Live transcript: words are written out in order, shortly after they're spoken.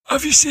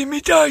Have you seen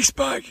me dice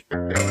bag?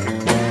 The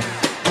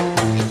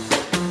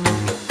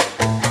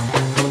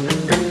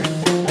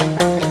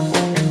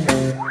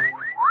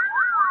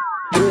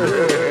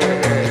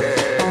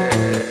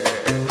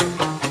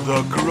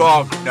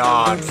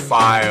Grognard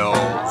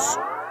Files.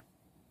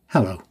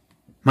 Hello,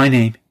 my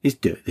name is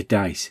Dirk the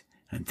Dice,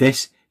 and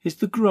this is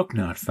the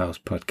Grognard Files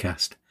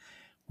podcast,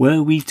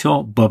 where we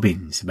talk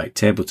bobbins about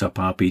tabletop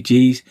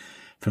RPGs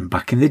from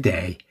back in the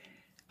day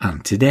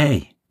and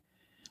today.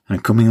 I'm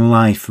coming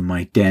live from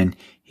my den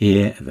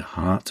here at the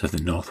heart of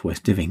the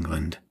northwest of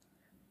England.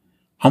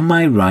 On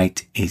my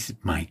right is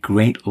my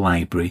great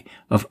library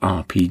of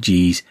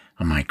RPGs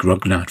and my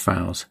Grognard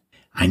Files.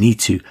 I need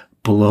to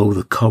blow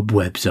the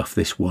cobwebs off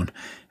this one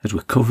as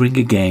we're covering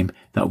a game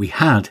that we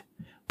had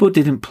but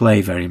didn't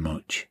play very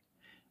much.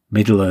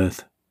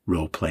 Middle-earth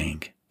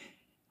role-playing.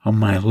 On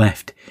my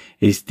left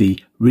is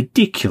the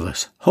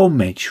ridiculous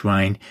homemade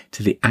shrine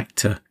to the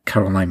actor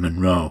Caroline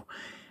Munro.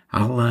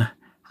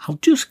 I'll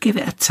just give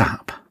it a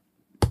tap.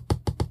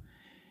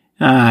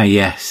 Ah,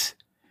 yes.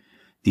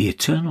 The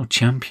Eternal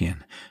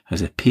Champion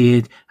has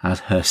appeared as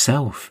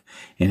herself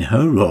in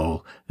her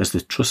role as the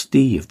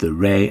trustee of the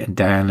Ray and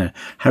Diana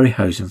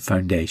Harryhausen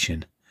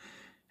Foundation,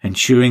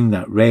 ensuring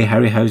that Ray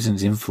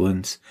Harryhausen's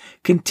influence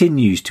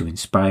continues to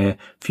inspire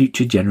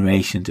future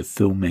generations of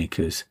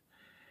filmmakers,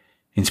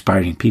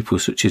 inspiring people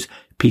such as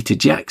Peter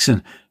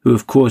Jackson, who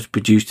of course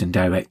produced and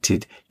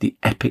directed the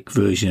epic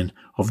version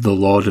of The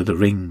Lord of the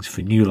Rings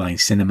for New Line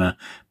Cinema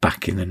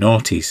back in the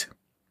noughties.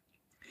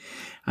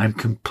 I'm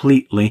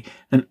completely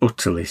and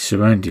utterly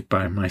surrounded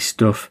by my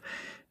stuff.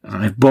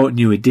 I've bought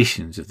new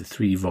editions of the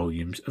 3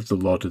 volumes of The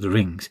Lord of the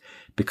Rings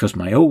because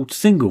my old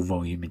single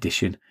volume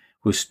edition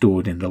was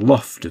stored in the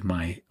loft of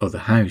my other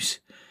house,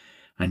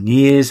 and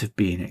years of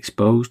being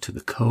exposed to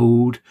the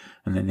cold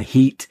and then the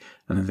heat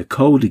and then the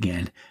cold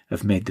again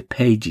have made the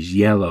pages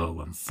yellow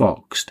and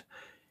foxed.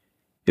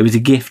 It was a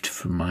gift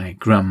from my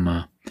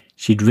grandma.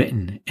 She'd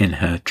written in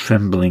her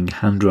trembling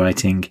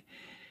handwriting,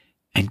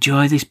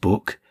 "Enjoy this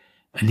book,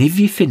 and if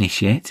you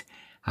finish it,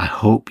 I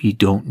hope you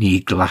don't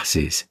need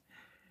glasses.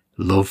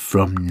 Love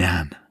from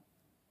Nan."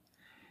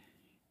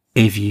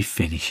 If you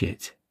finish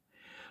it.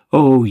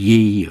 Oh,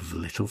 ye of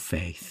little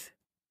faith.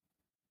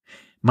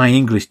 My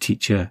English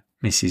teacher,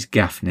 Mrs.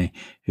 Gaffney,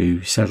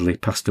 who sadly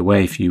passed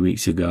away a few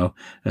weeks ago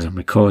as I'm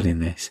recording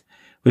this,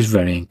 was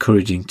very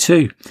encouraging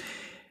too,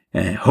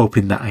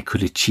 hoping that I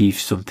could achieve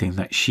something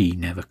that she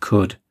never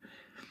could.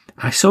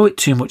 I saw it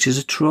too much as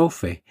a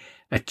trophy,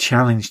 a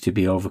challenge to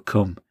be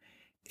overcome.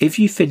 If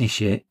you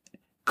finish it,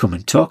 come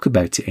and talk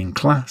about it in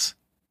class.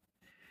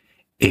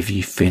 If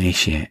you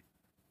finish it.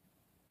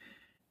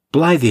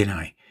 Blythe and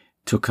I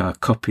took our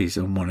copies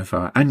on one of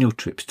our annual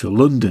trips to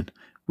London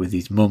with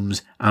his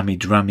mum's Ammy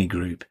Drammy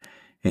group.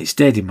 It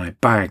stayed in my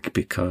bag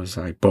because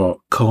I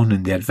bought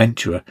Conan the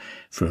Adventurer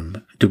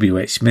from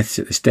W.H. Smith's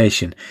at the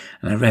station,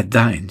 and I read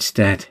that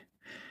instead.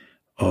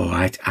 Oh,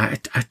 I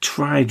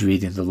tried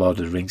reading The Lord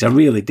of the Rings. I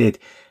really did.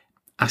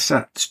 I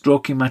sat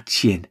stroking my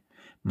chin,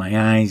 my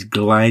eyes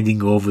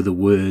gliding over the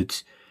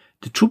words.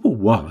 The trouble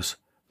was,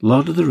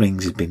 Lord of the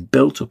Rings had been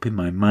built up in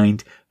my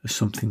mind as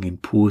something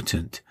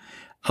important,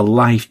 a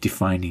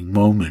life-defining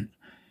moment,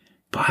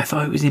 but I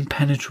thought it was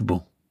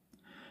impenetrable.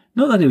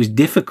 Not that it was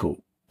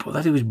difficult, but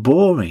that it was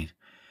boring.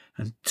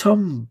 And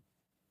Tom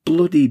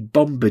bloody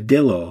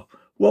Bombadillo,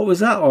 what was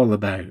that all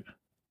about?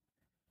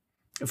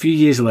 A few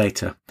years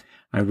later,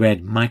 I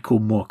read Michael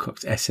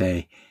Moorcock's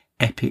essay,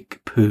 Epic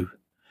Pooh,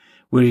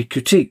 where he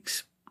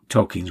critiques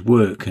Tolkien's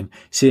work and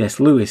C.S.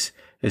 Lewis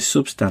as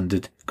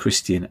substandard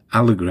Christian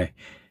allegory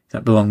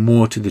that belong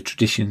more to the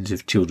traditions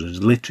of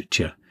children's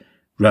literature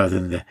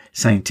rather than the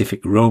scientific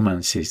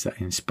romances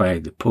that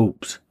inspired the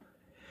pulps.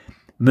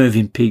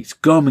 Mervyn Peake's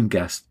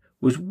Gormenghast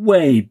was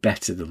way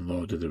better than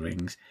Lord of the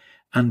Rings,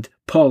 and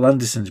Paul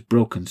Anderson's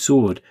Broken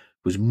Sword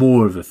was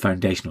more of a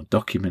foundational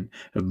document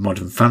of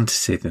modern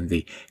fantasy than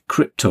the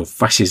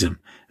crypto-fascism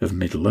of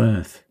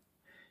Middle-earth.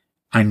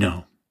 I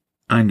know,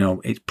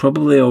 it's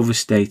probably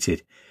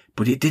overstated,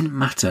 but it didn't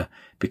matter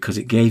because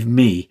it gave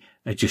me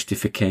a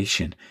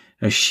justification,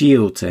 a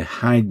shield to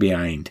hide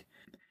behind.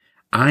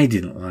 I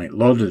didn't like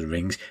Lord of the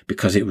Rings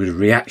because it was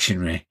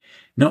reactionary,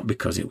 not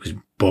because it was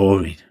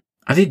boring.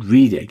 I did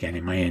read it again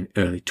in my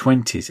early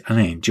 20s and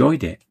I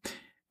enjoyed it,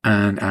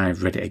 and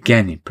I've read it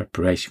again in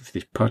preparation for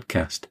this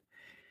podcast.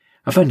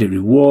 I found it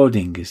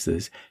rewarding as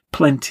there's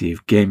plenty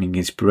of gaming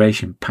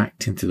inspiration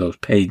packed into those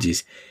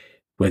pages,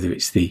 whether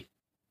it's the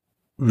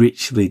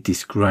richly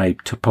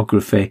described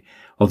topography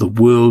or the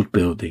world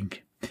building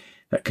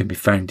that can be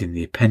found in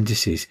the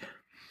appendices.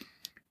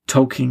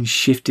 Tolkien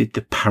shifted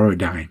the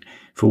paradigm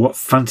for what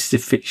fantasy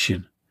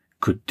fiction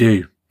could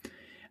do,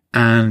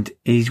 and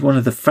he's one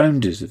of the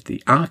founders of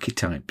the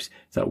archetypes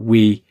that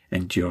we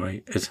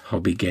enjoy as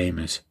hobby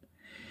gamers.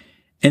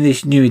 In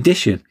this new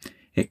edition,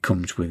 it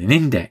comes with an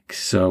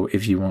index, so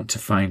if you want to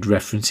find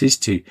references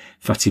to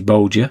Fatty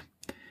Bolger,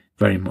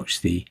 very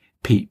much the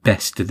Pete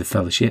Best of the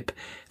Fellowship,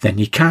 then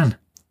you can.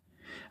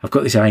 I've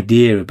got this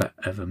idea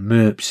of a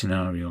MERP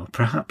scenario,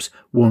 perhaps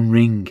One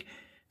Ring,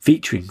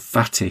 featuring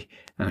Fatty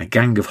and a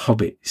gang of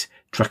hobbits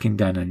tracking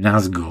down a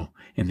Nazgul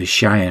in the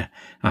Shire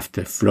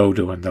after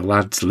Frodo and the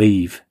lads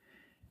leave.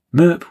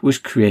 MERP was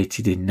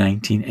created in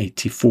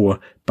 1984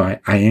 by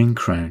Iron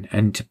Crown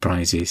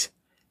Enterprises,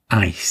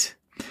 ICE,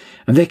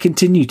 and they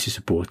continued to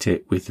support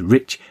it with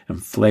rich and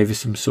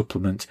flavoursome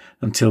supplements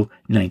until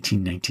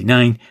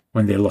 1999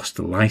 when they lost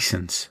the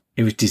licence.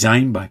 It was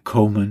designed by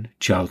Coleman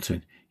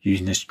Charlton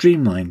using a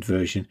streamlined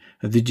version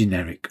of the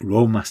generic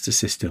Rollmaster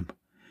system.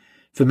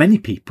 For many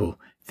people,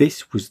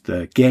 this was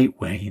the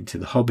gateway into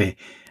the hobby,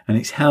 and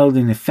it's held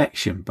in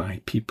affection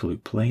by people who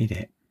played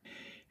it.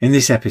 In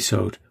this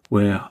episode,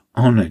 we're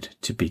honoured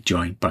to be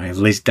joined by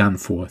Liz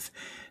Danforth,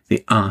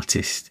 the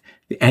artist,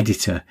 the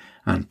editor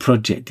and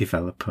project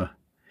developer.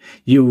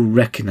 You'll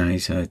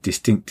recognise her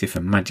distinctive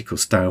and magical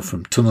style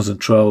from Tunnels and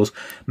Trolls,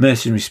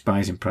 Mercenary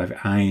Spies and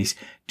Private Eyes,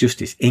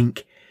 Justice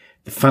Inc.,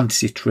 The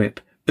Fantasy Trip,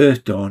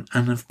 Earth Dawn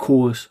and of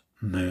course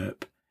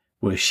MERP,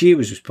 where she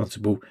was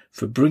responsible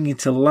for bringing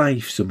to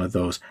life some of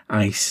those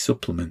ICE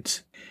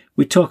supplements.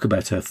 We talk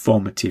about her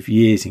formative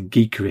years in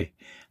geekery,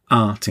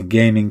 art and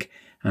gaming,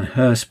 and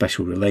her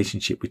special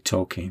relationship with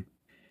Tolkien.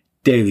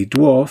 Daily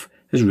Dwarf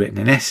has written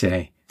an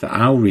essay that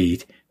I'll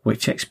read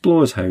which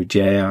explores how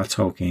J.R.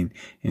 Tolkien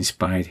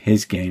inspired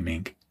his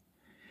gaming.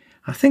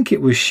 I think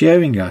it was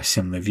sharing our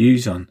similar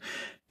views on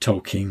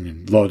Tolkien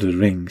and Lord of the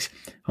Rings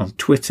on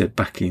Twitter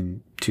back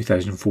in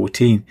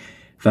 2014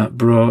 that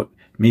brought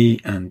me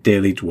and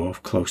Daily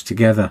Dwarf close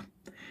together.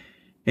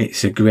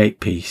 It's a great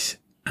piece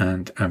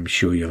and I'm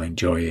sure you'll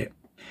enjoy it.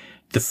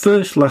 The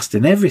first, last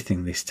and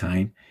everything this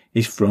time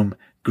is from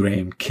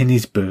Graham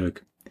Kinnisberg,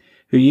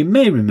 who you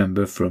may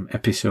remember from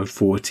episode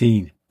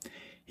 14.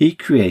 He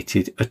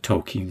created a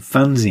Tolkien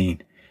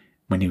fanzine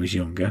when he was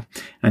younger,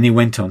 and he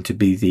went on to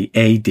be the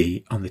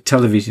AD on the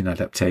television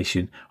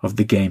adaptation of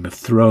the Game of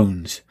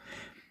Thrones.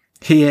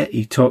 Here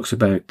he talks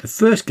about the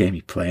first game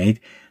he played,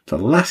 the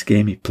last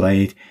game he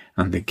played,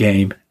 and the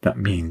game that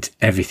means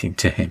everything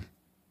to him.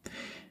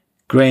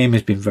 Graham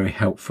has been very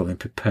helpful in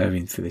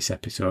preparing for this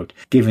episode,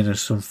 giving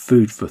us some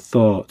food for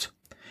thought,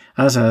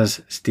 as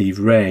has Steve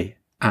Ray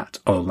at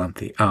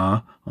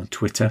AllLanthyR on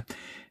Twitter,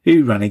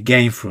 who ran a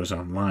game for us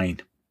online.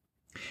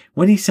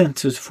 When he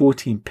sent us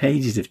 14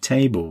 pages of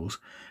tables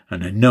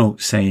and a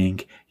note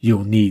saying,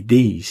 "You'll need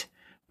these,"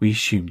 we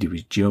assumed he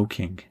was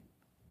joking.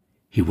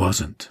 He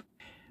wasn't.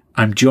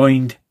 I'm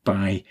joined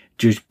by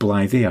Judge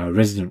Blythe, our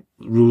resident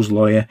rules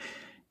lawyer,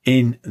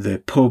 in the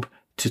pub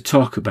to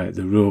talk about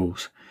the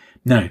rules.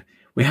 Now,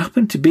 we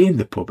happened to be in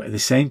the pub at the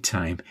same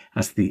time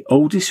as the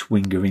oldest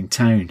swinger in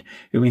town,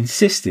 who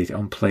insisted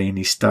on playing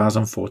his Stars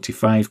on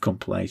 45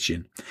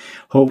 compilation.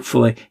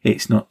 Hopefully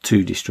it's not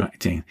too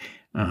distracting,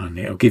 and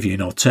it'll give you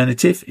an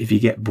alternative if you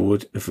get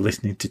bored of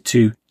listening to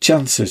two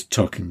chancers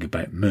talking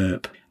about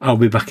MERP. I'll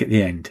be back at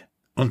the end.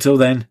 Until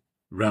then,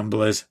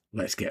 ramblers,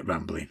 let's get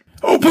rambling.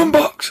 Open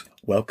box!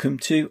 Welcome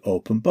to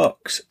Open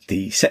Box,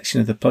 the section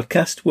of the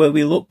podcast where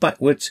we look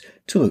backwards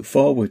to look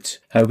forwards,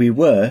 how we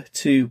were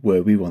to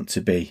where we want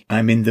to be.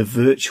 I'm in the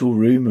virtual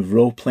room of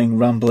role-playing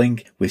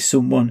rambling with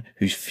someone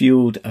who's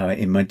fueled our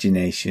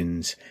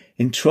imaginations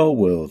in Troll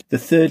World, the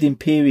Third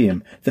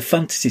Imperium, the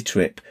Fantasy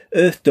Trip,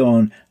 Earth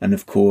Dawn, and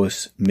of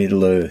course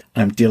Middle Earth.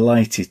 I'm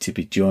delighted to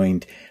be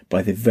joined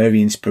by the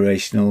very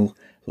inspirational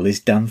Liz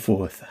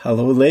Danforth.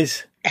 Hello,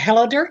 Liz.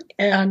 Hello, Dirk,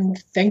 and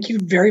thank you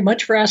very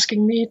much for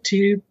asking me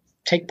to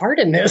take part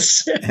in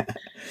this.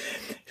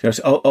 Because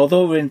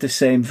although we're in the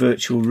same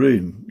virtual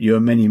room, you're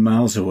many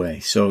miles away.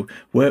 So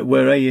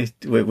where are you?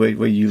 Where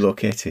are you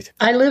located?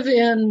 I live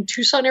in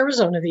Tucson,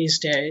 Arizona these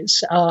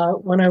days.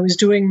 When I was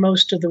doing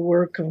most of the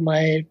work of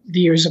the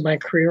years of my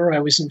career, I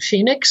was in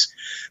Phoenix,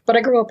 but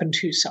I grew up in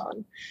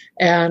Tucson.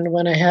 And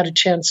when I had a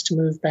chance to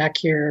move back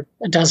here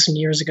a dozen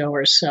years ago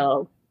or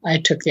so, I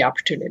took the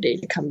opportunity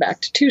to come back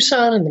to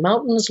Tucson, and the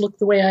mountains look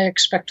the way I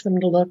expect them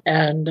to look,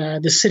 and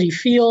the city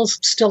feels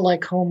still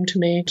like home to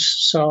me,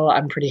 so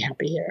I'm pretty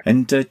happy here.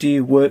 And do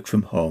you work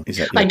from home? Is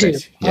that your I do.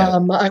 base? Yeah.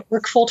 I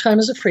work full-time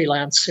as a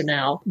freelancer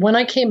now. When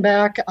I came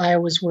back, I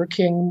was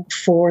working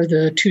for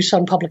the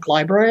Tucson Public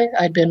Library.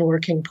 I'd been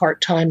working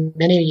part-time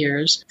many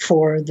years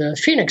for the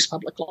Phoenix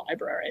Public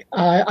Library.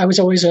 I was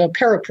always a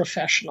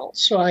paraprofessional,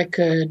 so I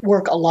could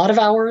work a lot of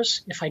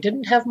hours. If I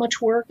didn't have much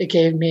work, it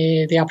gave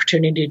me the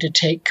opportunity to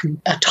take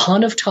a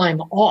ton of time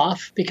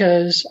off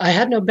because I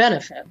had no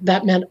benefit.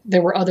 That meant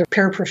there were other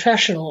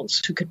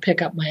paraprofessionals who could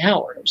pick up my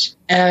hours.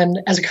 And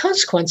as a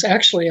consequence,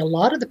 actually, a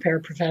lot of the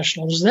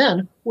paraprofessionals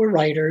then were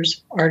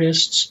writers,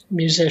 artists,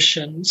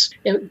 musicians.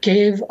 It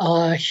gave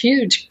a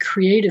huge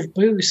creative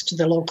boost to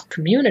the local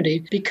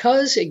community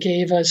because it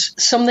gave us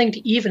something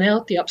to even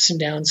out the ups and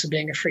downs of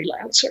being a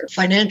freelancer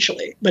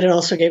financially. But it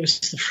also gave us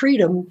the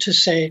freedom to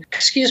say,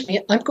 excuse me,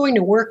 I'm going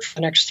to work for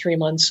the next 3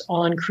 months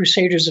on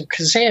Crusaders of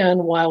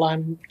Kazan while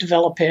I'm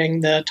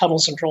developing the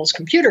Tunnels and Trolls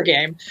computer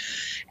game,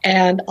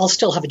 and I'll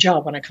still have a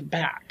job when I come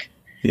back.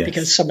 Yes.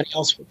 Because somebody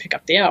else would pick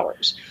up the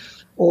hours.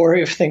 Or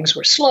if things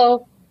were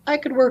slow, I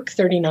could work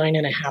 39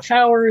 and a half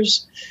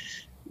hours.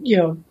 You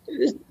know,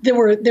 there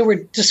were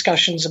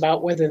discussions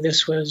about whether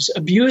this was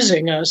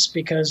abusing us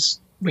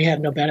because We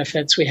had no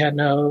benefits. We had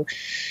no,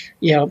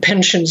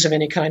 pensions of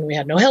any kind. We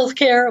had no health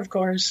care, of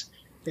course,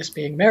 this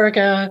being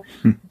America.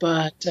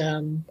 But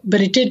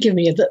it did give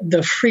me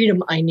the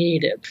freedom I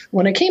needed.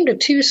 When I came to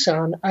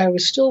Tucson, I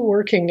was still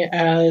working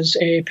as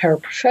a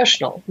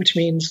paraprofessional, which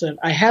means that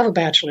I have a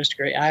bachelor's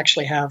degree. I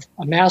actually have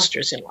a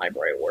master's in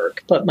library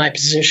work, but my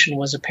position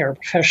was a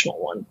paraprofessional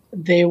one.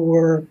 They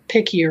were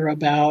pickier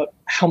about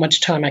how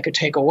much time I could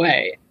take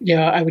away.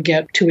 I would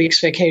get 2 weeks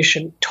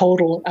vacation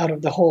total out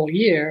of the whole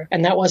year,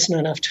 and that wasn't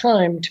enough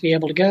time to be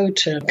able to go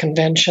to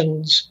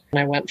conventions. And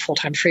I went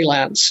full-time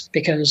freelance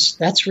because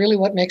that's really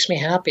what makes me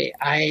happy.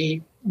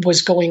 I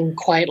was going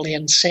quietly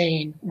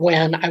insane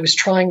when I was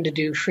trying to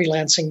do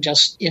freelancing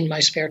just in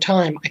my spare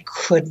time. I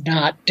could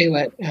not do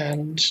it.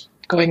 And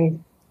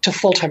going to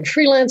full-time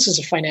freelance is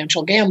a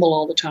financial gamble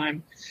all the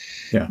time.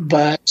 Yeah.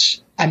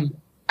 But I'm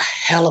a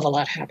hell of a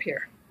lot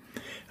happier.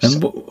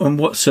 And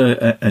what's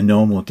a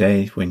normal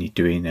day when you're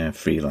doing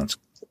freelance?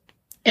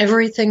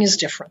 Everything is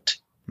different.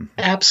 Mm-hmm.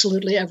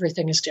 Absolutely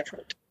everything is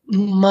different.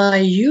 My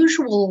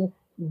usual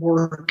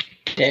work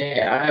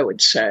day, I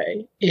would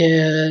say,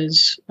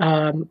 is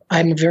I'm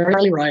a very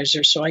early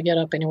riser, so I get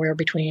up anywhere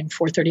between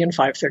 4:30 and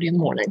 5:30 in the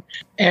morning.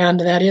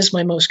 And that is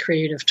my most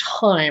creative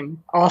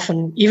time.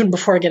 Often, even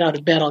before I get out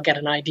of bed, I'll get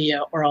an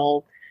idea, or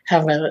I'll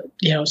have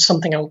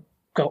something I'll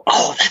go,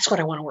 oh, that's what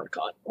I want to work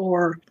on.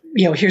 Or,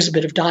 here's a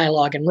bit of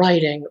dialogue and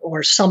writing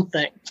or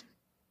something.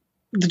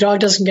 The dog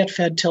doesn't get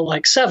fed till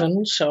like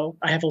 7, so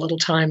I have a little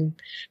time,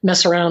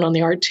 mess around on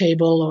the art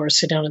table or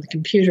sit down at the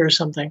computer or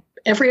something.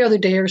 Every other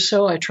day or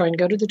so, I try and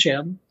go to the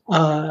gym.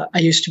 I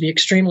used to be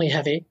extremely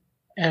heavy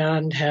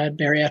and had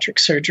bariatric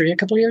surgery a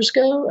couple of years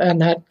ago,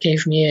 and that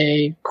gave me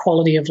a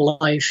quality of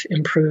life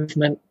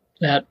improvement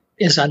that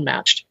is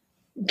unmatched.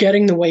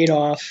 Getting the weight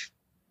off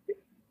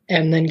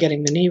and then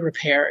getting the knee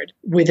repaired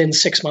within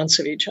 6 months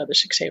of each other,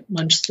 8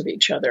 months of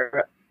each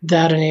other,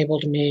 that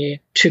enabled me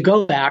to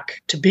go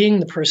back to being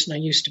the person I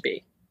used to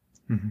be.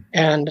 Mm-hmm.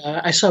 And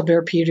I saw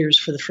Bear Peters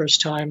for the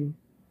first time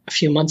a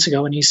few months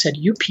ago, and he said,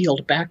 "You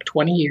peeled back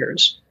 20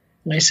 years.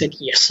 And I said,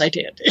 yes, I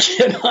did.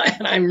 And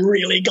I'm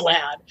really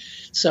glad.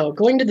 So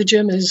going to the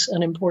gym is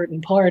an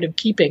important part of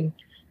keeping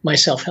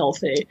myself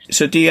healthy.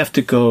 So do you have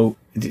to go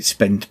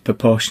spend a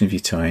proportion of your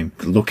time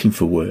looking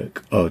for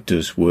work, or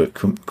does work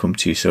come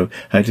to you? So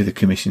how do the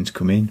commissions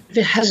come in?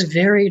 It has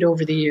varied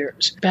over the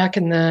years. Back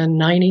in the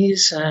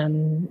 90s,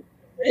 and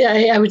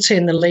I would say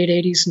in the late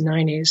 80s and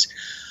 90s,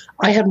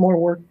 I had more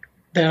work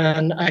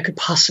than I could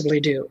possibly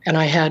do. And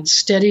I had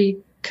steady,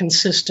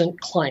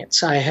 consistent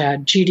clients. I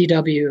had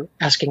GDW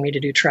asking me to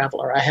do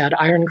Traveler. I had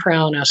Iron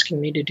Crown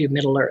asking me to do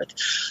Middle Earth.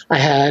 I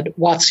had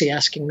WotC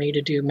asking me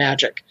to do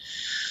Magic.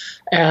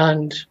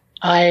 And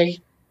I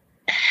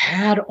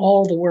had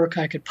all the work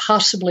I could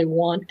possibly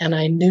want, and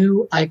I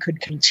knew I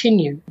could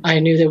continue. I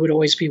knew there would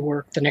always be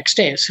work the next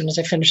day. As soon as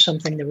I finished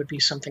something, there would be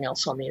something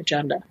else on the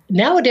agenda.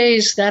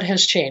 Nowadays, that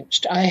has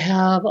changed. I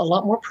have a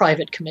lot more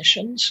private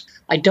commissions.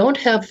 I don't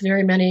have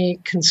very many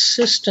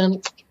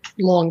consistent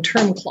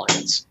long-term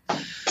clients,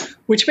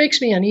 which makes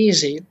me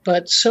uneasy,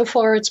 but so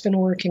far it's been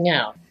working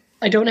out.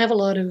 I don't have a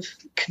lot of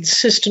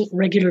consistent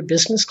regular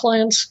business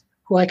clients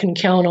who I can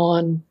count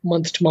on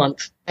month to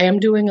month. I am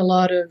doing a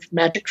lot of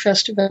Magic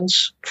Fest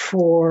events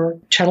for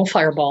Channel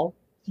Fireball,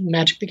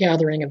 Magic the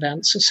Gathering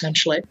events,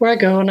 essentially, where I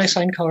go and I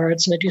sign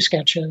cards and I do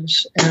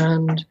sketches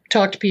and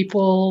talk to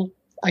people.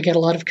 I get a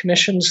lot of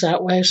commissions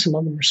that way. Some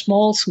of them are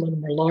small, some of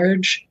them are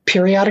large.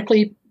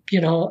 Periodically,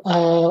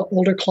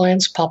 older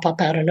clients pop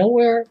up out of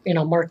nowhere.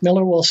 Mark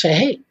Miller will say,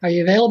 "Hey, are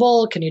you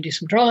available? Can you do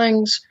some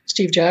drawings?"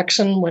 Steve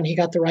Jackson, when he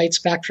got the rights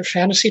back for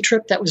Fantasy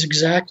Trip, that was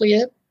exactly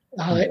it.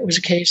 It was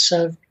a case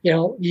of,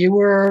 you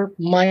were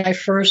my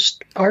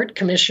first art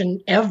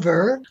commission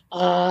ever,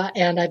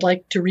 and I'd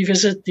like to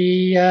revisit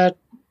the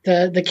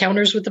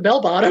counters with the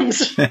bell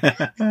bottoms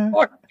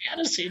for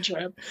Fantasy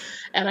Trip.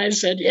 And I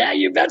said, yeah,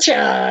 you betcha.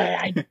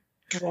 I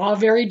draw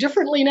very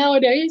differently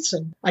nowadays,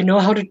 and I know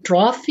how to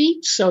draw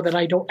feet so that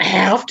I don't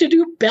have to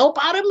do bell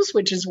bottoms,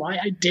 which is why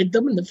I did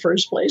them in the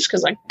first place,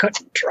 because I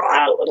couldn't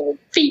draw little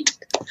feet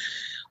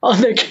on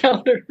the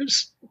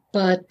counters.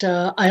 But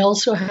I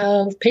also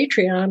have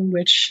Patreon,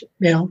 which,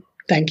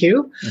 thank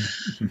you,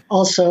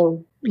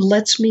 also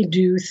lets me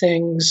do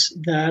things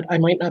that I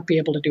might not be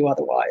able to do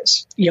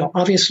otherwise.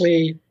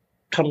 Obviously,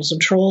 Tunnels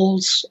and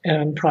Trolls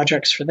and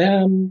projects for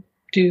them.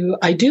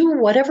 I do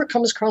whatever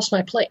comes across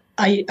my plate.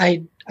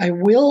 I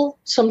will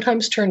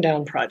sometimes turn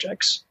down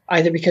projects,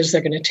 either because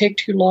they're going to take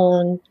too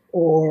long,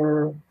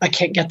 or I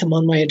can't get them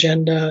on my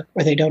agenda,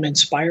 or they don't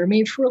inspire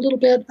me for a little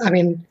bit. I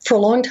mean, for a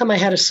long time, I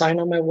had a sign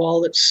on my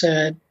wall that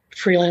said,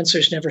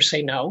 "Freelancers never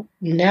say no."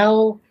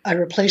 Now I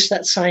replace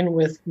that sign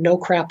with "no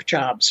crap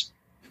jobs."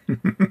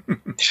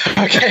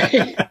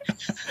 Okay.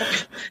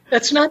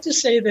 That's not to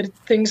say that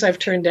things I've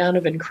turned down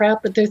have been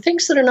crap, but they're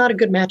things that are not a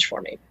good match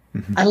for me.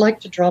 Mm-hmm. I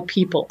like to draw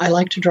people. I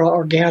like to draw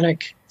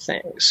organic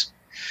things.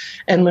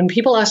 And when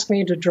people ask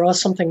me to draw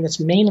something that's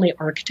mainly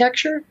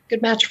architecture,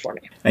 good match for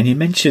me. And you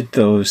mentioned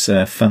those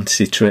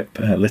Fantasy Trip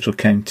little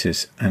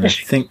counters, and I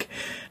think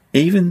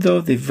even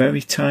though they're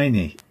very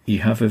tiny, you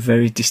have a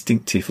very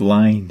distinctive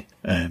line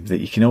that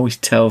you can always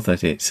tell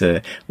that it's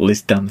a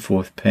Liz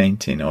Danforth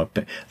painting or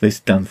Liz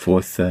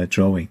Danforth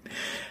drawing.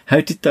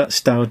 How did that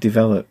style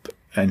develop?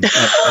 And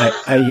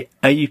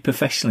are you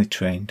professionally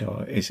trained,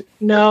 or is it?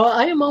 No,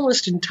 I am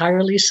almost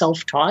entirely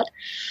self-taught.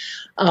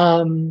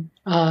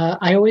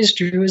 I always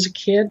drew as a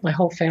kid. My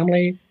whole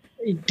family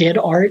did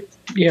art.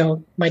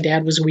 My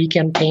dad was a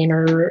weekend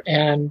painter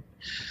and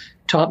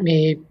taught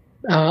me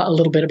a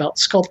little bit about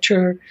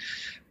sculpture.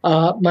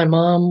 My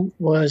mom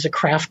was a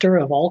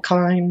crafter of all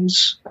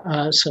kinds.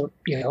 So,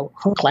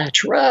 hook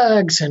latch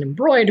rugs and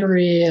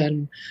embroidery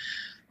and,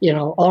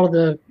 all of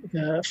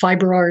the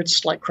fiber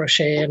arts like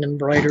crochet and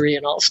embroidery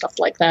and all stuff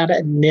like that.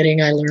 And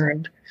knitting I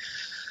learned.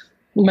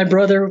 My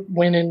brother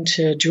went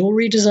into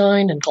jewelry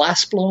design and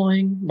glass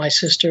blowing. My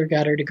sister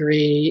got her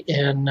degree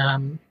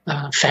in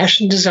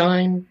fashion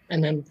design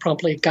and then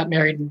promptly got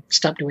married and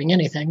stopped doing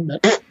anything.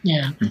 But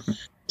yeah.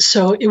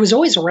 So it was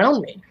always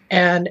around me.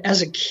 And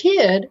as a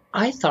kid,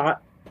 I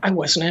thought I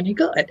wasn't any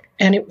good.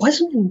 And it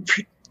wasn't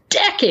for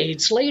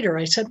decades later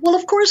I said, well,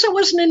 of course I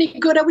wasn't any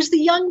good. I was the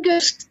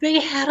youngest. They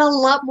had a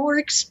lot more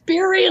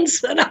experience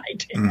than I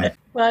did.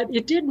 But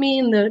it did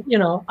mean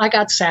that, I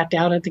got sat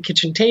down at the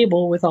kitchen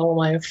table with all of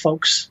my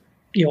folks,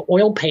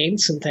 oil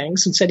paints and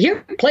things and said,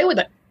 here, play with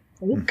it.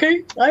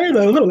 Okay.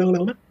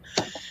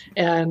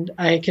 And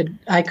I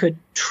could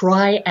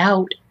try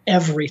out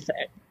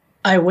everything.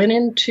 I went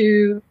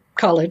into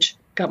college,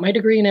 got my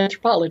degree in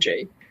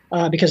anthropology,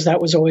 because that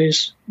was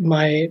always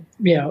my,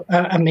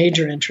 a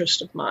major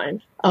interest of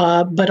mine.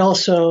 But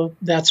also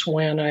that's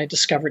when I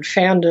discovered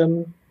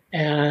fandom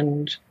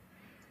and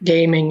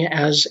gaming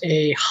as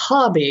a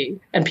hobby.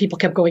 And people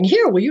kept going,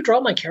 here, will you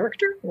draw my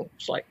character? And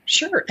it's like,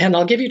 sure. And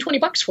I'll give you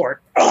 $20 for it.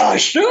 Oh,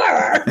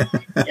 sure.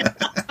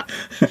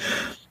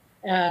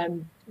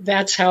 And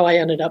that's how I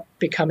ended up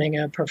becoming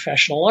a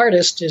professional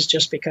artist, is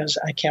just because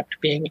I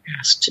kept being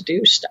asked to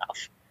do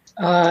stuff.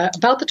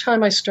 About the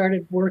time I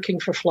started working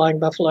for Flying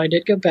Buffalo, I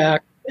did go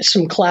back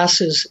some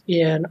classes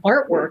in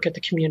artwork at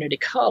the community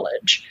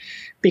college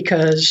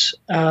because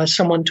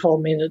someone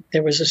told me that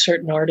there was a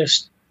certain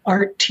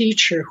art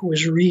teacher who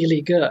was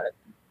really good.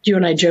 You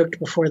and I joked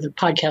before the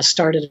podcast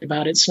started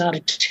about it's not a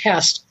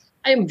test.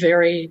 I am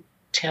very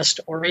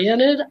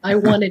test-oriented. I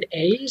wanted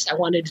A's. I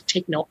wanted to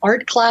take no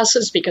art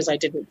classes because I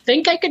didn't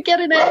think I could get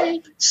an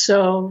A.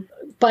 So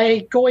by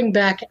going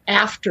back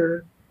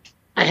after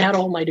I had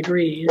all my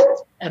degrees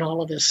and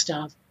all of this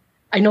stuff,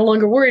 I no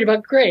longer worried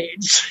about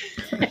grades.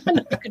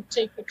 And I could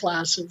take the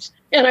classes.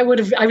 And I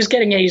was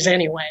getting A's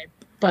anyway,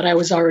 but I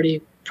was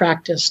already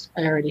practiced.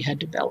 I already had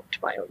developed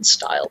my own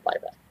style by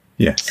then.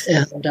 Yes.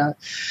 And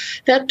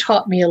that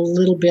taught me a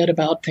little bit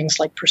about things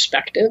like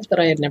perspective that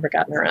I had never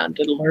gotten around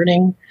to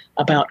learning,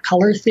 about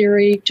color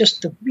theory,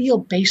 just the real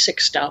basic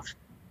stuff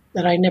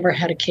that I never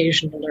had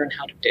occasion to learn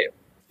how to do.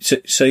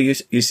 So you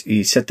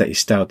said that your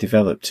style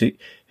developed.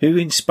 Who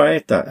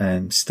inspired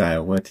that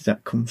style? Where did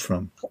that come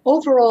from?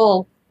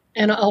 Overall,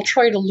 and I'll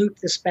try to loop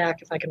this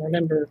back if I can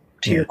remember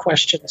to your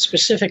question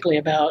specifically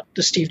about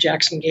the Steve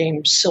Jackson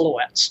game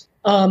silhouettes.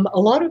 A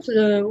lot of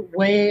the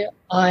way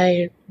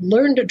I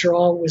learned to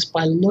draw was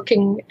by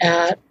looking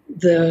at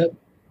the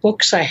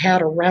books I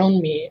had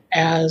around me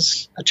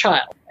as a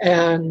child.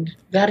 And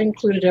that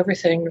included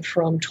everything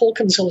from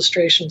Tolkien's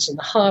illustrations in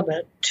The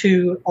Hobbit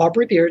to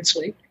Aubrey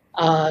Beardsley,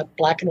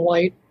 black and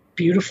white,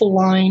 beautiful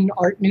line,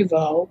 Art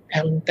Nouveau,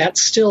 and that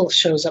still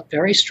shows up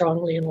very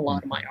strongly in a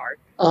lot of my art.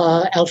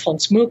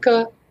 Alphonse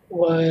Mucha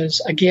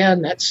was,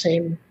 again, that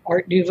same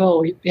Art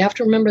Nouveau. You have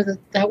to remember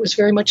that was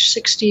very much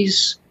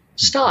 60s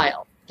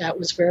style. That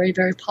was very,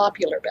 very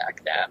popular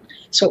back then.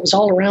 So it was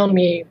all around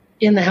me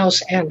in the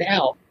house and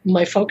out.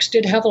 My folks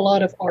did have a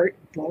lot of art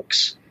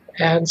books,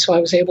 and so I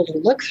was able to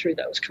look through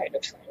those kind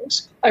of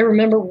things. I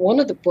remember one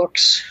of the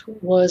books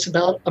was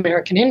about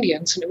American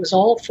Indians, and it was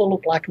all full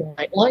of black and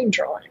white line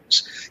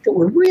drawings that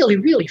were really,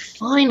 really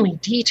finely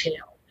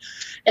detailed.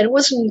 And it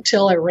wasn't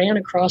until I ran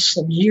across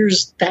them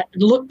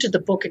looked at the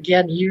book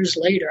again years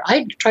later.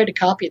 I tried to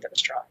copy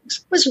those drawings.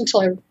 It wasn't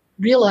until I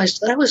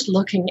realized that I was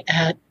looking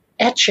at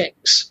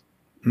etchings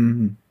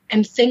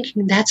and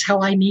thinking that's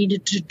how I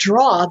needed to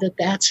draw,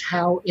 that's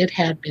how it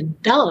had been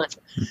done.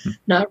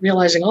 Not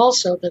realizing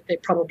also that they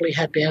probably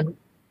had been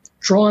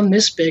drawn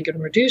this big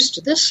and reduced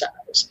to this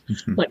size,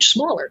 much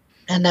smaller.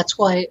 And that's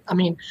why,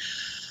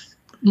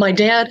 my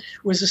dad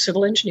was a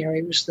civil engineer.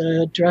 He was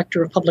the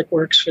director of public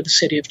works for the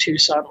city of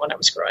Tucson when I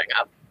was growing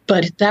up.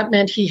 But that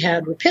meant he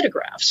had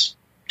rapidographs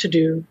to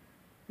do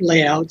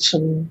layouts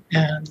and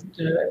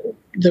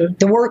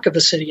the work of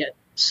a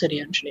city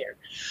engineer.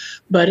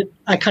 But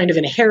I kind of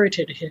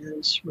inherited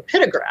his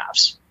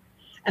rapidographs,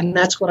 and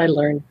that's what I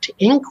learned to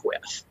ink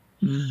with.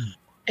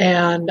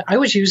 And I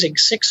was using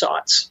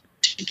 6/0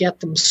 to get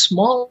them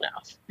small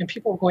enough. And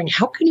people were going,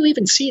 how can you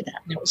even see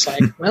that? And it was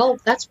like, well,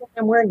 that's why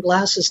I'm wearing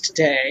glasses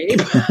today.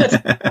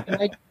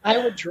 But I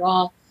would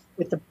draw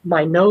with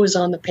my nose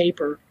on the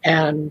paper.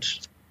 And,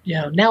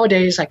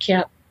 nowadays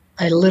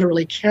I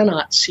literally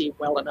cannot see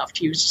well enough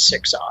to use a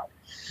 6/0.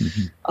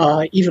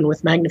 even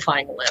with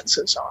magnifying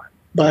lenses on.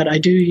 But I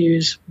do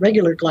use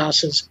regular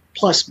glasses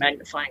plus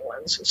magnifying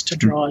lenses to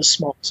draw as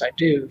small as I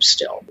do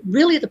still.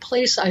 Really, the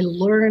place I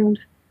learned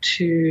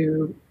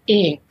to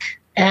ink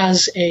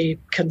as a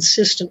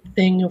consistent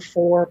thing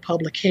for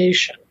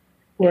publication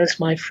was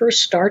my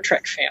first Star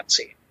Trek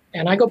fancy.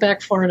 And I go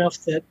back far enough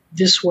that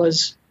this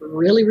was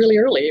really, really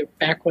early,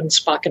 back when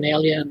Spock and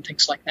Alia and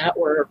things like that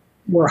were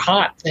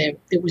hot.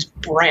 It was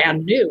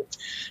brand new.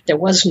 There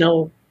was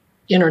no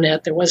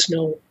internet. There was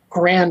no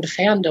grand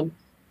fandom,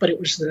 but it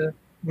was the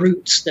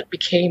roots that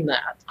became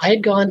that. I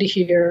had gone to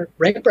hear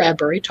Ray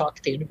Bradbury talk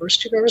at the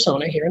University of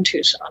Arizona here in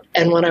Tucson.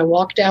 And when I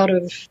walked out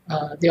of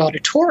the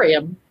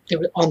auditorium,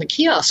 on the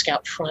kiosk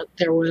out front,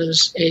 there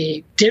was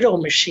a ditto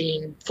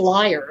machine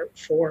flyer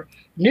for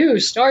new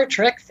Star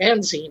Trek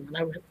fanzine. And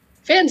I went,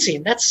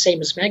 fanzine? That's the same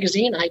as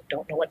magazine? I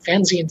don't know what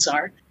fanzines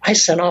are. I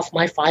sent off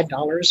my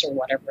 $5 or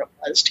whatever it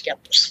was to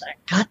get this thing.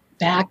 Got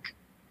back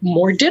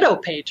more ditto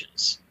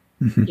pages.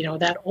 You know,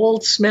 that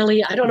old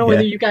smelly, I don't know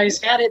whether you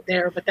guys had it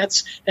there, but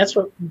that's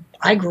what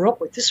I grew up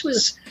with.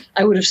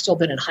 I would have still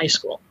been in high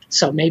school.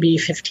 So maybe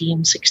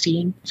 15,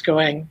 16, was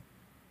going,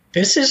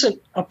 this isn't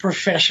a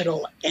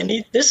professional,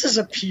 this is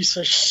a piece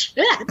of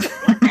shit.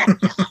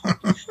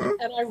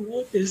 And I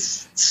wrote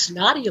this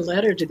snotty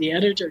letter to the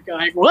editor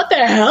going, what the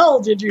hell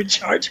did you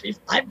charge me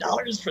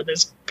 $5 for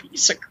this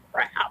piece of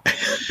crap?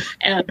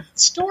 And the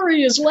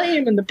story is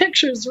lame and the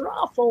pictures are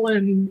awful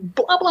and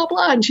blah, blah,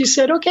 blah. And she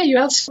said, okay, you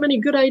have so many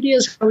good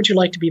ideas. How would you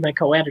like to be my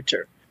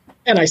co-editor?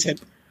 And I said,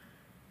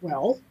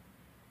 well,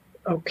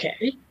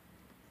 okay,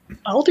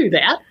 I'll do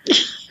that.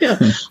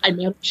 I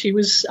met, she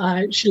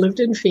lived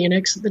in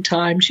Phoenix at the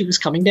time. She was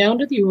coming down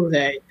to the U of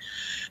A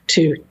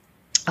to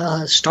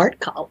start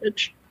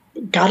college.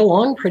 Got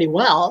along pretty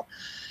well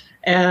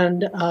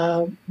and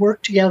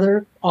worked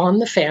together on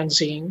the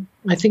fanzine.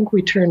 I think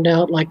we turned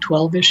out like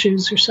 12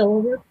 issues or so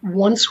of it.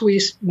 Once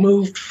we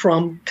moved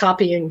from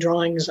copying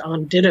drawings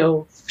on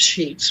ditto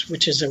sheets,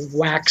 which is a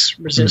wax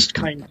resist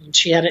kind, and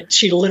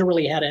she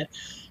literally had a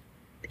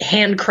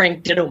hand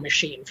cranked ditto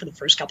machine for the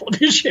first couple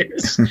of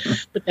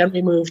issues. But then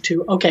we moved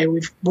to, okay,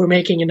 we're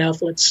making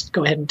enough. Let's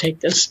go ahead and take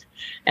this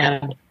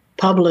and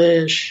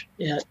publish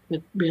it.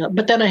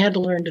 But then I had to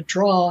learn to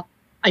draw.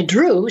 I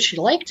drew. She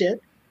liked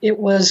it. It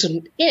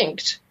wasn't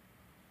inked.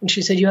 And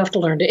she said, you have to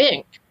learn to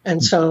ink.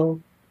 And so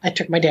I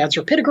took my dad's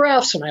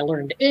rapidographs and I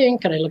learned to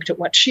ink and I looked at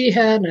what she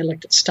had and I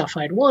looked at stuff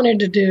I'd wanted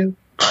to do.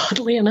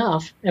 Oddly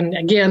enough, and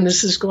again,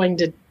 this is going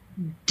to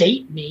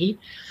date me,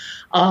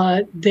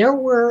 there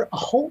were a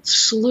whole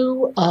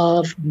slew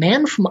of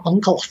Man from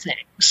U.N.C.L.E.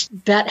 things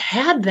that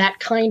had that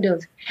kind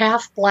of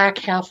half black,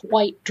 half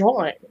white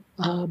drawing.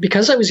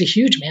 Because I was a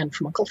huge Man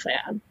from U.N.C.L.E.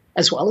 fan,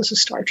 as well as a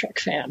Star Trek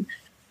fan,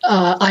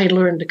 I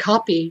learned to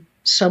copy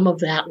some of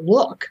that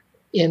look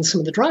in some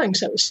of the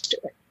drawings I was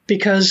doing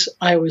because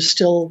I was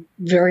still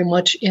very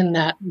much in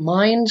that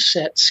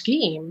mindset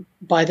scheme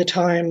by the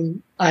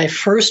time I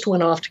first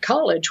went off to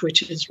college,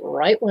 which is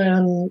right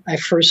when I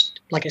first,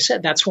 like I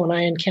said, that's when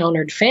I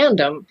encountered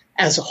fandom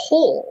as a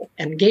whole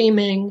and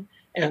gaming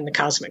and the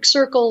Cosmic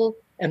Circle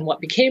and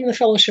what became the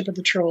Fellowship of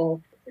the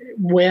Troll.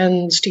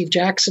 When Steve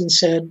Jackson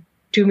said,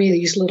 do me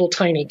these little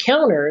tiny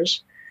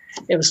counters,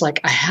 it was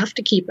like,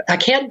 I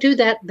can't do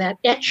that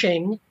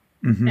etching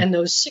and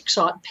those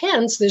 6/0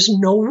 pens. There's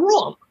no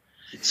room.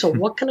 So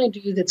what can I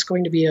do that's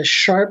going to be a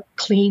sharp,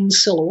 clean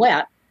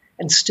silhouette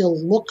and still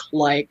look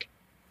like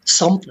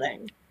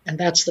something? And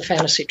that's the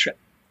Fantasy Trip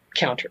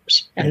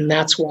counters. And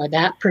that's why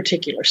that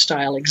particular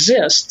style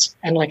exists.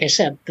 And like I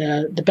said,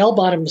 the bell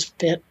bottoms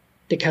fit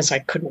because I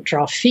couldn't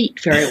draw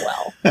feet very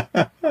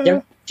well.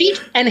 Their feet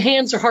and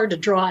hands are hard to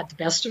draw at the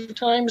best of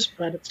times,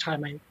 but at the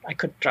time I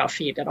couldn't draw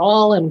feet at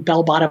all, and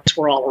bell bottoms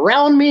were all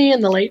around me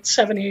in the late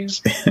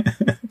 70s.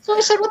 So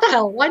I said, what the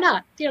hell? Why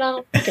not? You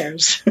know, who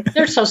cares?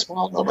 They're so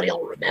small, nobody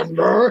will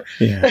remember.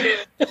 Yeah.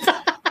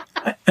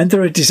 And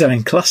they're a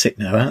design classic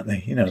now, aren't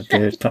they? You know,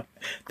 they're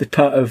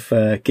part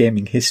of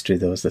gaming history,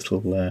 those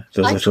little silhouettes.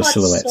 I got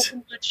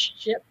so much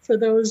shit for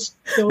those,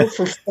 though,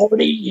 for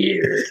 40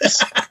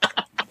 years.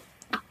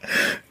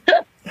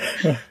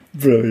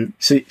 Brilliant.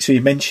 So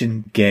you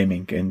mentioned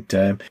gaming,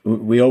 and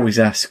we always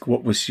ask,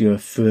 what was your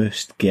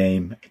first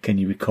game? Can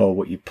you recall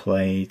what you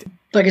played?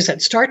 Like I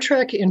said, Star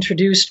Trek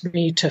introduced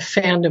me to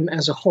fandom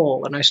as a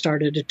whole, and I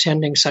started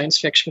attending science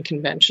fiction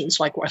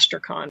conventions like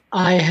WesterCon.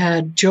 I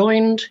had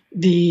joined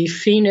the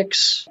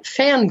Phoenix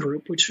fan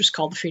group, which was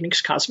called the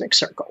Phoenix Cosmic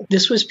Circle.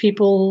 This was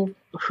people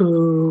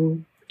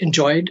who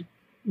enjoyed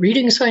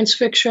reading science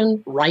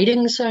fiction,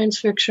 writing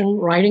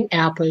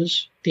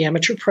APAs, the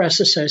amateur press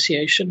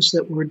associations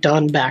that were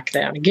done back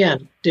then.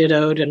 Again,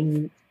 dittoed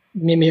and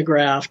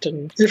mimeographed,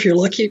 and if you're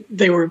lucky,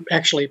 they were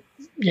actually,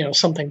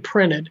 something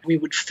printed. We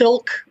would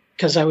filk,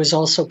 because I was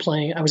also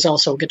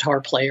a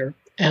guitar player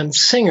and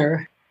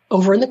singer.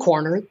 Over in the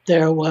corner,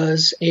 there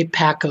was a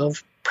pack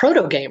of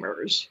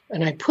proto-gamers.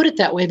 And I put it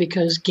that way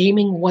because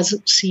gaming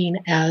wasn't seen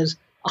as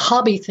a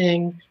hobby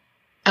thing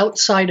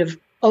outside of,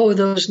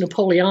 those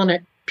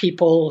Napoleonic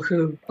people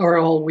who are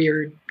all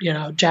weird,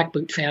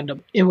 jackboot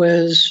fandom. It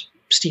was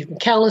Steve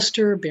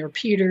McAllister, Bear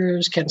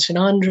Peters, Ken St.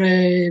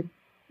 Andre,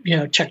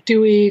 Chuck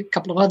Dewey, a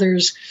couple of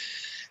others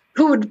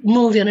who would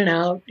move in and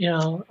out.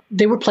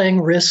 They were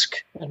playing Risk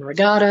and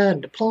Regatta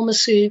and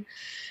Diplomacy.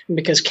 And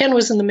because Ken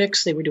was in the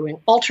mix, they were doing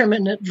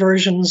alternate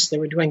versions. They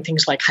were doing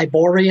things like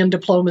Hyborian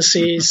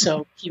Diplomacy.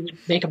 So he would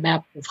make a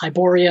map of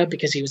Hyboria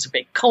because he was a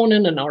big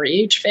Conan and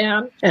REH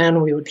fan,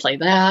 and we would play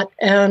that.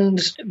 And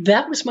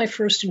that was my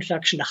first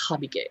introduction to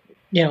hobby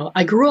gaming.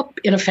 I grew up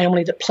in a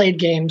family that played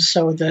games,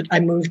 so that I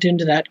moved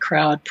into that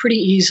crowd pretty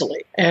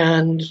easily.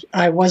 And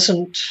I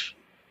wasn't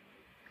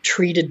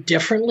treated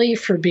differently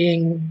for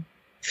being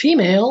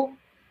female.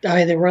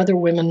 There were other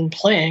women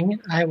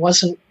playing. I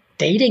wasn't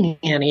dating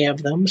any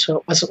of them, so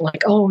it wasn't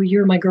like, oh,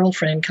 you're my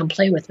girlfriend, come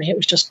play with me. It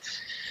was just,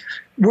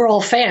 we're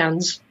all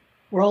fans.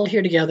 We're all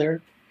here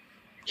together.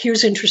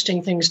 Here's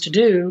interesting things to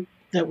do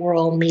that we're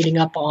all meeting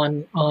up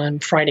on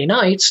Friday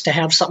nights to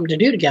have something to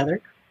do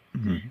together.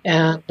 Mm-hmm.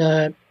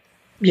 And,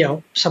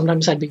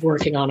 sometimes I'd be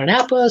working on an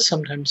APA,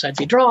 sometimes I'd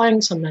be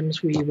drawing,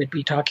 sometimes we would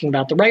be talking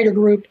about the writer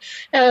group,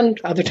 and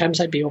other times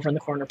I'd be over in the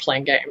corner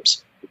playing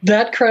games.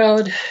 That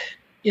crowd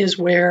is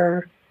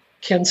where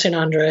Ken St.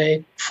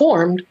 Andre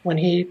formed when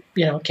he,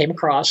 came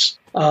across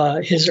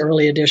his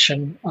early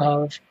edition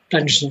of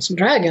Dungeons and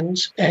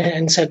Dragons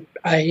and said,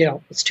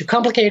 it's too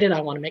complicated.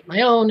 I want to make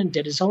my own, and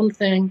did his own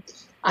thing.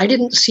 I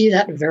didn't see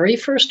that very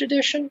first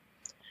edition.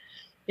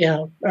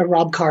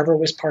 Rob Carver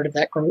was part of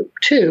that group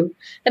too,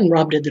 and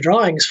Rob did the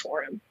drawings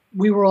for him.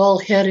 We were all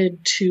headed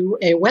to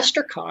a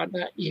WesterCon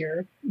that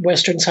year,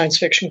 Western Science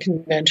Fiction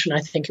Convention. I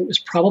think it was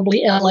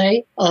probably LA.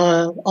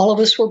 All of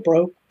us were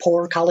broke,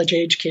 poor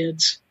college-age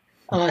kids.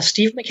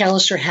 Steve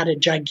McAllister had a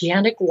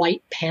gigantic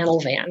white panel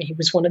van. He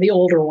was one of the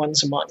older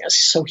ones among us,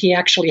 so he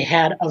actually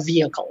had a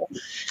vehicle,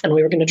 and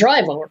we were going to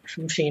drive over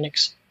from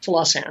Phoenix to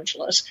Los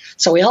Angeles.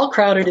 So we all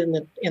crowded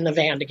in the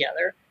van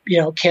together.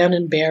 Ken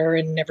and Bear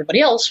and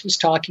everybody else was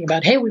talking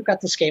about, hey, we've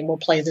got this game. We'll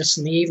play this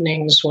in the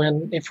evenings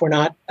if we're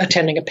not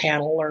attending a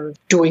panel or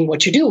doing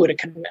what you do at a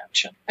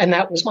convention. And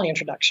that was my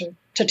introduction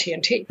to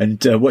TNT.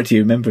 And what do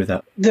you remember of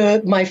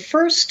that? My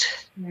first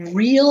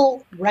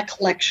real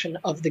recollection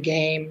of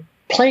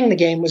playing the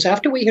game was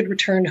after we had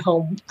returned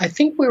home. I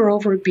think we were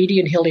over at Beatty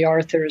and Hildy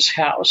Arthur's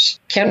house.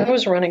 Ken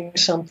was running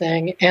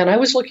something, and I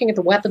was looking at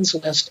the weapons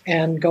list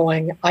and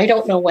going, I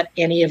don't know what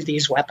any of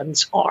these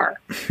weapons are.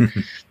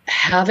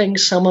 Having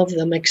some of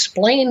them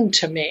explained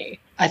to me,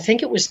 I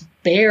think it was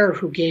Bear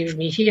who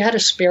he had a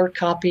spare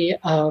copy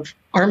of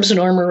Arms and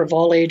Armor of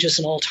All Ages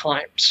and All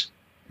Times.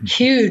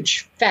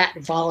 Huge, fat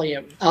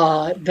volume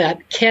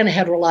that Ken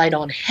had relied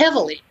on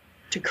heavily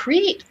to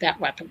create that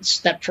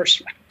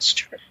first weapons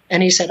chart.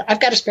 And he said, I've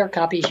got a spare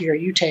copy here,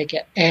 you take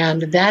it.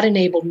 And that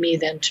enabled me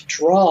then to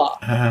draw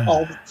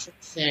all the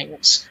different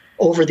things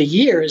over the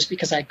years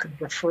because I could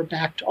refer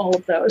back to all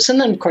of those.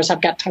 And then, of course,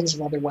 I've got tons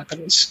of other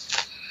weapons.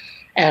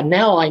 And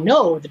now I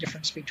know the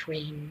difference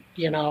between,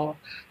 a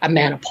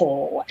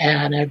Manipole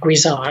and a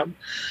Guisarme,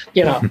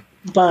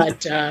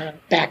 But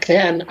back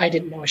then, I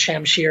didn't know a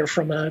Shamshir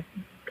from a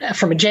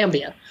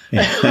Jambia.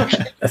 Yeah.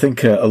 I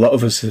think a lot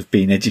of us have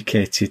been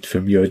educated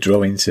from your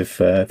drawings of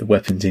the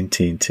weapons in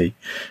TNT.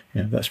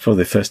 That's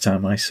probably the first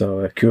time I saw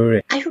a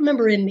Curie. I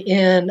remember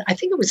I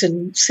think it was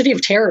in City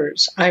of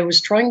Terrors, I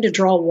was trying to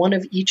draw one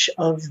of each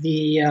of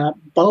the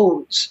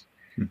bows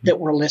that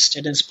were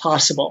listed as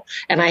possible.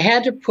 And I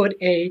had to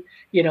put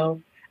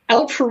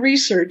out for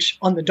research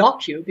on the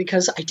docu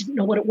because I didn't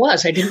know what it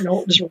was. I didn't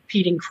know it was a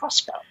repeating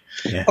crossbow.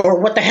 Yeah. Or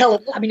what the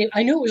hell. I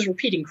knew it was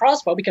repeating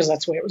crossbow because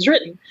that's the way it was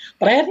written,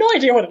 but I had no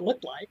idea what it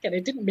looked like, and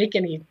it didn't make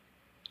any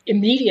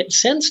immediate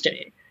sense to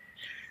me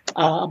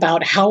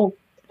about how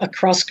a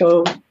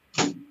crossbow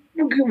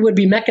would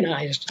be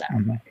mechanized that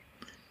way.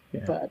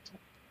 Yeah. But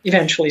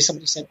eventually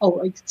somebody said,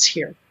 oh, it's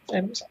here.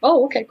 And I was like,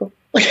 oh, okay, cool.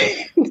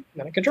 Then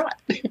I could draw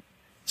it.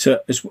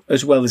 So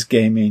as well as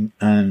gaming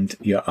and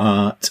your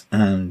art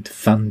and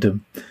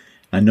fandom,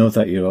 I know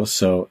that you're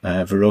also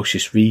a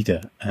voracious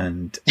reader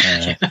and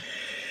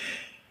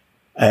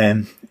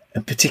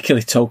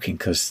particularly Tolkien,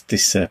 because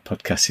this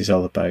podcast is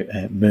all about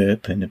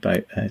MERP and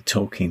about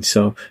Tolkien.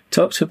 So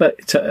talk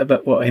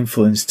about what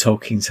influence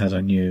Tolkien's had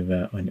on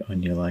you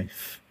on your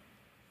life.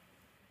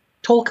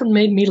 Tolkien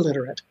made me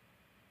literate.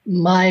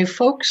 My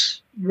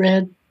folks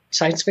read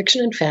science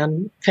fiction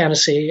and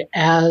fantasy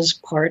as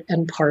part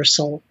and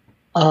parcel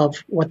of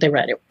what they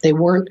read. They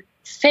weren't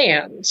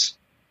fans,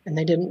 and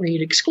they didn't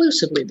read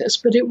exclusively this,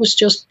 but it was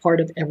just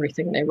part of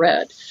everything they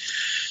read.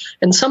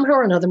 And somehow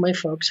or another, my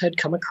folks had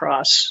come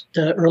across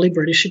the early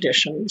British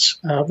editions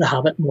of The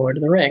Hobbit and Lord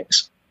of the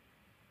Rings.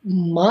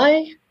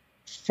 My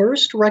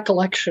first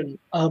recollection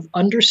of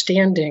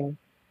understanding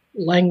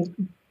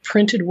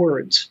printed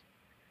words,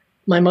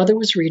 my mother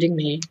was reading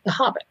me The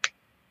Hobbit.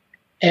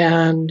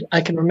 And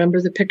I can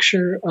remember the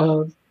picture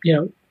of,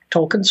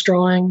 Tolkien's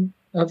drawing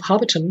of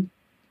Hobbiton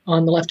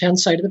on the left-hand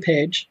side of the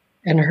page,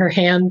 and her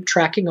hand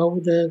tracking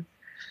over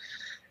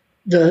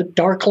the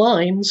dark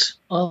lines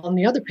on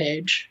the other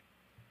page.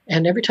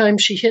 And every time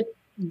she hit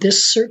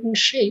this certain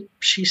shape,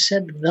 she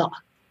said "the,"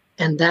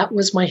 and that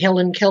was my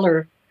Helen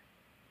Keller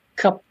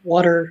cup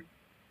water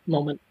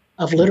moment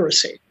of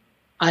literacy.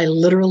 I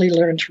literally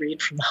learned to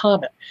read from The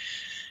Hobbit.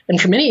 And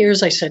for many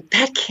years I said,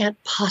 that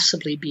can't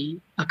possibly be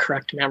a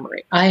correct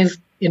memory. I've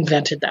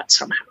invented that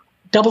somehow.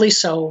 Doubly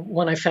so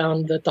when I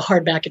found that the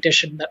hardback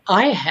edition that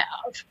I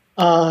have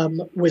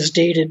was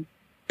dated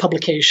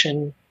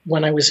publication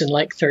when I was in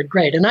like third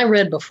grade. And I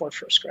read before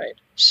first grade.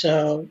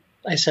 So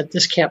I said,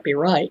 this can't be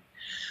right.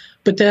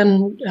 But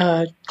then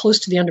close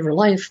to the end of her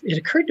life, it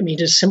occurred to me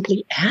to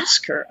simply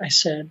ask her. I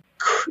said,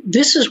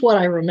 this is what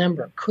I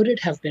remember. Could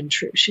it have been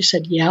true? She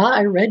said, yeah,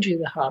 I read you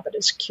The Hobbit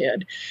as a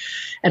kid,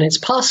 and it's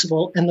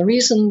possible. And the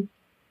reason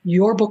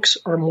your books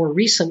are more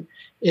recent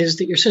is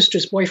that your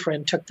sister's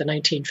boyfriend took the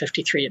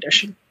 1953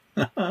 edition.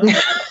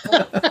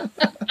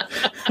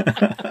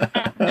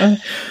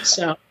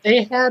 So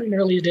they had an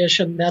early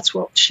edition. That's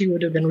what she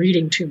would have been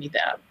reading to me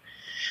then.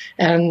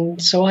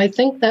 And so I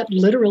think that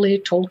literally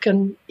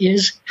Tolkien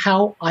is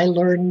how I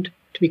learned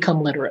to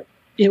become literate.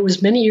 It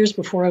was many years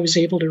before I was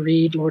able to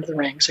read Lord of the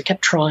Rings. I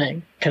kept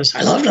trying because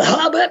I loved The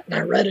Hobbit and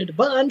I read it a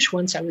bunch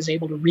once I was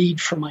able to read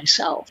for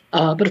myself.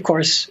 But of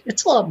course,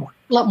 it's a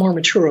lot more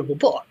mature of a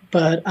book.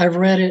 But I've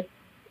read it,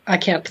 I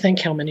can't think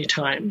how many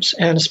times.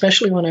 And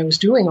especially when I was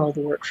doing all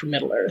the work for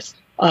Middle-earth,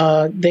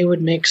 they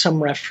would make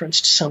some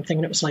reference to something,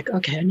 and it was like,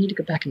 okay, I need to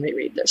go back and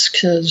reread this.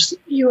 Because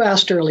you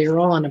asked earlier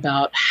on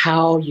about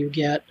how you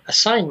get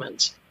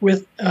assignments.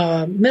 With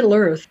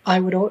Middle-earth, I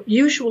would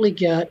usually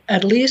get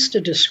at least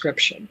a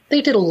description.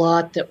 They did a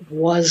lot that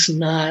was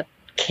not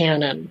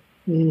canon.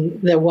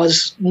 There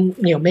was,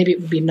 maybe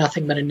it would be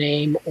nothing but a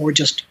name or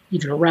just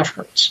even a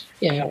reference.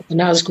 The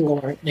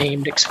Nazgul aren't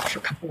named except for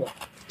a couple of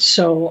them.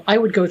 So I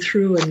would go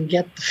through and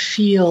get the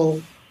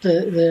feel,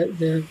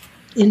 the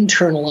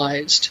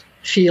internalized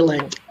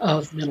feeling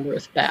of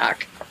Middle-earth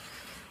back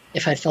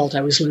if I felt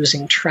I was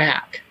losing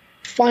track.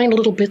 Find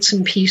little bits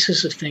and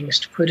pieces of things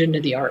to put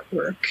into the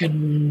artwork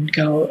and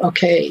go,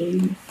 okay,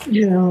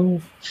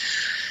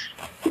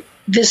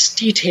 this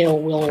detail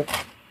will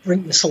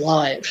bring this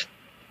alive.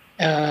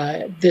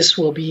 This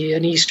will be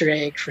an Easter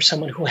egg for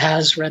someone who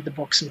has read the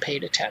books and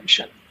paid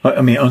attention.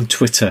 I mean, on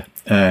Twitter,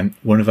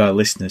 one of our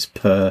listeners,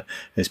 Per,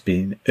 has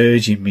been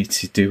urging me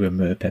to do a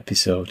MERP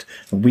episode.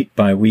 And week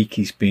by week,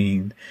 he's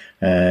been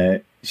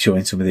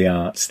showing some of the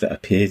arts that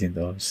appeared in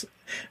those.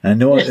 And I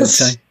know at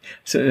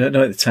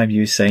the time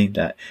you were saying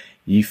that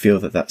you feel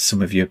that that's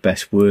some of your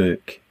best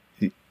work.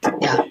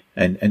 Yeah.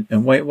 And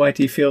why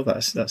do you feel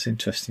that's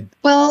interesting?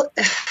 Well,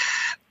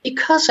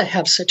 because I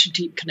have such a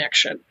deep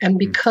connection, and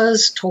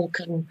because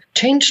Tolkien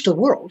changed the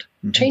world,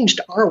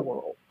 changed our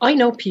world. I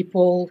know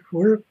people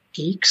who are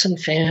geeks and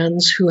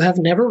fans who have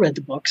never read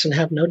the books and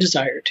have no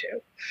desire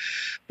to.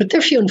 But they're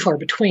few and far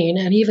between,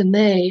 and even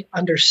they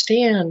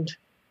understand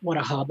what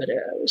a hobbit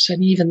is,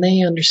 and even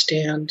they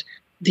understand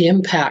the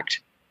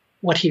impact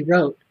what he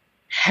wrote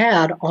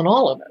had on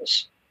all of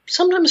us.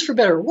 Sometimes for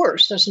better or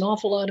worse. There's an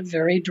awful lot of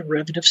very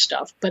derivative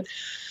stuff, but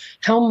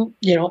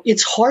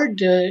it's hard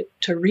to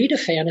read a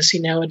fantasy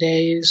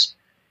nowadays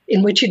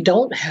in which you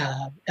don't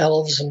have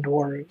elves and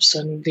dwarves,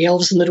 and the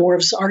elves and the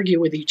dwarves argue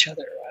with each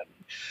other.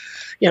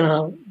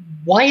 And,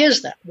 why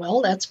is that?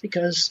 Well, that's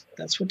because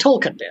that's what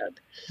Tolkien did.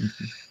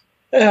 Mm-hmm.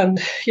 And,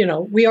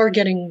 we are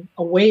getting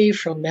away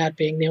from that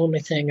being the only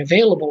thing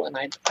available. And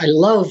I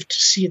love to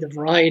see the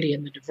variety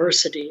and the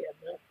diversity and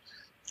the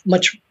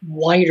much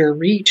wider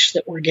reach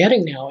that we're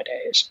getting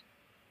nowadays.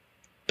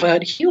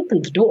 But he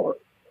opened the door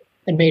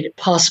and made it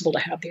possible to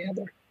have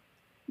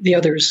the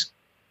others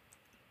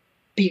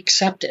be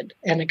accepted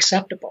and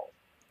acceptable.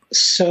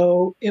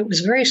 So it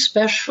was very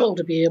special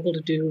to be able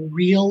to do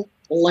real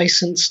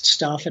licensed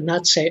stuff and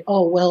not say,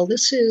 oh, well,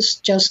 this is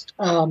just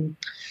a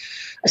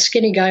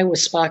skinny guy with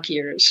Spock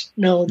ears.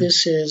 No,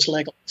 this is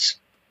Legolas.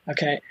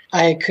 Okay.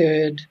 I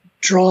could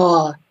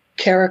draw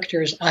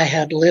characters I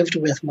had lived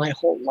with my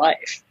whole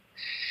life.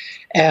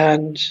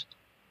 And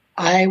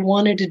I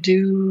wanted to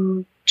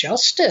do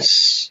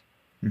justice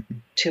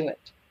to it.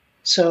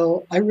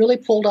 So I really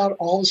pulled out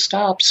all the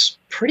stops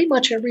pretty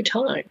much every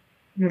time.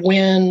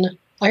 When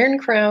Iron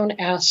Crown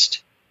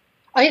asked,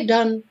 I had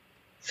done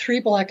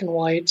 3 black and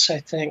whites, I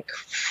think,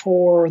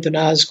 for the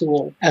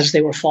Nazgul as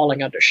they were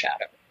falling under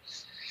shadow.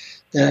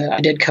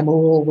 I did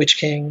Kamul, Witch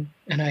King,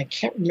 and I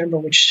can't remember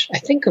which, I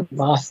think of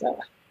Vatha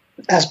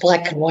as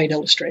black and white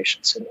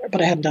illustrations in there,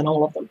 but I hadn't done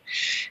all of them.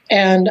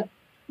 And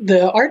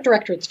the art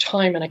director at the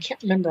time, and I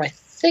can't remember, I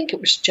think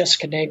it was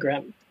Jessica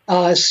Negrin,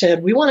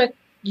 said, we want to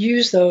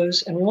use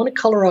those and we want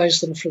to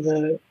colorize them for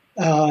the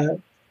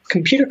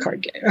computer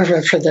card game,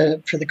 or for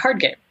the card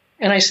game.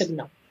 And I said,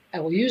 no,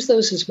 I will use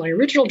those as my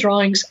original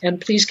drawings,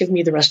 and please give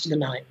me the rest of the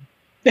 9.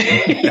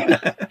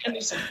 And they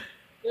said,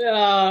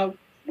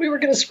 we were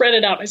going to spread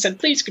it out. I said,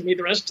 please give me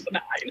the rest of the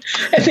 9.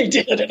 And they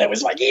did, and I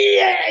was like,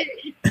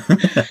 yay!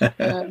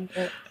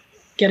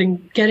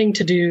 Getting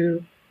to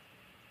do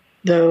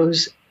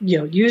those,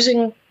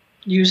 using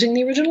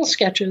the original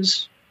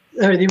sketches,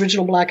 or the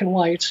original black and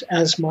whites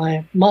as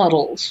my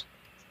models,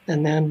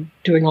 and then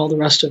doing all the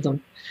rest of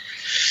them.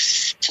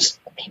 Just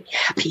made me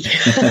happy.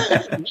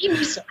 Made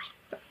me so happy.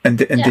 And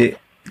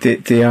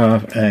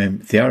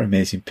they are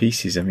amazing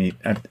pieces. I mean,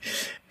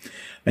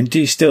 And do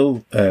you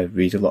still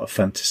read a lot of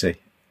fantasy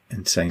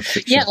and science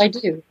fiction? Yeah, I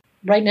do.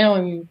 Right now,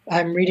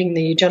 I'm reading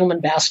The Gentleman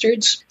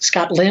Bastards,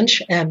 Scott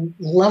Lynch, and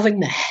loving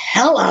the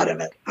hell out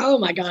of it. Oh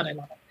my God, I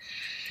love it.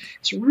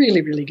 It's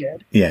really, really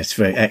good. Yeah, it's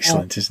very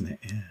excellent, isn't it?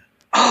 Yeah.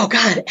 Oh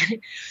God,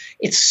 and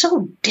it's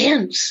so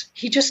dense.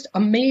 He just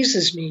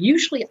amazes me.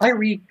 Usually,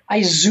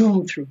 I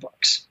zoom through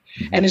books,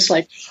 and it's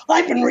like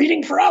I've been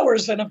reading for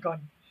hours, and I'm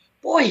going,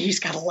 boy, he's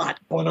got a lot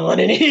going on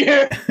in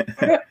here.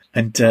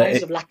 And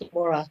Eyes of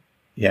Lacrimora.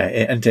 Yeah,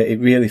 it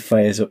really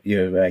fires up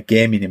your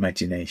gaming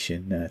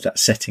imagination, that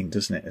setting,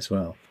 doesn't it, as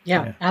well?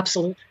 Yeah,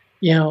 absolutely.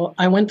 You know,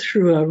 I went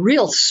through a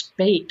real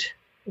spate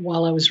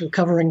while I was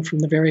recovering from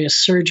the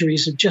various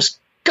surgeries of just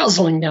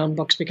guzzling down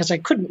books because I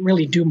couldn't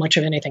really do much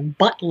of anything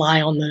but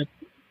lie on the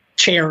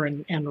chair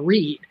and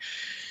read.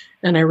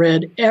 And I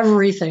read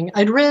everything.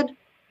 I'd read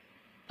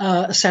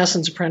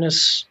Assassin's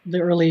Apprentice, the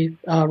early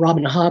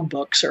Robin Hobb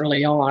books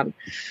early on.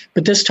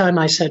 But this time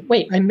I said,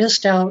 wait, I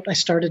missed out. I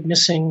started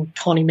missing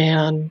Tawny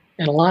Man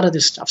and a lot of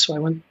this stuff. So I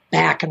went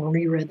back and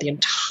reread the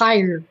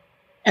entire,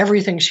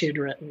 everything she had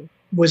written.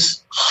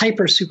 Was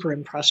super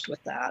impressed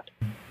with that.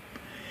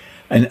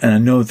 And I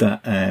know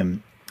that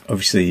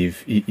obviously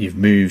you've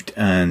moved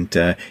and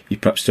you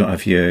perhaps don't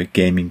have your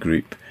gaming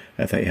group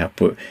that you have,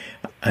 but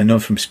I know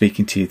from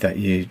speaking to you that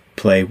you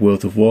play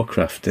World of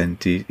Warcraft, and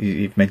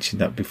you've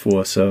mentioned that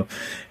before. So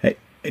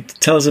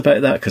tell us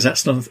about that, because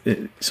that's not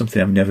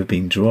something I've never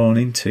been drawn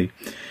into.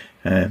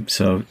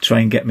 So try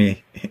and get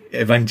me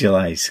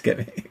evangelized, get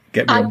me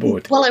on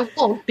board. Well, I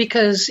won't,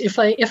 because if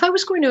I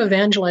was going to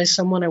evangelize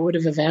someone, I would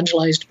have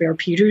evangelized Bear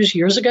Peters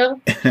years ago.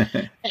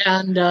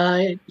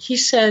 And he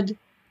said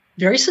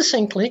very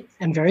succinctly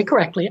and very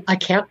correctly, I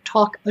can't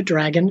talk a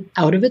dragon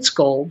out of its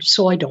gold,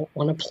 so I don't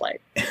want to play.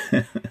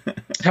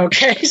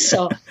 Okay,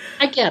 so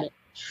I get it.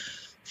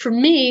 For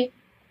me,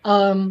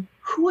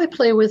 who I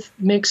play with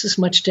makes as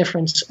much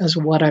difference as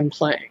what I'm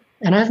playing.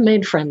 And I've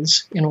made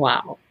friends in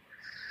WoW.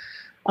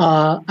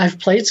 I've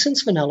played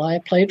since vanilla. I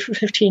played for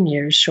 15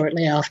 years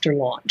shortly after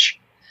launch.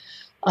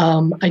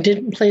 I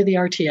didn't play the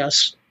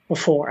RTS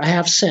before. I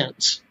have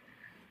since.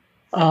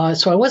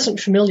 So I wasn't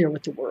familiar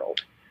with the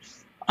world.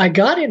 I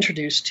got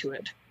introduced to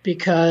it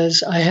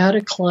because I had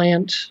a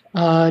client,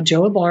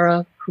 Joe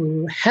Ibarra,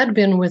 who had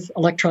been with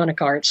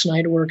Electronic Arts, and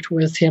I'd worked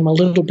with him a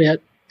little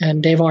bit,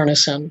 and Dave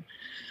Arneson,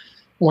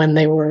 when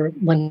they were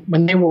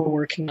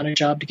working on a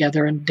job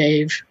together, and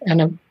Dave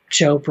and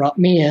Joe brought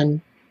me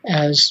in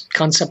as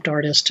concept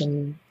artist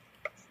and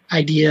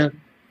idea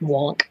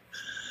wonk.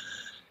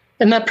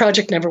 And that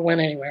project never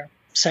went anywhere,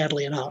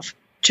 sadly enough.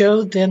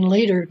 Joe then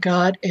later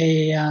got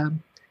a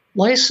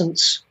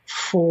license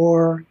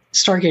for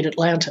Stargate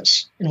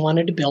Atlantis and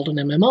wanted to build an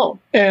MMO,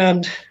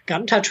 and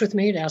got in touch with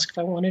me to ask if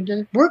I wanted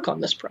to work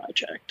on this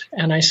project.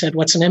 And I said,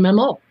 what's an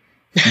MMO?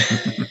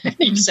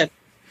 He said,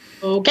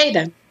 okay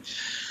then,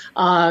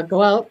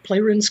 go out, play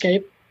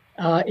RuneScape.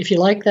 If you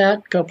like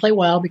that, go play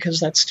WoW, because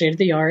that's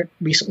state-of-the-art,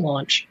 recent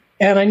launch.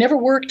 And I never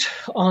worked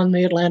on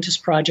the Atlantis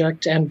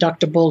project and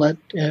ducked a bullet.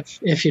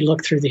 If you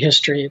look through the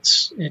history,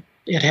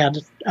 it had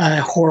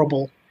a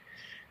horrible,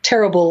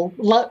 terrible,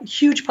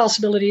 huge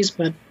possibilities,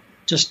 but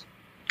just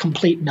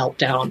complete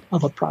meltdown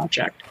of a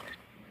project.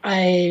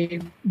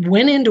 I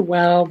went into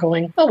WoW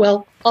going, oh,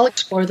 well, I'll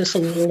explore this a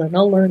little and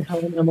I'll learn how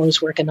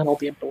MMOs work, and then I'll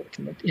be able to work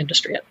in the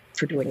industry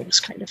for doing this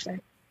kind of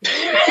thing.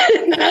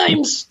 And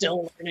I'm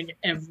still learning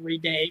every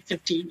day,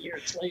 15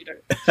 years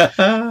later.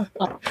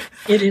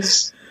 It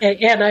is,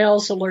 and I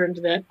also learned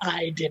that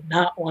I did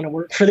not want to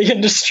work for the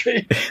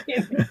industry.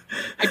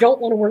 I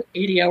don't want to work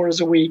 80 hours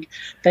a week.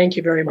 Thank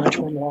you very much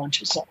when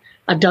launches. So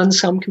I've done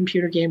some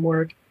computer game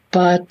work,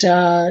 but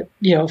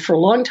for a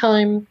long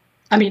time,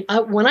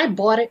 when I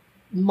bought it,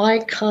 my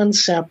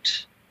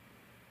concept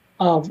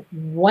of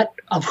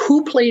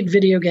who played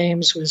video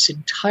games was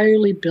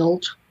entirely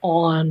built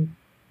on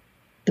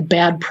the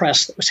bad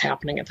press that was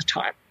happening at the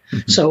time.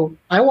 Mm-hmm. So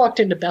I walked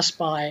into Best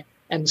Buy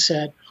and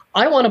said,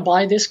 I want to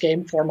buy this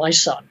game for my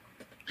son.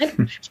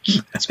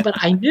 But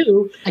I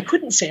knew I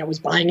couldn't say I was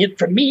buying it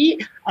for me,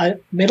 a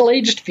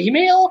middle-aged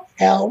female.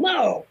 Hell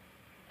no.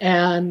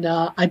 And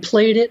I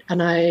played it,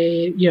 and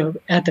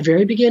at the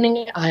very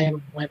beginning, I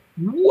went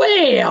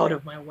way out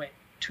of my way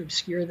to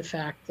obscure the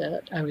fact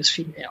that I was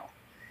female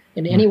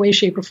in any way,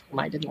 shape, or form.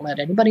 I didn't let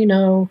anybody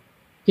know.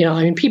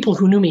 People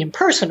who knew me in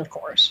person, of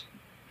course.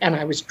 And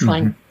I was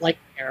trying like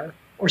Bear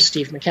or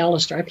Steve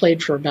McAllister. I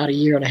played for about a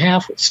year and a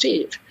half with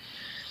Steve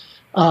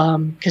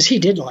because he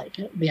did like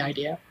it, the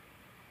idea.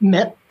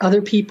 Met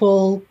other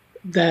people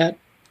that,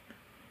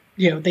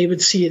 they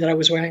would see that I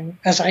was wearing,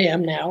 as I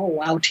am now, a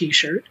WoW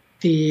T-shirt.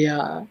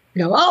 Border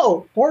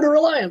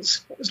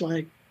Alliance. It was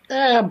like,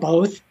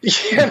 both.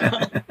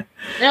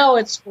 Now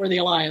it's for the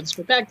Alliance,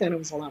 but back then it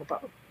was a lot of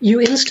both. You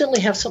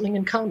instantly have something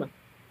in common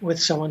with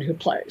someone who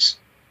plays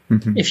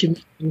if you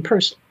meet in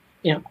person.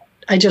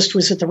 I just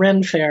was at the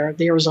Ren Fair,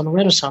 the Arizona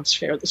Renaissance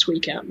Fair this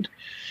weekend,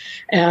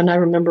 and I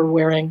remember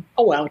wearing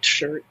a WoW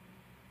shirt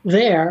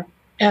there,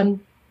 and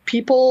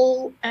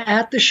people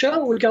at the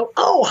show would go,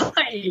 oh,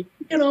 hi,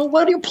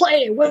 what do you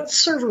play? What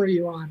server are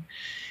you on?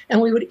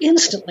 and we would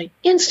instantly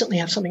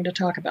have something to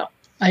talk about.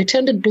 I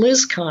attended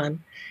BlizzCon,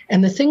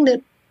 and the thing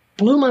that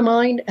blew my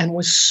mind and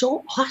was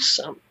so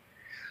awesome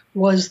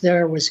was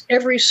there was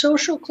every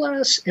social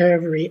class,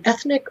 every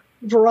ethnic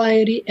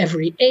variety,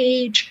 every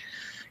age.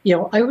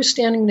 I was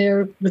standing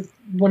there with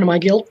one of my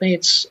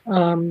guildmates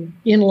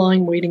in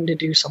line waiting to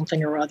do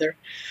something or other,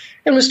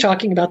 and was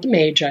talking about the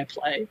mage I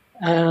play,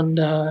 and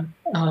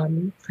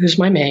who's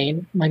my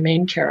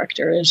main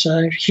character is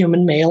a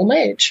human male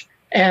mage.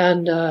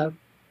 And,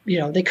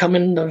 they come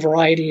in a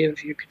variety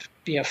of, you could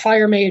be a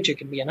fire mage, you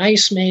can be an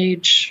ice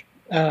mage,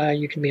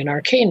 you can be an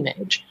arcane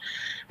mage.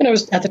 And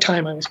at the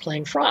time I was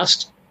playing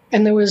Frost.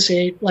 And there was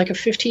a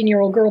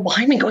 15-year-old girl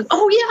behind me going,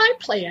 "Oh, yeah, I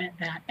play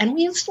that." And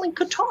we instantly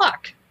could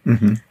talk.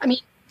 Mm-hmm. I mean,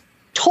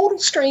 total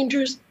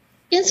strangers,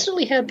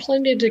 instantly had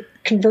plenty to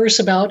converse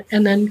about,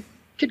 and then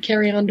could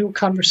carry on to a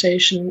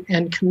conversation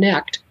and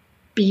connect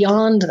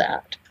beyond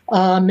that.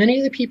 Many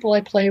of the people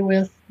I play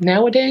with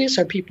nowadays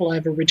are people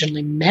I've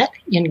originally met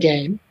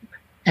in-game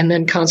and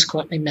then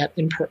consequently met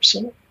in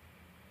person.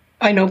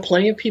 I know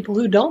plenty of people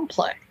who don't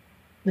play.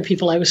 The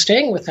people I was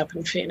staying with up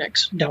in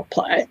Phoenix don't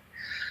play.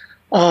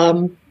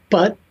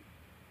 But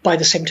by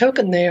the same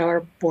token, they are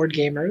board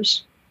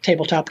gamers,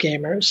 tabletop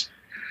gamers.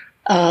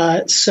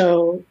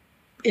 So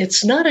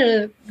it's not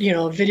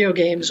video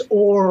games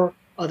or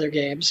other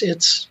games.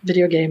 It's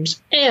video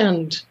games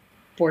and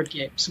board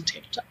games and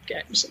tabletop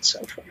games and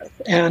so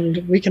forth.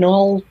 And we can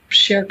all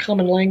share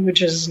common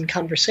languages and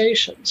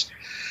conversations.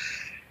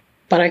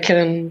 But I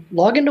can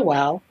log into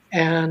WoW,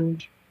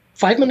 and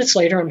 5 minutes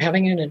later, I'm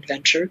having an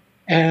adventure.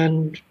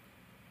 And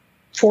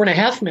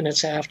 4.5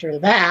 minutes after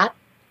that,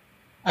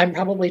 I'm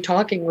probably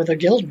talking with a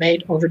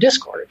guildmate over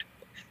Discord.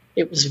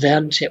 It was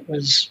Vent, it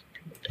was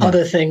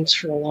other things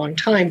for a long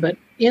time, but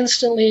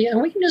instantly,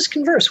 and we can just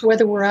converse,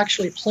 whether we're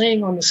actually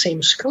playing on the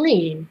same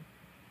screen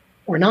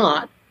or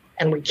not,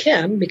 and we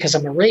can, because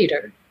I'm a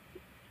raider.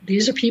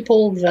 These are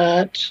people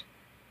that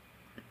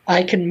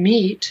I can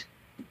meet,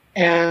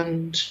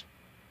 and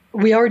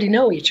we already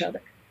know each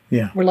other.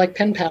 Yeah. We're like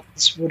pen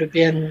pals would have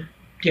been,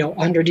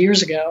 100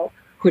 years ago,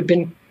 who had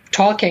been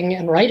talking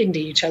and writing to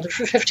each other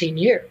for 15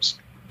 years.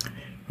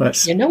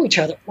 You know each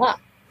other a lot.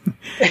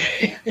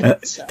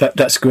 So.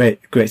 That's great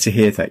to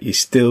hear that you're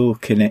still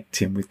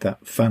connecting with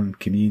that fan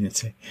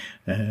community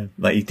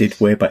like you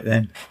did way back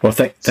then. Well,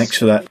 thanks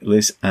for that,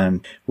 Liz,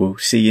 and we'll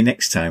see you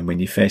next time when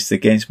you face the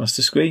Games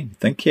Master screen.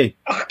 Thank you.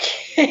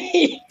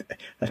 Okay.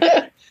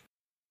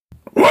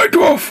 White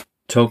Dwarf!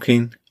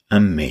 Tolkien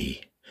and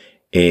me.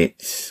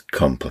 It's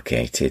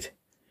complicated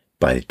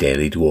by the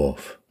Daily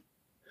Dwarf.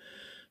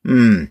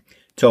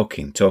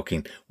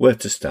 Talking. Where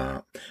to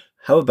start?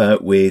 How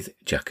about with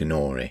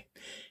Jackanory?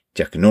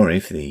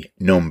 Jackanory, for the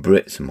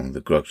non-Brits among the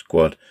Grog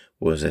Squad,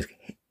 was a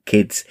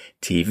kids'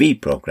 TV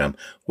programme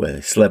where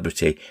the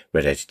celebrity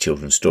read out a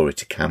children's story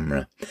to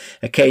camera,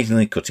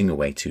 occasionally cutting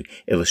away to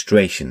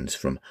illustrations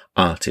from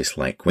artists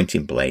like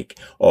Quentin Blake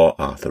or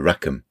Arthur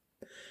Rackham.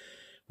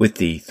 With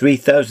the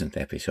 3000th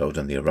episode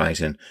on the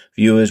horizon,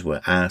 viewers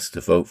were asked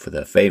to vote for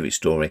their favourite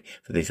story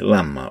for this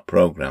landmark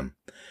programme.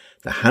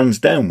 The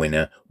hands-down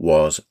winner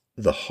was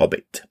The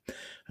Hobbit.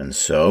 And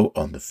so,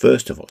 on the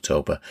 1st of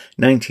October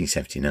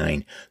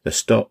 1979, the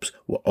stops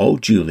were all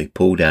duly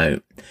pulled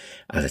out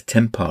as a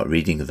 10-part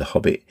reading of The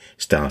Hobbit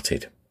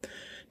started.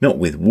 Not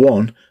with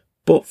one,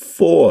 but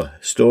 4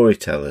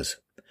 storytellers.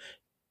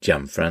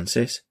 Jan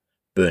Francis,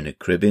 Bernard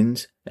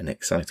Cribbins, an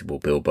excitable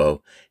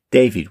Bilbo,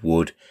 David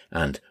Wood,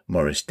 and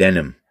Maurice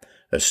Denham,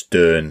 a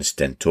stern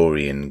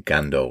stentorian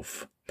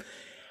Gandalf.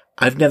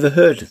 I've never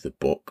heard of the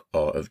book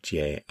or of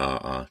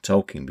J.R.R.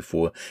 Tolkien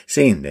before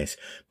seeing this,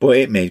 but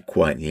it made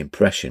quite the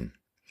impression.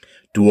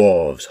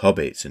 Dwarves,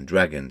 hobbits and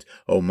dragons,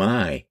 oh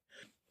my!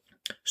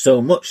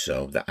 So much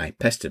so that I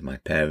pestered my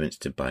parents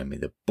to buy me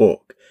the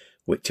book,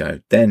 which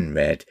I then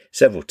read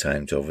several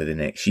times over the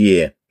next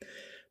year.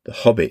 The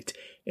Hobbit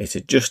is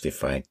a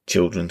justified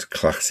children's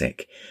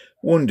classic,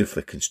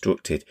 wonderfully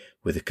constructed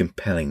with a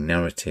compelling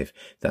narrative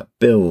that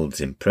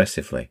builds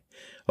impressively,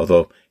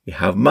 although you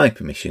have my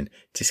permission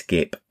to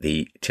skip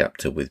the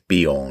chapter with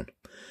Beorn.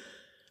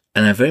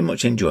 And I very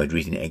much enjoyed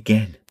reading it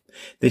again,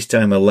 this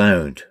time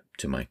aloud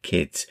to my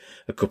kids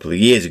a couple of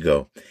years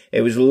ago.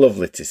 It was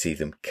lovely to see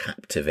them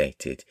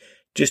captivated,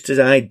 just as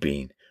I'd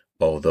been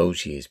all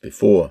those years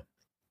before.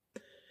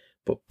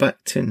 But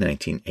back to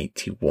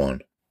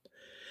 1981.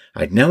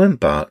 I'd now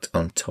embarked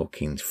on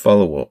Tolkien's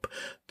follow-up,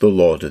 The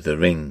Lord of the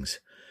Rings,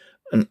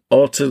 an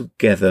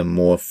altogether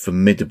more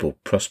formidable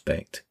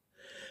prospect.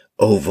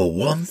 Over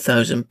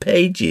 1,000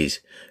 pages!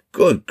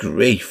 Good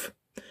grief!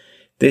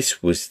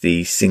 This was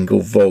the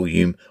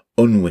single-volume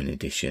Unwin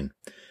edition.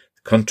 The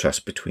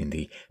contrast between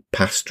the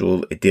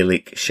pastoral,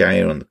 idyllic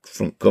Shire on the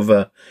front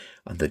cover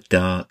and the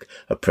dark,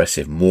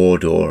 oppressive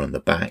Mordor on the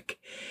back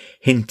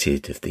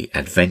hinted of the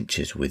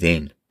adventures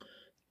within.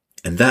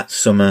 And that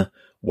summer,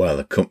 while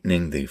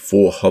accompanying the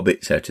 4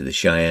 hobbits out of the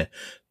Shire,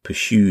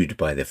 pursued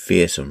by the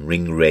fearsome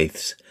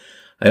ring-wraiths,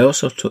 I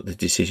also took the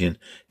decision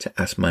to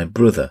ask my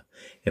brother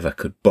if I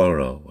could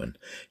borrow and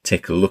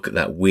take a look at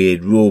that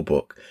weird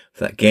rulebook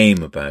for that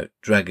game about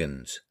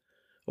dragons.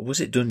 Or was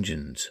it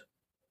dungeons?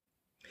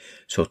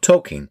 So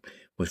Tolkien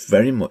was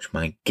very much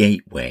my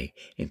gateway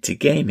into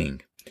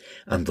gaming,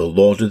 and The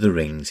Lord of the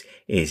Rings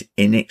is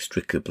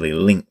inextricably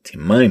linked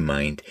in my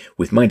mind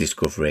with my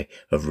discovery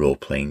of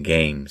role-playing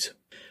games.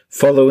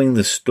 Following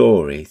the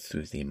story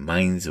through the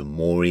mines of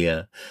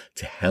Moria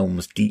to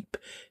Helm's Deep,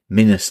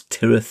 Minas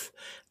Tirith,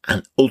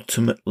 and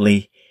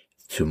ultimately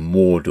to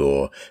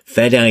Mordor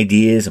fed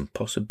ideas and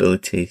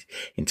possibilities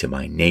into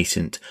my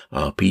nascent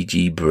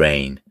RPG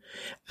brain.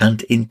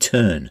 And in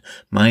turn,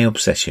 my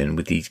obsession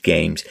with these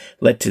games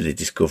led to the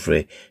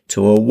discovery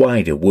to a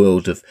wider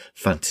world of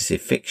fantasy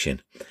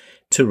fiction,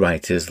 to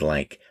writers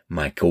like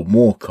Michael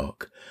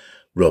Moorcock,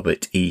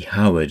 Robert E.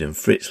 Howard and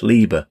Fritz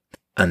Leiber,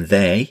 and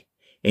they,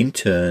 in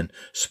turn,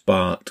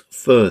 sparked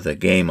further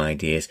game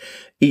ideas.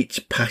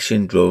 Each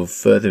passion drove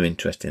further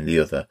interest in the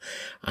other.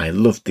 I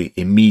loved the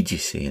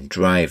immediacy and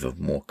drive of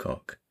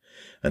Moorcock,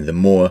 and the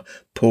more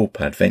pulp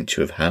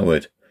adventure of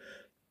Howard.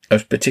 I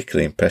was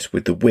particularly impressed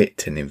with the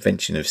wit and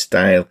invention of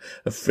style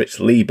of Fritz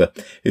Leiber,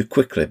 who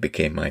quickly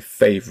became my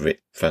favourite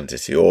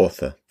fantasy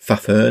author.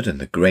 Fafhrd and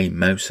the Grey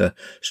Mouser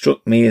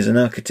struck me as an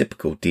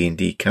archetypical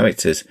D&D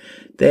characters.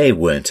 They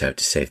weren't out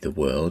to save the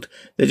world,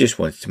 they just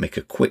wanted to make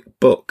a quick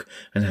buck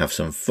and have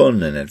some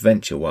fun and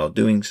adventure while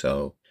doing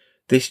so.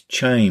 This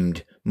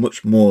chimed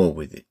much more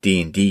with the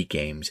D&D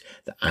games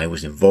that I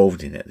was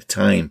involved in at the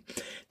time.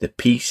 The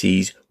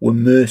PCs were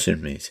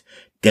mercenaries,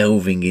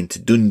 delving into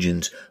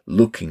dungeons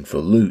looking for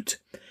loot.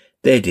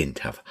 They didn't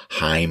have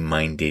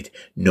high-minded,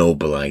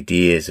 noble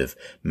ideas of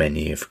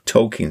many of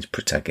Tolkien's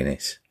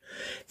protagonists.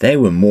 They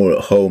were more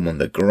at home on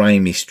the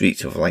grimy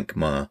streets of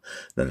Lankhmar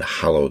than the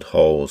hallowed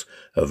halls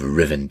of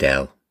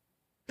Rivendell.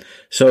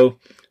 So,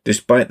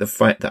 despite the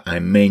fact that I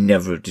may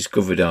never have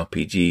discovered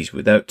RPGs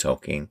without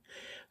Tolkien,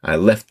 I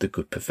left the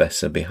good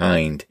professor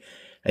behind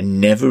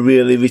and never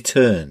really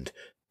returned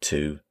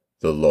to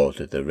The Lord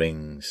of the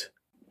Rings.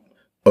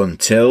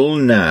 Until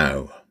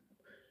now.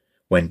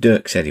 When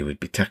Dirk said he would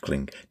be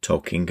tackling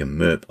Tolkien and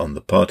MERP on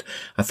the pod,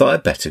 I thought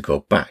I'd better go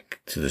back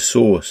to the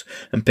source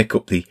and pick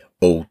up the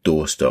old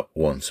doorstop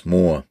once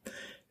more.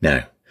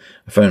 Now,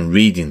 I found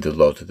reading The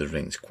Lord of the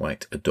Rings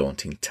quite a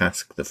daunting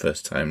task the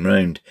first time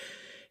round.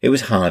 It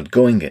was hard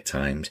going at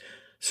times,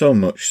 so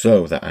much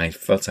so that I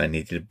felt I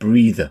needed a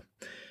breather.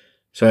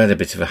 So I had a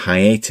bit of a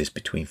hiatus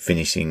between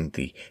finishing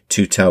the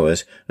Two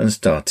Towers and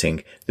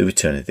starting The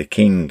Return of the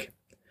King.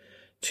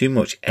 Too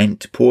much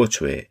Ent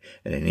poetry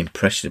at an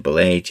impressionable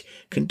age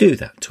can do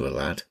that to a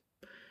lad.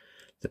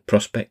 The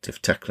prospect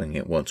of tackling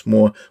it once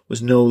more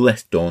was no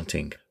less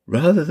daunting.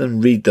 Rather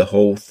than read the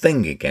whole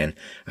thing again,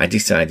 I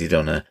decided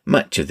on a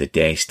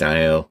match-of-the-day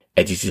style,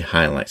 edited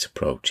highlights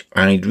approach.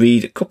 I'd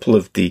read a couple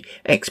of the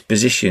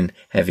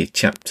exposition-heavy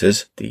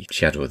chapters, The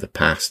Shadow of the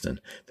Past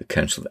and The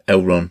Council of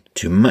Elrond,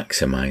 to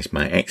maximise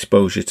my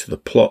exposure to the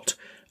plot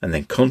and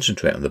then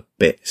concentrate on the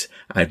bits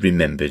I'd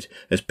remembered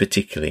as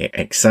particularly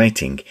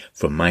exciting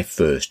from my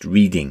first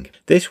reading.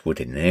 This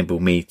would enable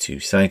me to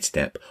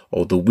sidestep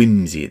all the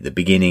whimsy at the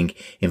beginning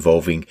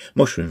involving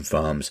mushroom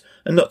farms,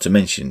 and not to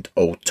mention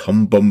old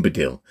Tom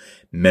Bombadil,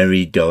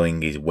 merry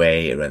dolling his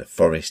way around the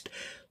forest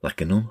like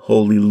an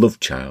unholy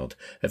love child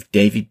of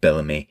David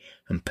Bellamy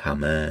and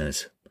Pam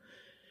Ayres.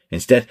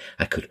 Instead,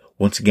 I could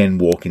once again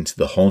walk into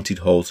the haunted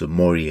halls of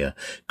Moria,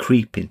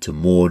 creep into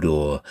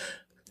Mordor,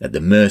 at the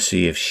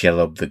mercy of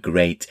Shelob the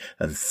Great,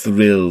 and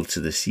thrill to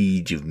the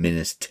siege of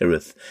Minas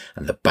Tirith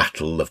and the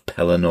Battle of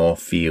Pelennor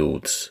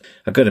Fields.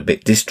 I got a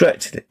bit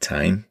distracted at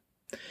time,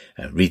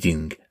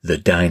 reading the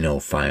Dino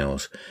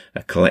Files,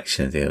 a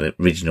collection of the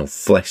original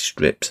flesh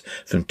strips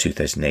from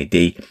 2000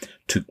 AD,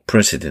 took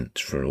precedence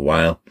for a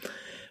while,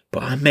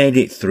 but I made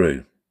it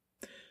through.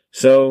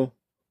 So,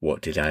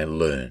 what did I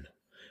learn?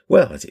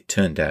 Well, as it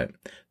turned out,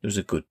 there was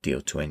a good deal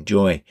to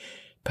enjoy.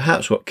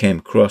 Perhaps what came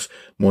across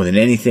more than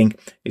anything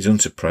is,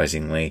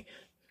 unsurprisingly,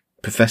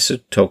 Professor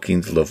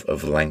Tolkien's love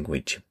of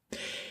language.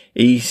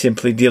 He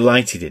simply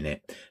delighted in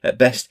it. At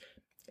best,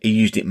 he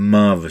used it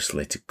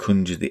marvellously to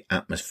conjure the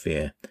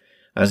atmosphere,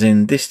 as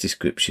in this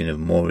description of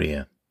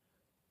Moria.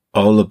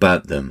 All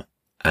about them,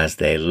 as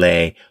they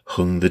lay,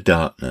 hung the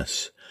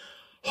darkness,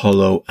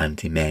 hollow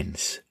and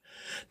immense.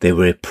 They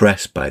were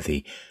oppressed by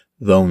the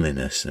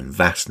loneliness and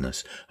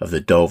vastness of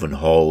the Dovin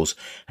halls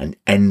and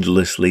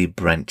endlessly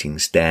branching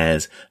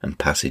stairs and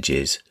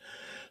passages.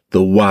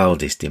 The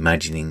wildest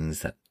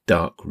imaginings that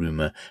dark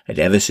rumour had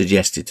ever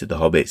suggested to the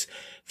hobbits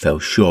fell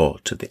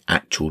short of the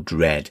actual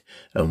dread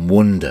and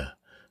wonder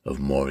of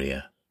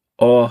Moria.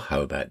 Or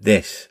how about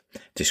this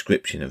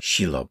description of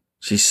Shelob?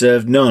 She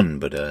served none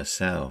but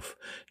herself,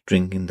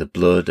 drinking the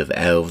blood of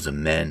elves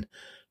and men,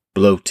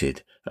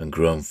 bloated and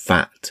grown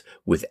fat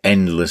with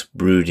endless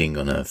brooding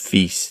on her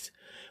feast,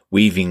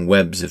 weaving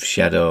webs of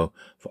shadow,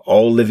 for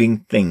all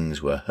living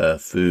things were her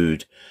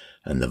food,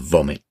 and the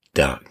vomit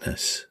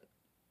darkness.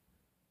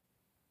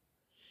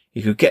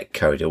 You could get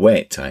carried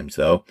away at times,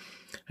 though,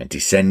 and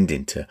descend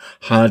into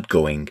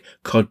hard-going,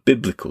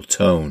 cod-biblical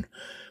tone,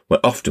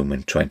 often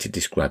when trying to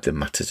describe the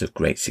matters of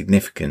great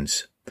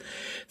significance.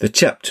 The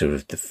chapter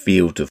of the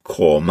Field of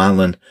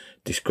Cormallen,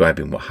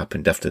 describing what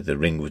happened after the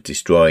ring was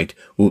destroyed,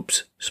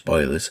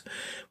 spoilers,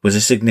 was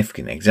a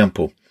significant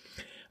example.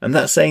 And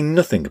that's saying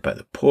nothing about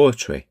the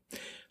poetry.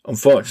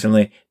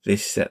 Unfortunately,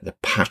 this set the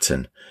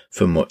pattern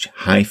for much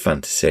high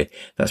fantasy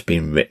that's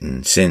been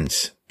written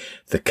since.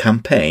 The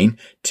campaign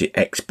to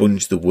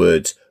expunge the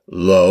words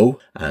lo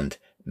and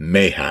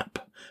mayhap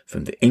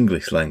from the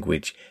English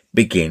language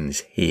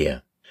begins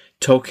here.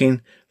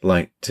 Tolkien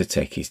liked to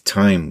take his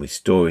time with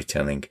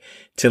storytelling,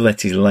 to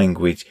let his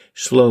language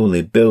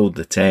slowly build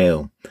the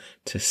tale,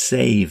 to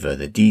savour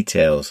the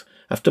details.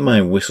 After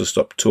my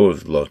whistle-stop tour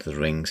of The Lord of the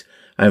Rings,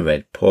 I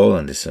read Paul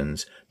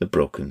Anderson's The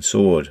Broken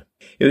Sword.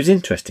 It was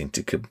interesting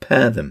to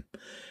compare them.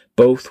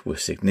 Both were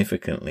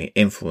significantly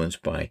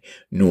influenced by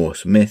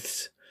Norse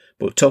myths,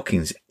 but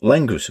Tolkien's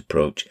languorous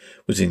approach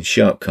was in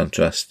sharp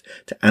contrast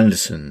to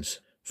Anderson's,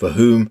 for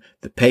whom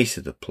the pace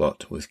of the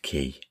plot was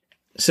key.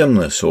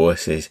 Similar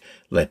sources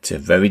led to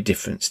very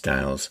different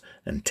styles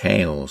and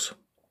tales.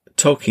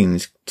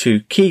 Tolkien's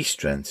two key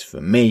strengths for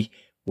me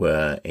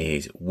were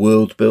his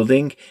world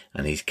building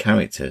and his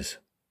characters.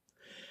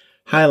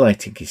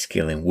 Highlighting his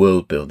skill in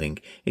world building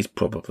is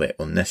probably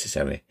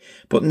unnecessary,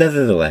 but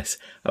nevertheless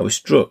I was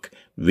struck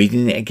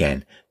reading it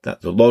again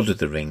that The Lord of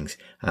the Rings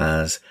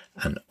has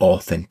an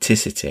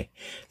authenticity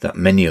that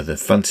many other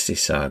fantasy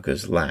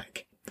sagas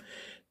lack.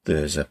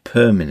 There's a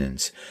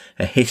permanence,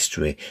 a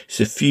history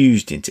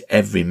suffused into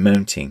every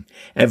mountain,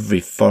 every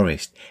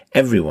forest.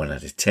 Everyone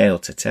had a tale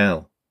to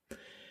tell.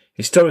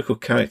 Historical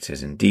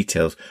characters and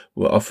details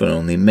were often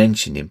only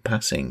mentioned in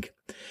passing,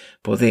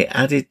 but they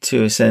added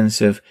to a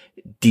sense of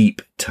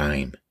deep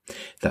time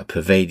that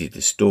pervaded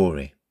the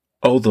story.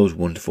 All those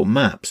wonderful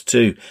maps,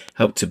 too,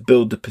 helped to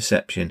build the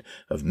perception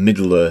of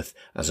Middle-earth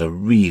as a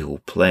real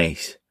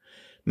place.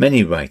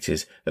 Many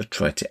writers have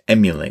tried to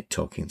emulate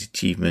Tolkien's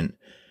achievement.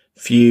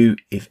 Few,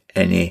 if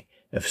any,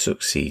 have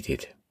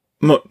succeeded.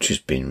 Much has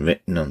been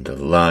written on the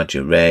large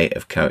array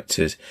of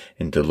characters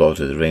in The Lord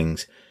of the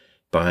Rings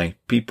by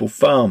people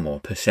far more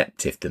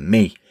perceptive than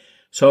me,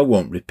 so I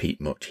won't repeat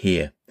much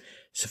here.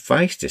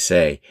 Suffice to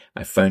say,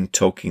 I found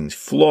Tolkien's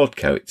flawed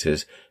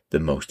characters the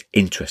most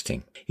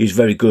interesting. He was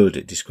very good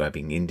at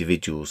describing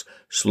individuals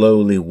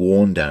slowly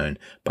worn down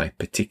by a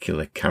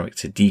particular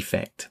character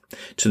defect,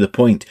 to the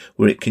point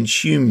where it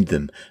consumed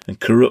them and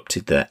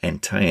corrupted their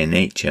entire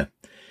nature.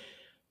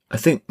 I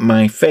think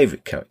my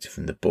favourite character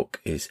from the book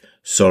is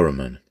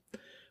Saruman.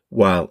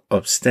 While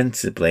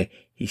ostensibly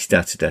he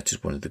started out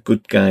as one of the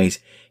good guys,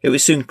 it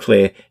was soon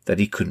clear that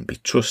he couldn't be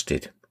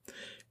trusted.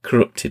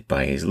 Corrupted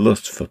by his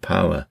lust for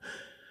power,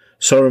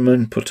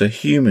 Saruman put a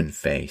human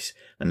face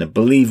and a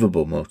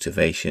believable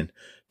motivation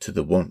to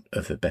the want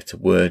of a better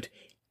word,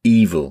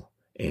 evil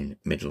in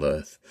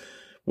Middle-earth,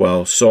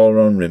 while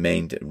Sauron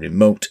remained a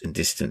remote and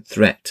distant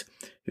threat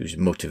whose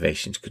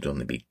motivations could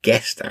only be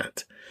guessed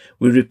at.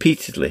 We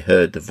repeatedly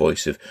heard the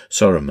voice of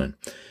Saruman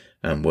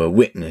and were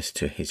witness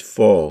to his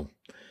fall.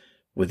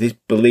 With his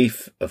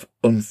belief of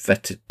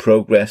unfettered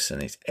progress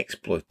and his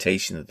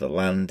exploitation of the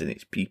land and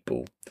its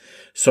people,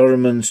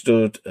 Saruman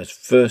stood as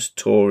first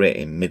Tory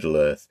in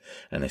Middle-earth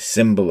and a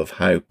symbol of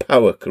how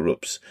power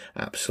corrupts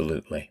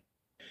absolutely.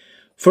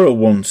 For a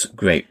once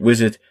great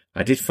wizard,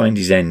 I did find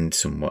his end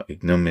somewhat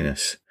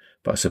ignominious,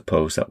 but I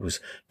suppose that was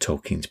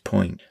Tolkien's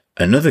point.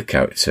 Another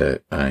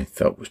character I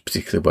thought was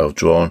particularly well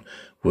drawn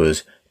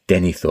was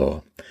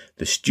Denethor,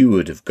 the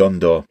steward of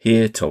Gondor.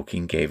 Here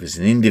Tolkien gave us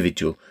an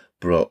individual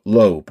brought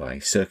low by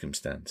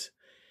circumstance.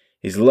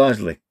 His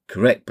largely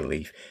correct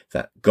belief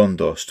that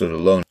Gondor stood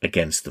alone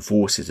against the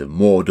forces of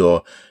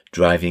Mordor,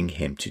 driving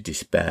him to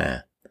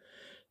despair.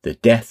 The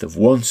death of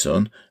one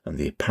son and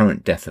the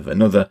apparent death of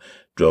another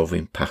drove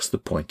him past the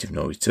point of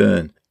no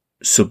return,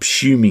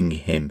 subsuming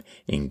him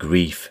in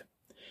grief.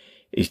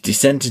 His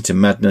descent into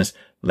madness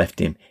left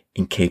him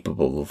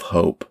incapable of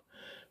hope.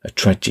 A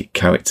tragic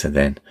character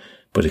then,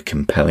 but a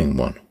compelling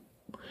one.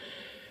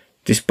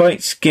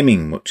 Despite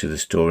skimming much of the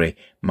story,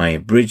 my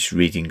abridged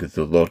reading of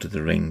The Lord of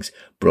the Rings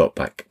brought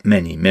back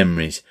many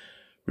memories,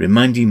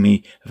 reminding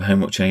me of how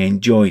much I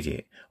enjoyed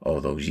it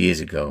all those years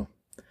ago.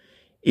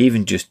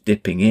 Even just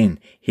dipping in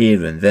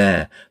here and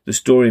there, the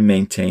story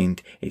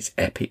maintained its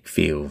epic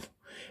feel,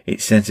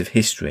 its sense of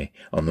history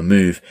on the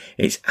move,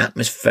 its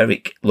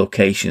atmospheric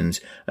locations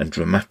and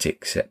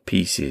dramatic set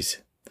pieces.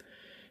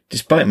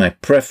 Despite my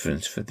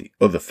preference for the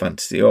other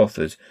fantasy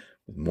authors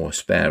with more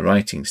spare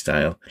writing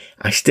style,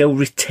 I still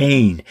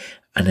retain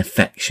an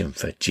affection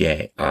for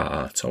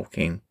J.R.R.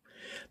 Tolkien,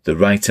 the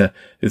writer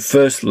who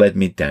first led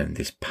me down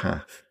this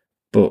path.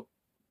 But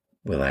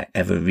will I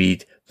ever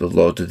read The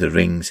Lord of the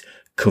Rings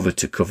cover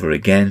to cover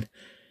again,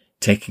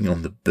 taking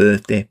on the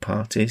birthday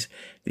parties,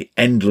 the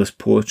endless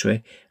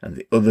poetry and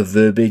the other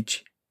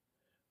verbiage?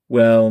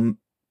 Well,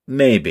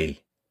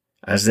 maybe.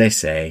 As they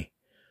say,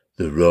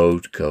 the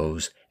road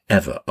goes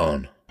ever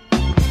on.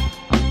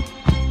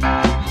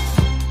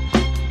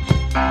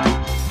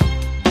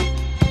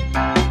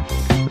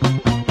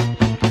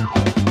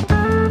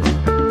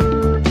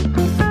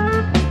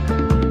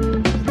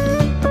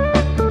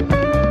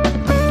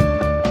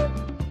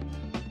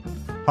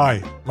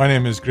 Hi, my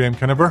name is Graham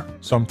Kinniber,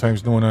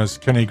 sometimes known as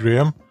Kinny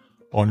Graham,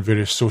 on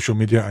various social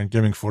media and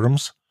gaming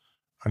forums,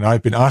 and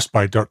I've been asked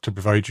by Dirt to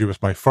provide you with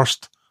my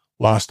first,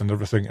 last and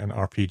everything in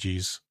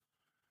RPGs.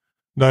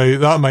 Now,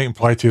 that might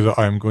imply to you that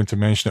I'm going to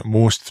mention at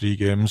most 3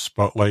 games,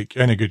 but like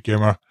any good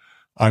gamer,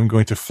 I'm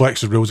going to flex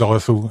the rules a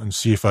little and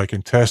see if I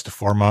can test the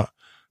format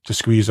to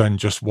squeeze in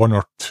just 1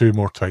 or 2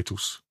 more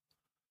titles.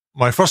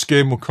 My first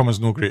game will come as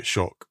no great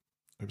shock.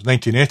 It was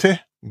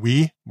 1980,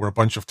 we were a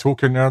bunch of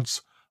Tolkien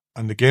nerds,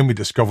 and the game we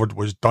discovered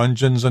was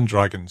Dungeons and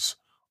Dragons,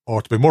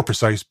 or to be more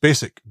precise,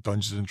 basic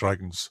Dungeons and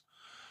Dragons.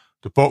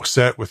 The box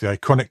set with the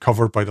iconic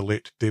cover by the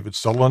late David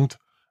Sutherland,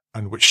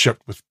 and which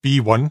shipped with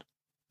B1,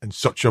 In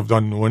Search of the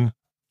Unknown,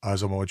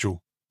 as a module.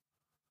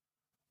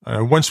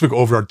 Once we got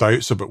over our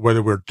doubts about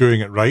whether we were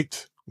doing it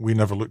right, we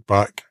never looked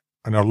back,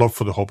 and our love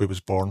for the hobby was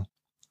born.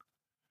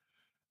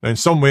 Now, in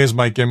some ways,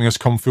 my gaming has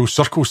come full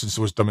circle since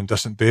those dim and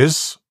distant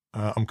days.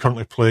 I'm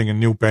currently playing a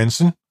Neil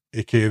Benson,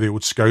 aka the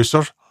Old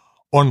Scouser,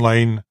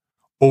 online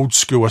old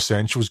school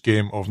essentials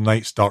game of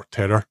Knight's Dark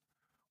Terror,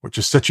 which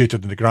is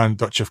situated in the Grand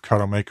Duchy of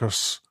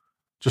Karamakos,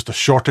 just a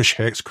shortish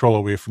hex crawl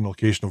away from the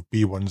location of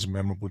B1's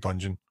memorable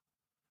dungeon.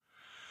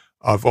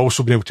 I've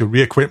also been able to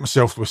reacquaint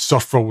myself with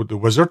Surfroll the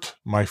Wizard,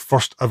 my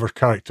first ever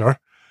character,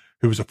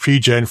 who was a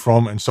pre-gen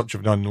from In Search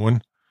of the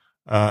Unknown,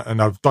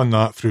 and I've done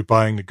that through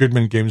buying the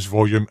Goodman Games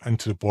volume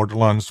Into the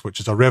Borderlands,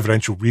 which is a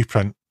reverential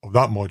reprint of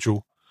that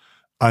module,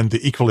 and the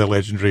equally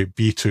legendary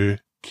B2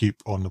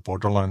 Keep on the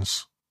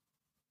Borderlands.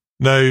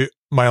 Now,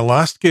 my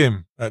last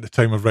game at the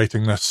time of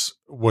writing this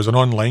was an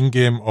online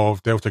game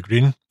of Delta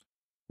Green,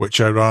 which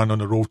I ran on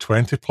the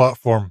Roll20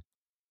 platform.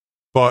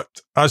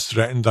 But as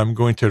threatened, I'm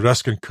going to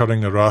risk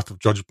incurring the wrath of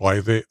Judge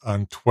Blythe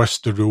and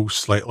twist the rules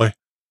slightly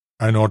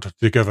in order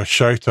to give a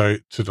shout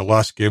out to the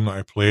last game that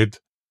I played,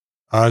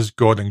 as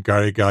God and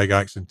Gary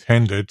Gygax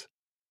intended,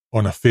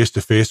 on a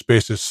face-to-face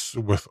basis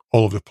with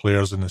all of the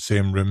players in the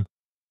same room.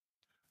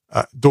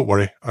 Don't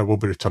worry, I will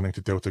be returning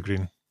to Delta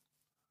Green.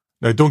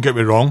 Now, don't get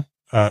me wrong,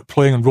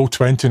 playing on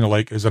Roll20 and the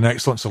like is an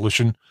excellent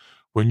solution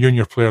when you and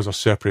your players are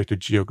separated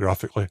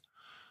geographically.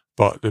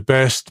 But the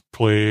best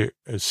play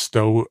is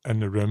still in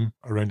the room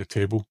around the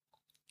table.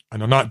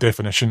 And on that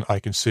definition, I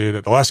can say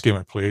that the last game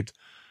I played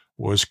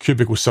was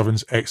Cubicle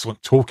 7's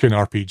excellent Tolkien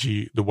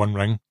RPG, The One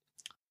Ring,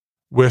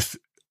 with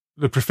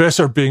the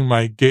Professor being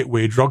my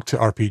gateway drug to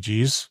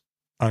RPGs,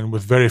 and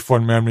with very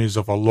fond memories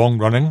of a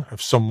long-running,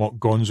 if somewhat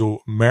gonzo,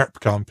 MERP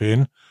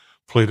campaign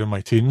played in my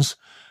teens.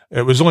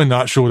 It was only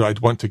natural that I'd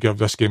want to give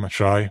this game a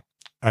try,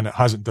 and it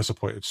hasn't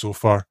disappointed so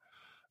far.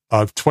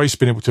 I've twice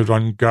been able to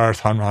run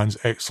Gareth Hanrahan's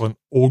excellent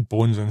Old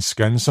Bones and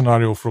Skin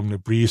scenario from the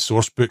Bree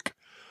sourcebook,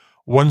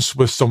 once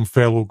with some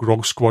fellow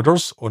Grog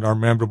Squadders on our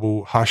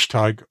memorable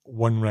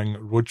 #One Ring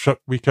road trip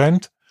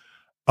weekend,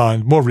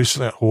 and more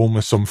recently at home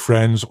with some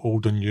friends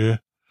old and new,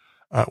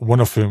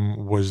 one of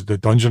whom was the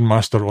Dungeon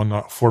Master on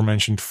that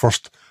aforementioned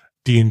first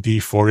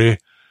D&D foray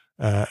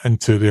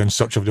into the In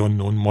Search of the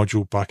Unknown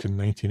module back in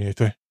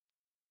 1980.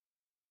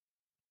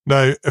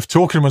 Now, if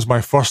Tolkien was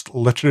my first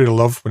literary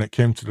love when it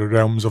came to the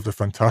realms of the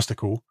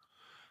fantastical,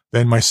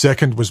 then my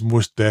second was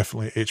most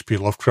definitely H.P.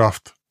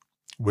 Lovecraft,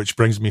 which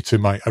brings me to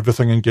my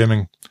everything in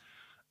gaming,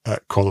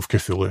 Call of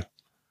Cthulhu.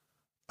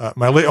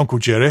 My late Uncle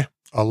Jerry,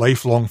 a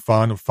lifelong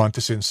fan of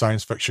fantasy and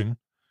science fiction,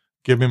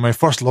 gave me my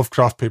first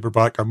Lovecraft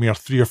paperback a mere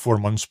 3 or 4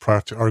 months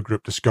prior to our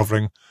group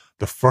discovering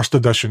the first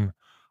edition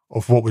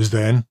of what was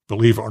then,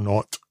 believe it or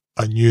not,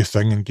 a new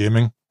thing in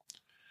gaming.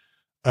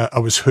 I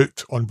was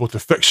hooked on both the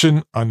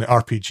fiction and the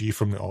RPG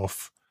from the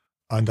off,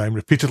 and I'm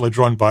repeatedly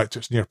drawn back to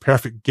its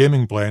near-perfect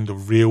gaming blend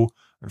of real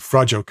and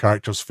fragile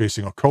characters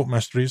facing occult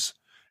mysteries,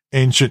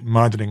 ancient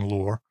maddening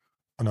lore,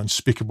 and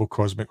unspeakable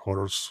cosmic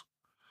horrors.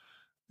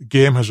 The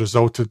game has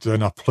resulted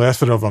in a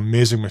plethora of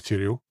amazing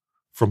material,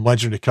 from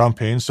legendary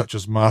campaigns such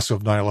as Mask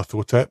of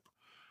Nyarlathotep,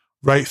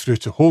 right through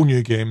to whole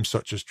new games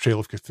such as Trail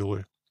of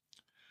Cthulhu.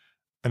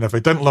 And if I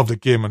didn't love the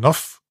game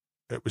enough,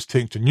 it was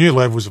taken to new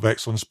levels of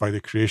excellence by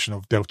the creation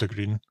of Delta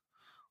Green,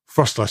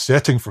 first a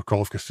setting for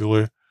Call of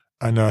Cthulhu,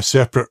 and a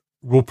separate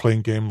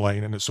role-playing game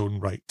line in its own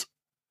right.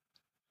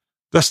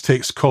 This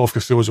takes Call of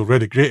Cthulhu's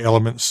already great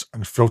elements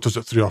and filters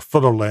it through a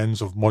further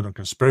lens of modern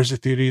conspiracy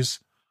theories,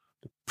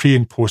 the pre-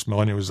 and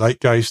post-millennial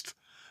zeitgeist,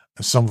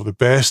 and some of the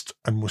best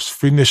and most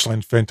fiendishly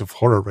inventive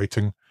horror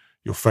writing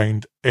you'll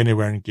find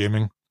anywhere in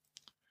gaming.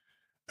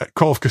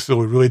 Call of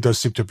Cthulhu really does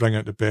seem to bring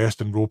out the best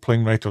in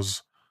role-playing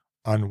writers,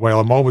 and while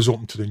I'm always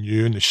open to the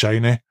new and the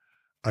shiny,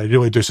 I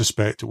really do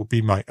suspect it will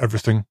be my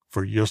everything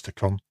for years to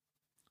come.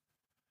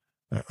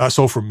 That's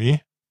all from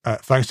me.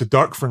 Thanks to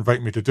Dirk for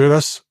inviting me to do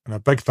this, and a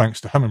big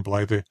thanks to him and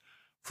Blythe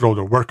for all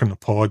their work on the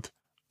pod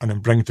and in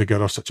bringing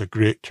together such a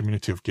great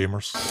community of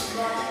gamers.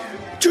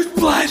 Just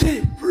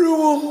Blythe,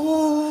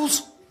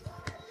 rules!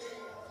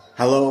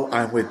 Hello,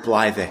 I'm with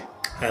Blythe.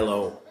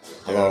 Hello.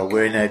 Hello,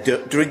 we're in a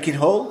drinking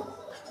hole.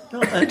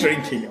 Not a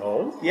drinking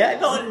hole. Yeah,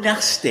 not a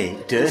nasty,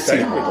 dirty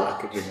Sounded hole.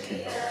 like a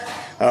drinking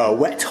hole. A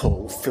wet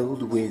hole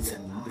filled with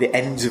the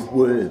ends of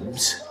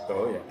worms.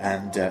 Oh, yeah.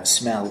 And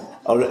smell.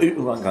 Oh, hang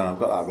on, I've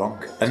got that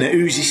wrong. An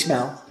oozy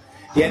smell.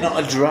 Yet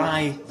not a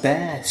dry,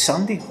 bare,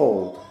 sandy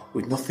hole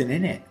with nothing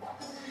in it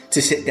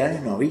to sit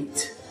down or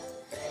eat.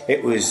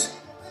 It was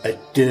a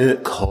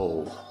dirk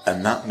hole,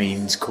 and that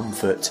means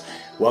comfort.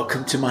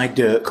 Welcome to my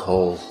dirk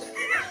hole.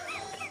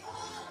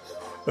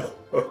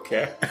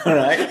 Okay. All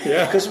right?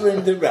 Yeah. Because we're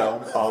in the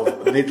realm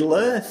of Middle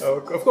Earth. Oh,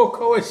 of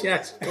course,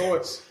 yes, of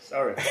course.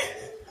 Sorry.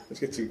 Let's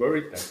get too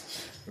worried then.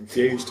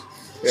 Confused.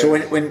 Yeah. So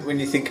when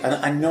you think, and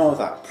I know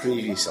that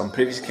on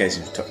previous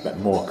occasions we talked about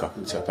Moorcock,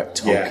 we talked about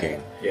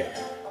Tolkien. Yeah.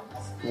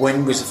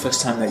 When was the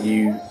first time that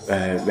you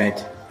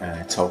read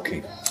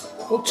Tolkien?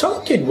 Well,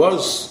 Tolkien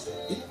was,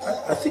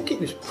 I think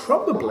it was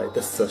probably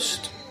the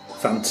first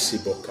fantasy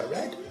book I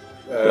read.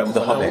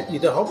 The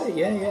Hobbit. The Hobbit,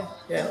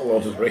 yeah.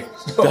 Lord of the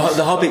Rings. The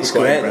Hobbit's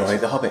great, though.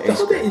 The Hobbit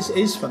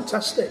is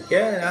fantastic.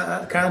 Yeah,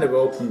 that kind of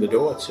opened the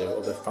door to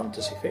other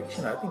fantasy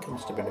fiction. I think it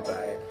must have been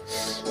about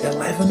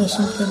 11 or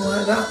something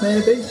like that,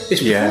 maybe.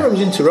 It's before I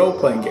was into role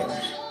playing games.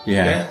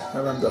 Yeah. I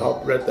remember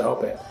read the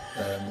Hobbit.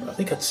 I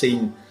think I'd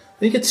seen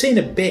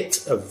a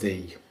bit of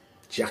the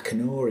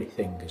Jackanory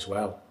thing as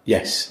well.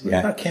 Yes,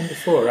 yeah. That came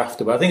before or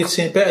after, but I think I'd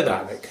seen a bit of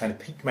that, and it kind of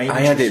piqued my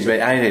interest. I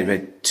had it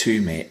read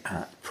to me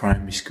at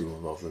primary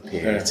school over a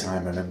period of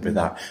time. I remember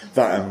that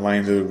and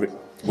Lion the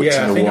Witch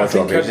and the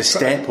Wardrobe. It was a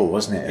staple,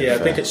 wasn't it? Yeah, I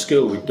think at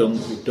school we'd done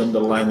the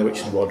Lion the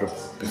Witch and the Wardrobe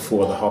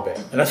before the Hobbit,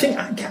 and I think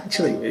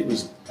actually it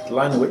was the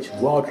Lion the Witch and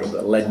the Wardrobe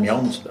that led me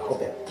on to the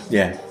Hobbit.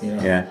 Yeah,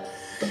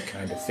 that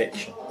kind of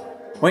fiction.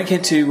 When it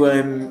came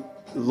to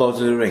Lord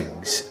of the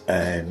Rings,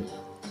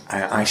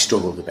 I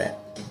struggled a bit.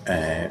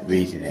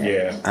 Reading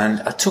it,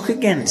 and I took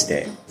against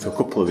it for a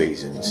couple of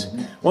reasons.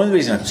 One of the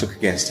reasons I took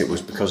against it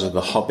was because of the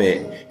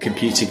Hobbit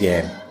computer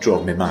game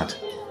drove me mad.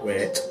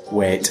 Wait. You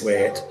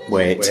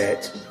are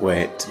dead.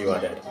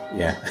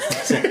 Yeah,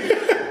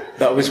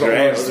 that was what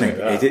I was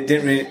thinking.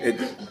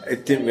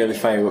 It didn't really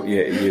fire up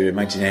your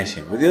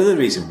imagination. But the other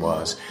reason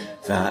was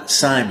that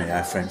Simon,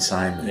 our friend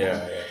Simon,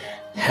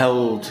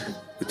 held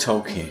the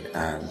Tolkien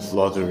and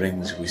Lord of the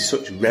Rings with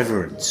such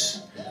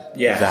reverence.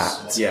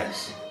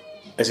 Yes.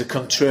 As a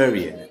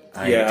contrarian,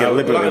 I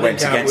deliberately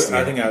went against it.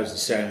 I think I was the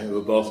same. We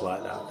were both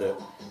like that.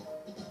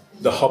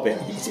 The Hobbit.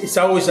 It's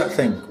always that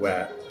thing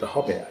where the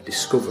Hobbit I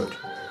discovered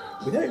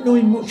without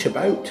knowing much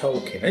about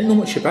Tolkien. I didn't know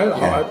much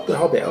about the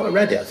Hobbit. I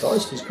read it. I thought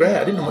this was great.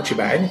 I didn't know much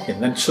about anything.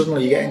 Then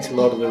suddenly you get into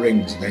Lord of the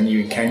Rings, and then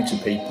you encounter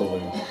people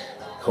and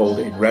hold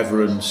it in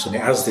reverence, and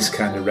it has this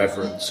kind of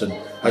reverence. And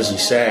as you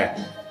say,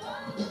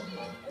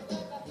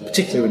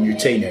 particularly when you're a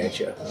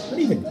teenager, and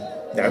even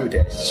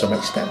nowadays, to some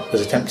extent,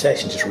 there's a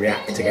temptation to just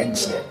react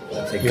against it.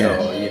 I think,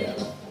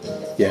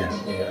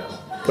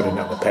 putting it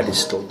on a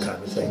pedestal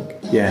kind of thing.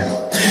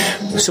 Yeah.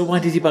 So why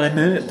did you buy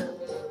MERP?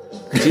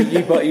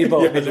 You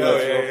bought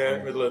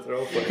Middle-earth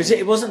Role. Because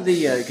it wasn't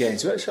the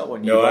Games Workshop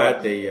one. No, I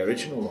had the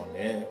original one.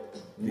 Yeah.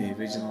 The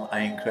original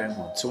Iron Crown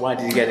one. So why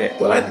did you get it?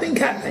 Well, I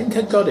think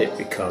I got it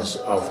because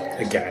of,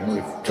 again,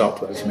 we've talked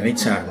about this many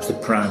times, the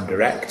Prime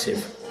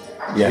Directive.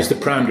 Yeah. Because the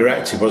Prime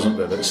Directive, wasn't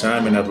there, that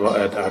Simon had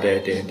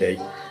AD&D.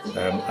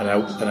 And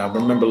I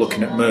remember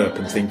looking at MERP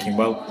and thinking,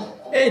 well,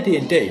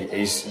 AD&D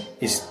is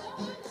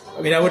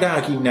I mean, I would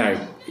argue now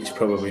it's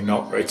probably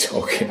not very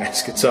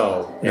Tolkien-esque at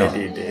all,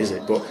 AD&D, is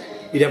it? But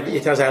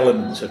it has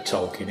elements of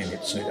Tolkien in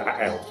it, so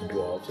elves and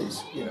dwarves,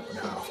 and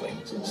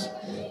halflings.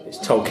 It's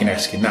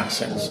Tolkien-esque in that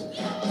sense.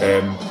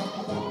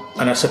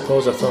 And I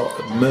suppose I thought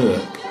that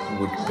MERP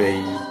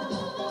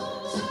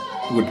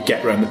would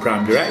get around the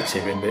Prime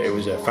Directive in that it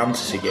was a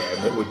fantasy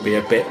game that would be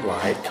a bit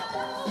like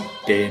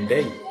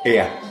D&D.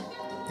 Yeah.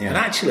 And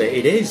actually,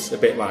 it is a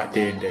bit like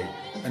D&D,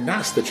 and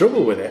that's the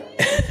trouble with it.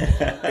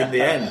 In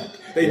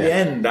the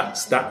end,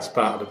 that's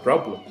part of the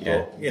problem.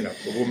 Yeah.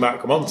 But, we might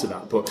come on to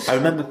that. But I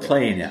remember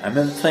playing it.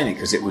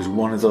 because it was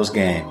one of those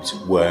games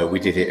where we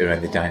did it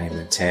around the dining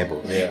room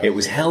table. Yeah. It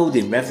was held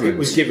in reverence. It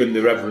was given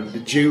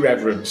the due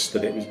reverence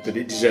that it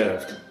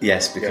deserved.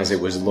 Yes, because it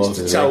was Lord of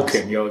the Rings.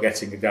 Tolkien, you're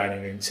getting a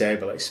dining room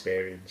table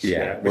experience.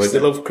 Yeah.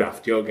 Mr.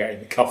 Lovecraft, you're getting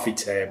the coffee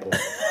table.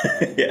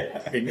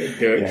 In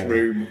Dirk's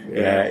room.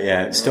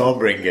 Yeah.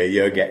 Stormbringer,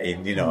 you're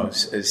getting,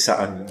 sat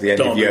on the end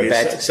of your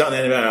bed. Sat on the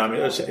end of my arm,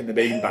 you're sitting in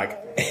the beanbag.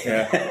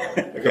 Yeah.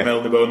 Like a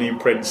Melnibonian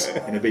prince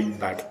in a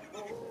beanbag.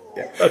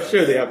 Yeah. I'm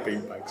sure they have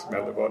beanbags,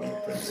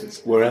 Melnibonian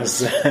princes.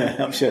 Whereas,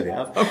 I'm sure they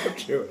have. I'm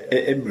sure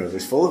they have. Imra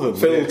was full of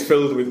them.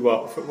 Filled with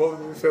what? What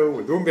would it be filled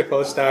with? There wouldn't be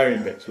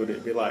polystyrene bits, would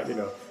it? Be like,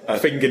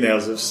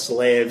 fingernails of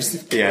slaves.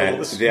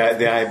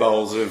 The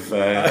eyeballs of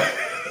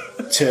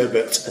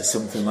turbot or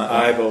something like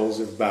that. Eyeballs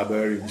of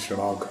barbarians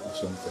from Og or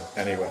something.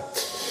 Anyway.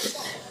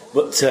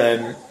 But,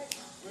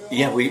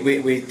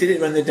 we did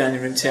it around the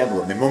dining room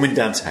table at my mum and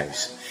dad's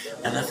house.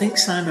 And I think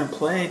Simon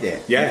played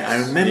it. Yeah, I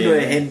remember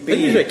him being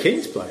he was very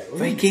keen to play it.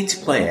 Very keen to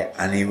play it,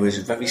 and he was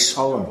very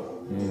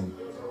solemn.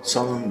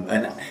 Solemn.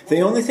 And the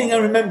only thing I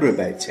remember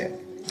about it,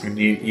 and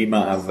you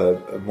might have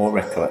a more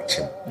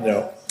recollection.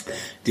 No.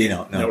 Do you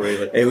not? No. Not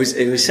really. It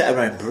was set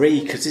around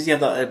Brie, because did you have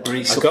that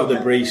Brie supplement? I got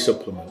the Brie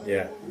supplement.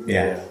 Yeah,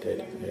 I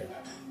did. Yeah.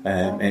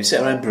 And it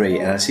set around Brie,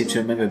 and I seem to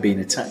remember being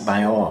attacked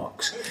by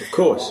orcs. Of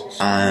course.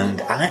 And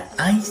I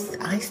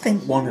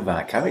think one of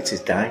our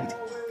characters died.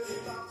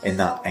 in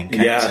that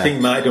encounter. Yeah, I think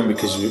it might have done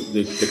because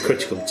the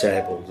critical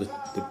table,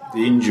 the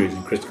injuries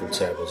in critical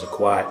tables are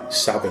quite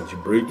savage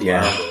and brutal.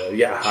 Yeah. You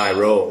get a high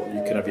roll,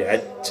 you can have your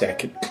head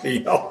taken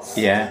clean off.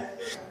 Yeah.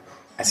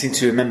 I seem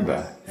to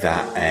remember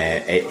that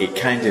it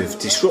kind of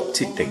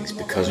disrupted things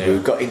because we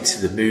got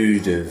into the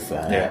mood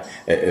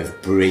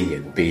of Brie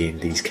and being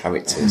these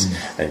characters,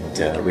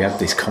 and we had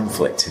this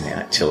conflict, and it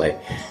actually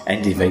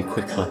ended very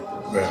quickly.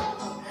 Yeah.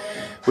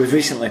 We've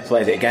recently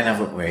played it again,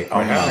 haven't we?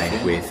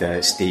 Online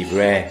with Steve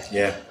Ray.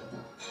 Yeah.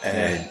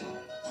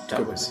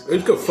 It was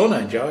good fun.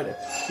 I enjoyed it.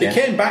 It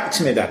came back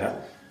to me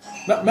that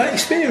my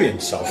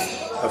experience of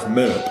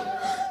MERP,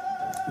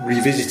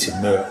 revisiting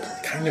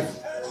MERP, kind of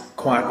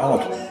quite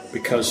odd,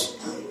 because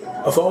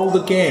of all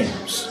the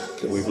games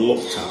that we've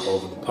looked at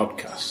over the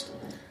podcast,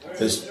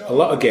 there's a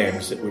lot of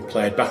games that we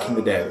played back in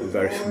the day that we're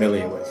very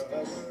familiar with,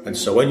 and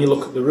so when you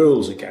look at the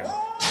rules again,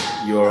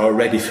 you're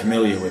already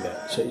familiar with it,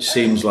 so it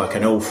seems like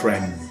an old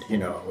friend. You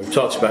know, we've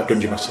talked about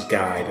Dungeon Master's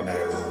Guide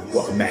and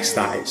what a mess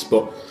that is,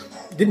 but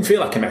it didn't feel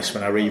like a mess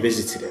when I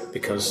revisited it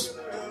because,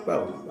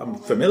 well, I'm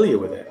familiar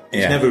with it.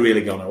 It's never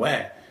really gone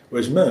away,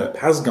 whereas MERP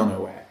has gone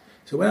away.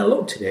 So when I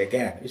looked at it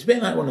again, it's a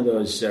bit like one of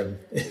those,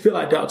 it's a bit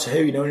like Doctor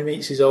Who, you know, when he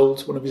meets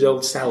one of his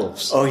old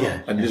selves. Oh,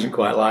 yeah. And he doesn't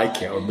quite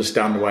like it or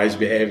understand why he's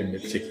behaving in a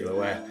particular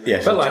way. Yeah.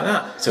 It felt like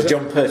that. So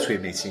John Pertwee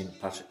meeting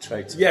Patrick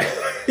Troughton.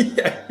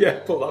 Yeah,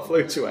 pull that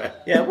flute away.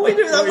 Yeah, what are you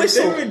doing with that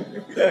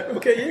whistle?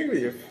 Look at you with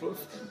your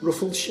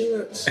ruffled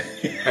shirts.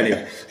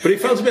 Anyway, but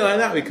it felt a bit like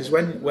that because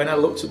when I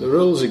looked at the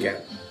rules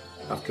again,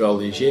 after all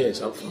these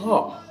years, I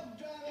thought,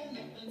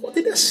 what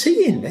did I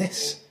see in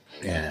this?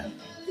 Yeah.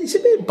 It's a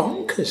bit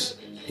bonkers.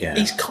 Yeah.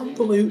 It's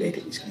convoluted,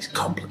 it's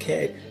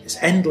complicated, it's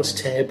endless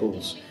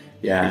tables.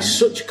 Yeah. It's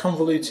such a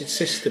convoluted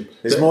system.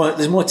 There's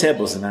more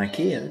tables than IKEA,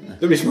 isn't there?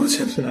 There is more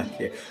tables than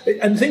IKEA.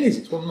 And the thing is,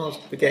 it's one of those,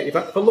 if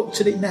I looked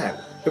at it now,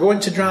 if I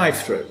went to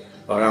drive-through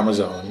or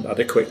Amazon and had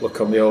a quick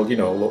look on the old,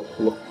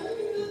 look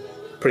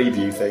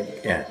preview thing,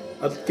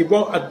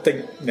 I'd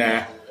think,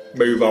 nah,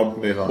 move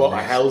on. What the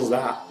hell's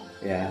that?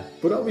 Yeah.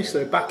 But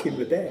obviously, back in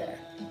the day,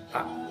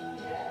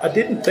 I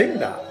didn't think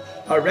that.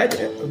 I read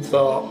it and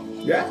thought,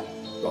 yeah,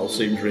 all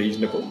seems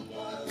reasonable,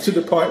 to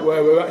the point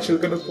where we're actually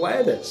going to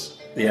play this.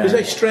 Yeah. It was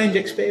a strange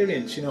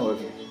experience, of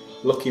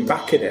looking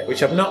back at it,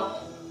 which I've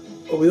not,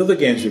 all the other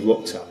games we've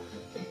looked at,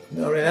 I've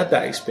not really had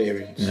that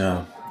experience.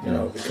 No.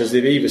 Because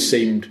they've either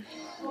seemed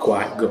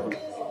quite good,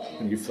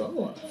 and you thought,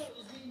 oh,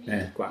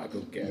 that's quite a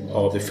good game,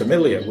 or they're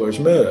familiar, whereas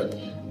MERP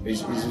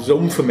is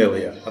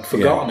unfamiliar. I'd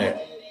forgotten it.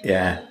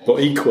 Yeah. But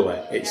equally,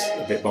 it's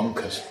a bit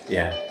bonkers.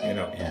 Yeah.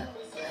 Yeah.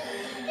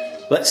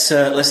 Let's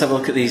have a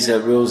look at these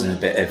rules in a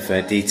bit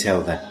of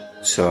detail then.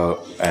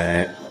 So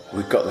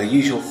we've got the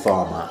usual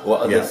format.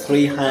 What are the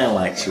 3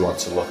 highlights you want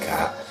to look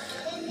at?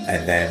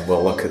 And then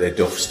we'll look at the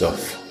duff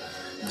stuff.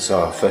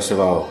 So first of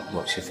all,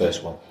 what's your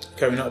first one?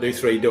 Can we not do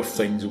 3 duff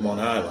things in one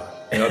highlight?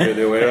 We're not doing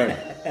the way around.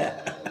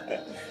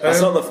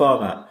 That's not the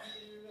format.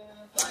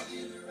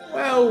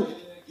 Well,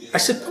 I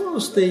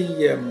suppose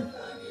the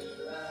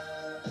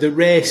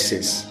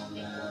races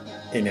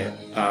in it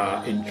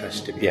are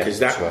interesting because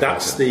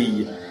that's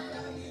the,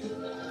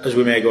 as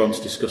we may go on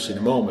to discuss in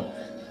a moment,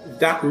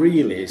 that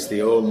really is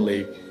the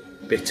only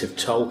bit of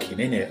Tolkien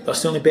in it.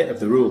 That's the only bit of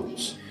the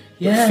rules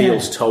that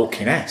feels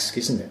Tolkien-esque,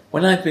 isn't it?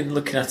 When I've been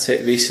looking at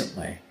it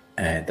recently,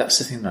 that's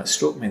the thing that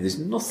struck me. There's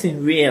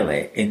nothing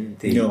really in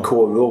the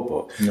core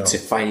rulebook to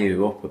fire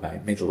you up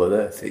about Middle of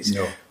Earth.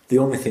 The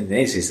only thing there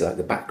is like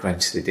the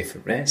background to the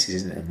different races,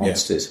 isn't it? And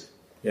monsters.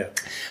 Yeah.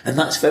 And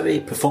that's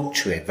very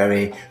perfunctory,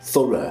 very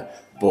thorough,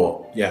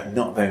 but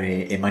not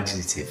very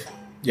imaginative.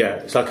 Yeah,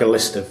 it's like a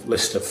list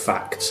of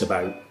facts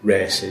about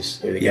races.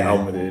 Who they get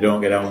on with, who they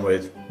don't get on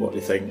with, what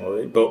they think.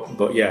 But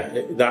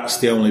that's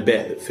the only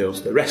bit that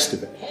feels. The rest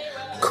of it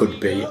could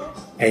be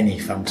any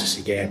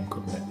fantasy game,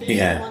 couldn't it?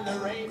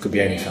 Yeah, could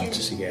be any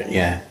fantasy game.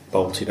 Yeah,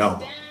 bolted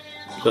on.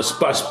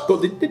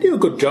 But they do a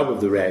good job of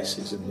the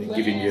races and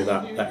giving you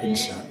that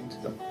insight.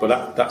 But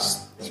I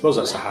suppose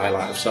that's a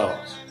highlight of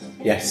sorts.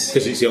 Yes,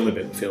 because it's the only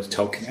bit that feels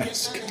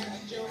Tolkien-esque.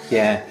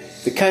 Yeah.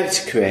 The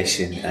character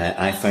creation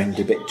I found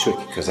a bit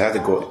tricky because I had to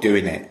go at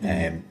doing it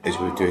as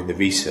we were doing the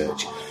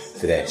research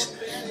for this,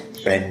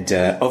 and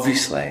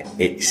obviously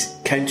it's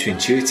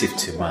counterintuitive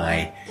to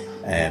my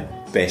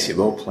basic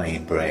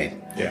role-playing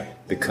brain. Yeah.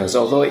 Because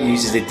although it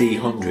uses a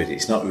D100,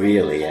 it's not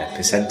really a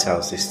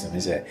percentile system,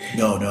 is it?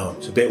 No,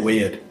 it's a bit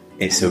weird.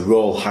 It's a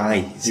roll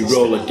high system. You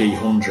roll a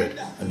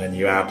D100 and then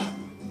you add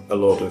a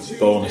load of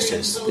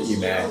bonuses that you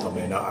may or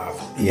may not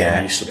have. And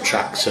then you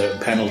subtract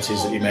certain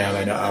penalties that you may or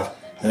may not have.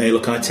 And then you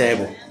look on a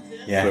table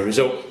for a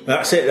result.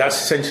 That's it. That's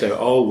essentially how it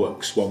all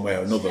works one way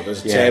or another.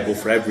 There's a table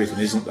for everything,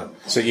 isn't there?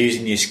 So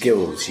using your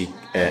skills,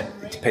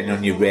 depending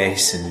on your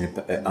race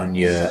and on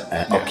your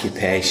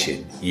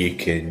occupation, you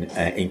can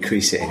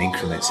increase it in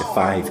increments of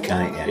 5,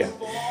 can't you? Yeah.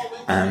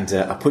 And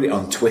I put it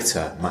on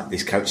Twitter,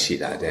 this couch sheet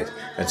that I did,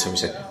 and someone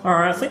said,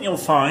 I think you'll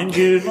find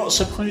you're not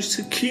supposed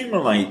to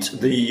accumulate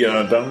the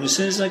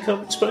bonuses. They're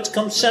supposed to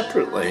come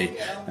separately.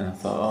 And I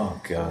thought,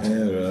 oh, God.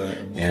 Yeah, right.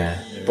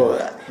 Yeah.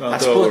 But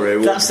that's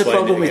the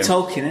problem with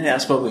Tolkien, isn't it?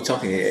 That's the problem with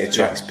Tolkien. It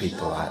attracts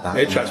people like that.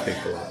 It attracts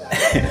people like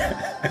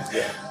that.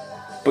 Yeah.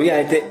 But yeah,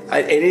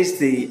 it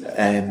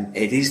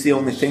is the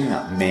only thing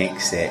that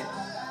makes it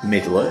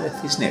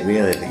Middle-earth, isn't it?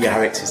 Really, the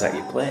characters that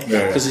you play,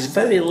 because there's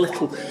very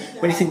little.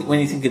 When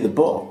you think of the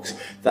books,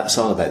 that's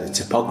all about the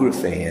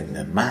topography and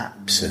the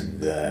maps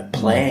and the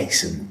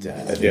place and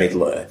of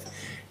Middle-earth.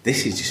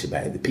 This is just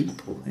about the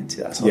people, isn't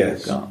it? That's all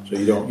you've got. So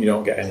you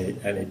don't get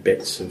any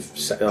bits of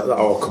that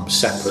all comes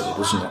separately,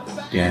 doesn't it?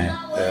 Yeah.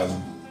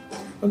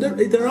 And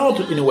they're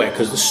odd in a way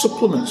because the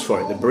supplements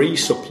for it, the Brie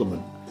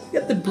supplement,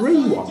 the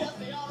Brie one.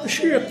 I'm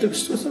sure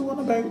was the one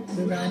about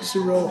the Knights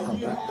of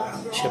Rohan.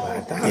 I should have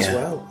had that as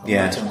well.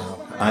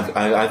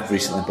 I've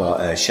recently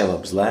bought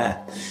Shelob's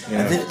Lair,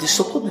 and the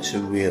supplements are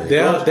really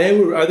good.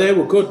 They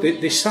were good.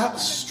 They sat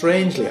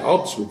strangely at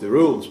odds with the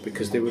rules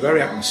because they were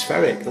very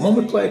atmospheric. And when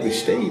we played with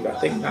Steve, I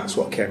think that's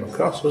what came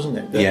across, wasn't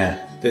it?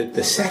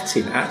 The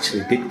setting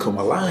actually did come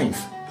alive.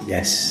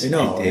 Yes,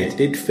 it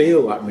did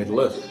feel like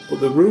Middle-earth, but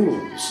the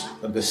rules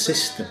and the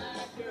system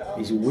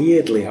is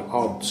weirdly at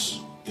odds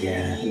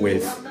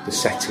with the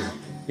setting.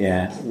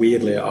 Yeah,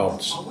 weirdly at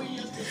odds.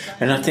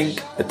 And I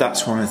think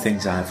that's one of the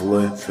things I've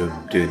learned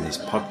from doing this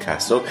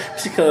podcast, so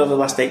particularly over the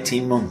last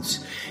 18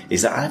 months,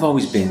 is that I've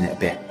always been a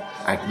bit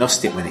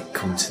agnostic when it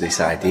comes to this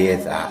idea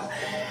that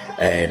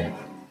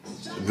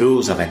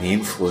rules have any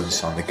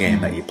influence on the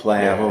game that you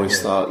play. I've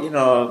always thought,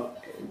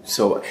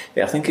 so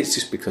I think it's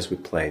just because we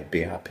played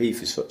BRP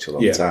for such a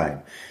long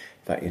time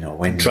that,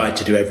 when... Tried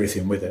to do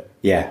everything with it.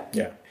 Yeah.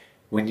 Yeah.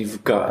 When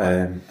you've got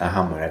a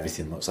hammer,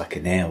 everything looks like a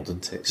nail,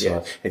 doesn't it?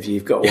 So if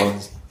you've got one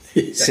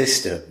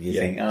system, you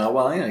think,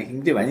 you can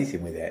do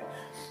anything with it.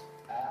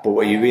 But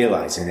what you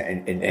realise,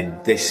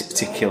 and this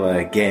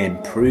particular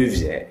game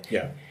proves it,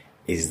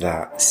 is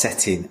that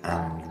setting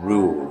and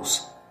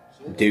rules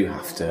do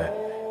have to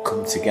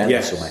come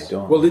together somehow,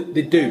 don't they? Well,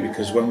 they do,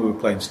 because when we were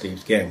playing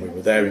Steve's game, we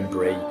were there in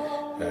Brie,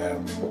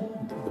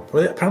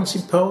 the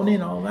Prancing Pony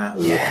and all that.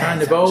 We were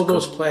kind of all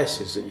those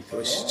places that you thought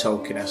this is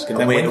Tolkien-esque. And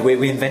then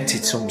we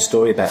invented some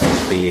story about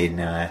us being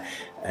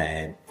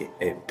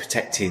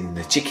protecting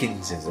the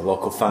chickens as a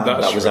local farm.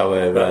 That was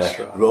our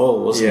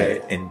role, wasn't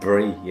it? In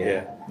Brie,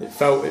 It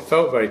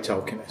felt very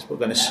Tolkien-esque. But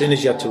then as soon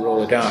as you had to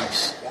roll a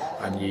dice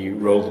and you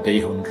rolled a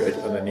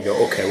D100 and then you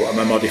go, okay, what are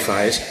my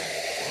modifiers?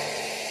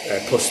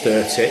 Plus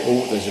 30.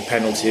 Oh, there's a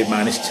penalty of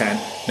 -10.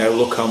 Now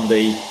look on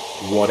the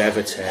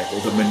whatever table,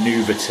 the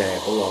manoeuvre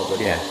table, or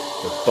the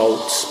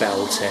bolt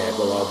spell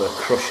table, or the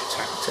crush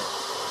tactic.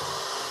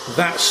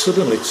 That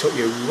suddenly took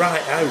you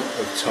right out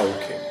of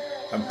Tolkien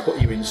and put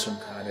you in some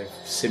kind of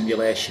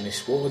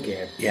simulationist war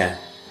game. Yeah,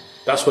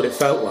 that's what it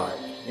felt like,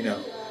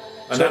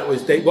 And so,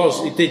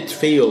 it did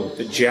feel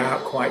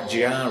quite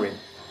jarring.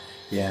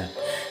 Yeah,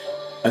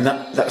 and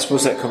that I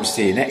suppose that comes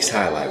to your next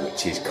highlight,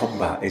 which is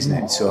combat,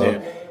 isn't it? So.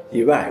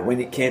 You're right, when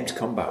it came to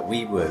combat,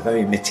 we were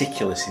very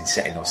meticulous in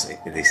setting us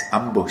this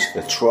ambush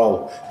for the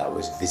troll that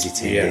was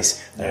visiting this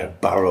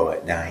barrow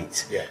at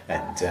night. Yeah.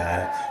 And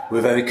we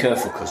were very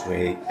careful because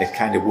it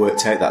kind of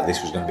worked out that this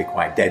was going to be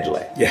quite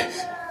deadly.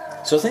 Yes.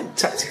 So I think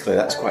tactically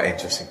that's quite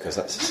interesting because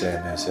that's the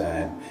same as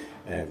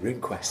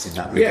RuneQuest in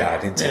that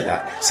regard, isn't it?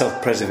 That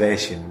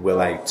self-preservation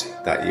will out,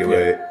 that you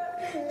were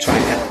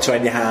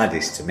trying your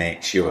hardest to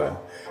make sure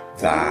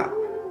that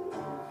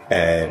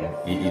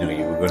you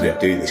were going to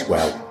do this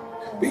well.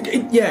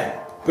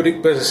 But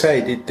as I say,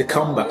 the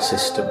combat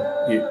system,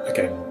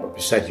 like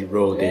you said, you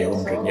roll a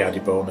D100 and you add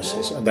your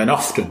bonuses, and then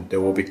often there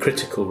will be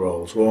critical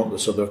rolls, won't there?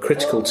 So there are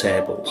critical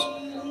tables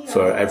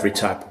for every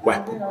type of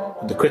weapon,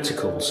 and the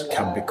criticals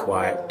can be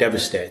quite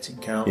devastating,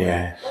 can't they?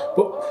 Yeah.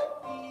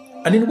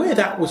 And in a way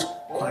that was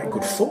quite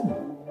good fun.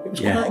 It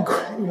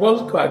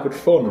was quite good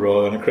fun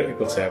rolling on a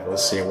critical table and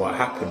seeing what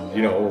happened,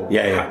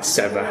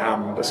 sever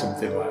hand or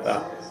something like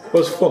that. It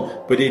was fun,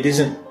 but it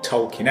isn't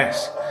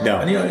Tolkien-esque. No.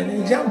 And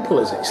an example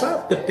is it's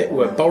like the bit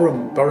where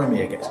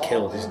Boromir gets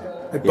killed, isn't it?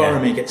 Like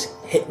Boromir gets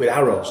hit with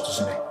arrows,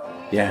 doesn't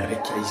he? Yeah. And he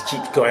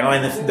keeps going.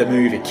 In the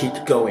movie, keeps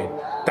going.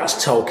 That's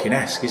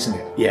Tolkien-esque, isn't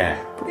it? Yeah.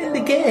 But in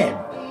the game,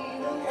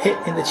 hit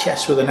in the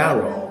chest with an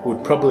arrow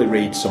would probably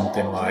read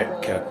something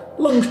like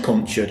lungs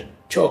punctured,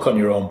 choke on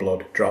your own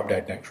blood, drop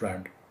dead next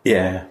round.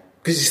 Yeah.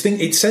 Because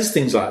it says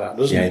things like that,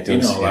 doesn't it?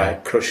 It does,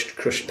 like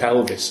crushed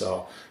pelvis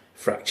or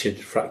fractured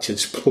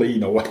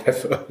spleen or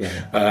whatever.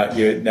 Yeah.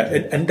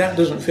 And that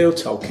doesn't feel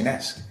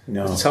Tolkien-esque.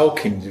 No.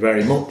 Tolkien's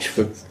very much,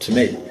 to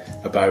me,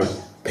 about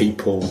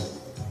people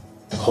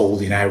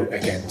holding out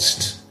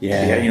against,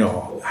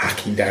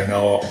 hacking down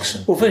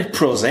orcs. Well, very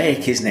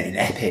prosaic, isn't it? And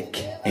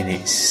epic in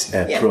its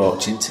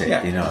approach, isn't it?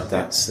 Yeah.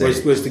 That's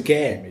whereas the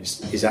game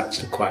is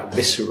actually quite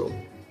visceral,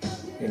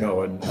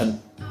 and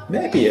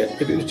maybe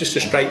if it was just a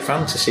straight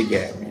fantasy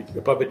game,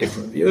 you'd have a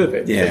different view of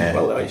it. Yeah.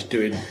 Think, well, it's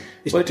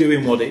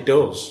doing what it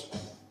does.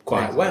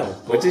 quite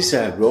well. But this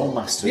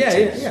Rollmaster.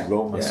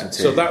 Rollmaster.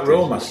 So that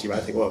Rollmaster, you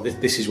might think, well,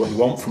 this is what you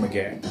want from a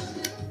game,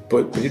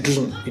 but it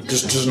doesn't. It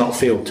just does not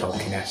feel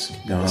Tolkien-esque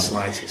in the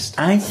slightest.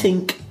 I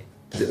think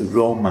the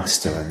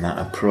Rollmaster and that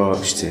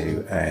approach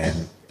to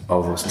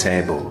all those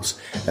tables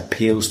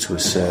appeals to a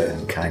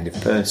certain kind of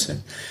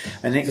person,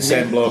 and the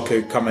same bloke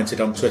who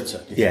commented on Twitter.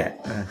 Probably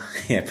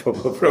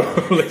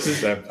the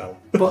same fellow.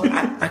 But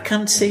I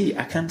can see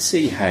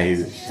how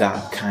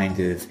that kind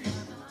of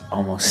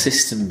almost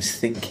systems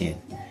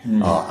thinking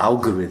or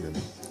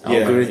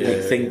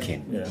algorithmic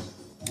thinking. Yeah.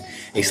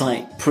 It's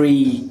like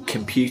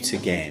pre-computer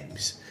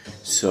games,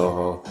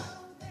 so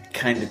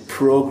kind of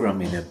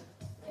programming a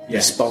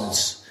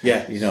response.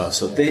 Yeah,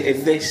 So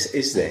if this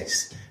is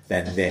this,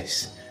 then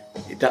this.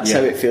 That's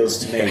how it feels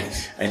to me.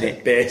 And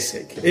it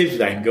basic. If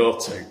then go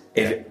to.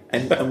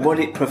 And what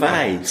it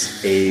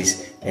provides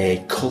is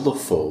a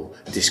colourful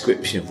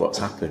description of what's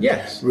happened,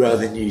 rather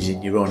than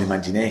using your own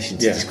imagination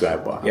to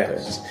describe what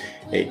happens.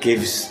 It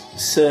gives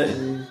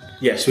certain.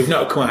 Yes, we've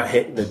not quite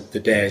hit the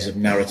days of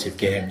narrative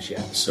games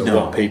yet. So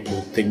what people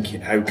are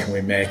thinking, how can we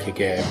make a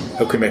game?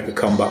 How can we make a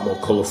combat more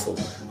colourful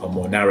or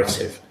more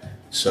narrative?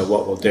 So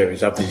what we'll do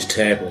is have these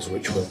tables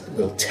which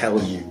will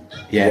tell you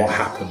what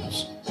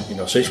happens.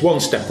 So it's one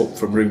step up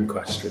from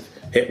RuneQuest with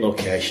hit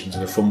locations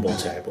and a fumble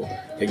table.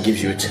 It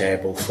gives you a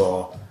table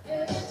for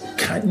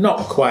not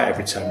quite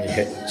every time you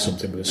hit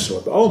something with a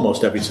sword, but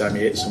almost every time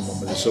you hit someone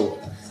with a sword,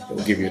 it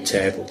will give you a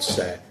table to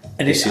say,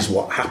 this is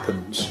what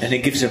happens. And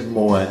it gives a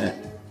more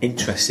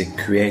interesting,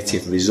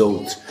 creative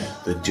result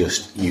than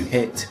just you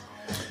hit.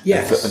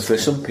 Yes. And for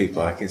some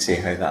people, I can see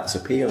how that's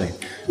appealing.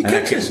 You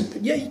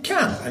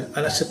can.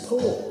 And I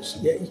suppose,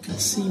 you can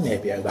see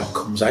maybe how that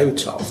comes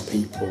out of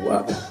people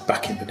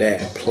back in the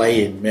day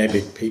playing,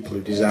 maybe people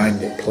who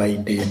designed it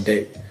playing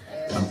D&D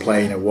and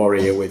playing a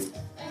warrior with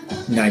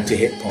 90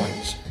 hit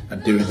points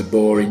and doing the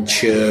boring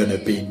churn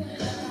of being,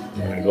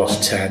 we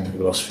lost 10,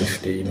 we lost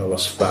 15, we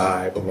lost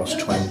 5, we lost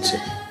 20,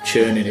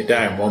 churning it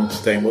down, one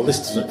thing, well, this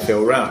doesn't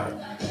feel right.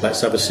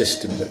 Let's have a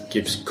system that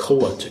gives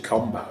colour to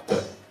combat,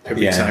 that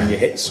every time you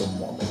hit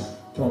someone,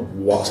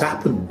 what's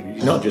happened?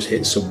 You've not just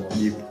hit someone,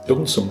 you've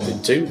done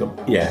something to them.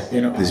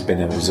 There's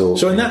been a result.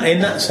 So in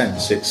that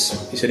sense,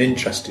 it's an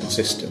interesting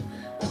system,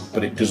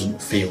 but it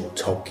doesn't feel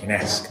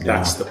Tolkien-esque.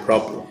 That's the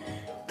problem.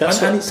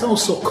 And it's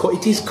also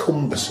it is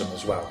cumbersome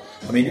as well.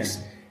 I mean,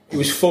 it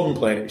was fun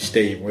playing it with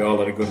Steve. We all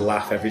had a good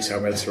laugh every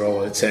time we had to roll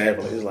on the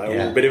table. It was like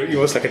it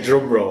was like a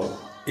drum roll.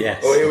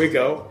 Yes. Oh, here we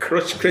go.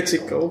 Crush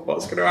critical.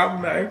 What's going to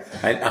happen now?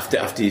 And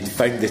after you'd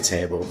found the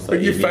table.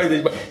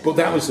 But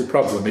that was the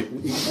problem.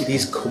 It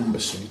is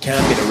cumbersome. You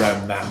can't get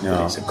around that.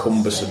 No. It's a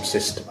cumbersome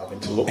system having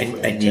to look for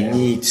it. And you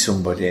need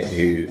somebody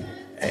who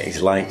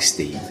is like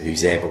Steve,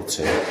 who's able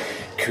to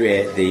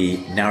create the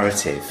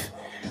narrative,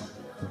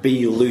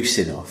 be loose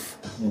enough,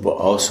 but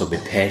also be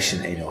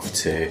patient enough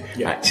to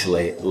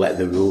actually let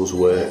the rules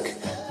work.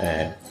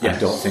 I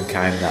don't think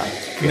I'm that.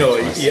 I know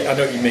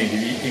what you mean.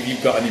 If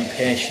you've got an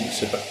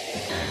impatience about,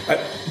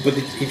 but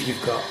if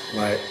you've got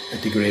like a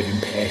degree of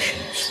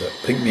impatience, that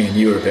I think me and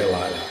you are a bit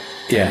like that.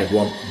 Kind of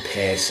want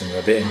pace and are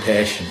a bit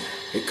impatient.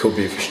 It could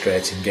be a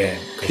frustrating game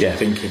because you're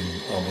thinking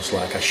almost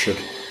like I should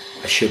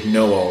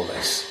know all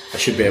this. I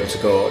should be able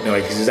to know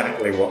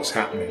exactly what's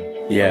happening.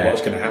 And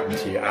what's going to happen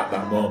to you at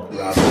that moment,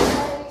 rather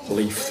than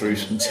leaf through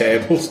some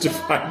tables to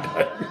find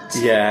out.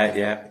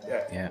 Yeah.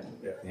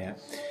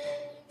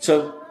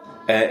 So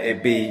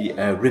it'd be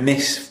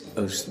remiss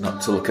of us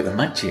not to look at the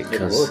magic,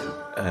 because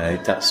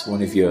that's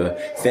one of your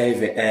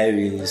favourite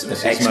areas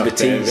of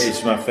expertise.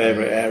 It's my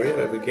favourite area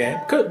of a game.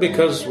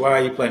 Because why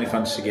are you playing a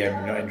fantasy game if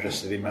you're not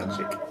interested in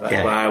magic?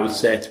 That's why I would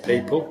say to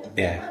people.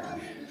 Yeah.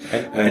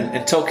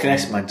 And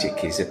Tolkien-esque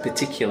magic is a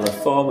particular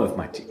form of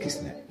magic,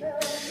 isn't it?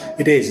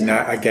 It is. And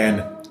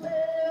again,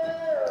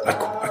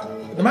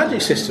 the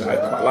magic system, I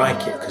quite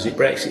like it because it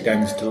breaks it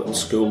down into little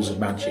schools of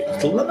magic.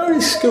 Not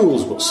only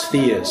schools, but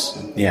spheres.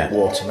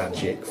 Water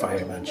magic,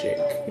 fire magic,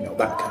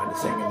 that kind of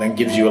thing. And then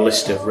gives you a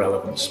list of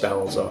relevant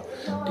spells or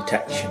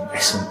detection,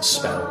 essence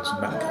spells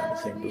and that kind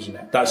of thing, doesn't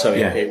it? That's how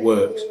it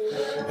works.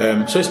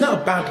 So it's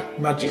not a bad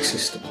magic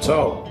system at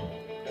all.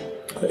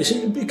 It's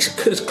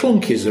as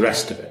clunky as the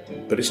rest of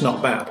it, but it's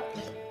not bad.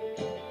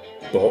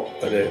 But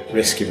at the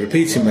risk of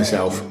repeating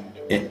myself,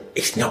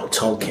 it's not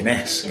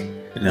Tolkien-esque.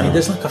 No. I mean,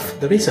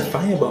 there is a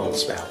fireball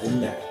spell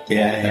in there.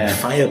 And a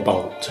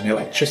firebolt, and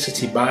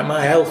electricity.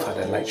 My elf had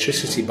an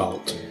electricity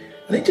bolt,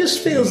 and it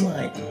just feels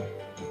like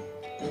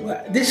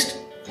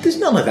there's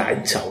none of that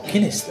in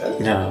Tolkien, is there?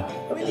 No.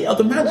 I mean,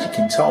 the magic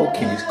in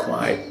Tolkien is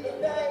quite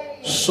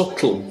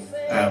subtle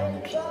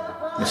and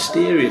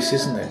mysterious,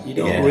 isn't it? You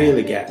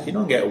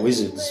don't get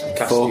wizards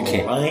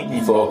casting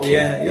lightning bolts. You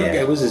don't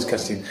get wizards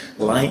casting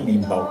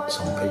lightning bolts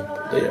on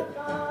people, do you?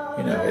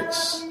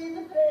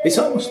 It's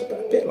almost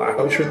a bit like I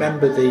always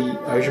remember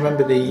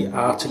the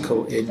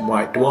article in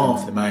White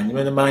Dwarf, the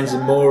Mines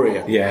of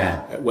Moria.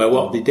 Where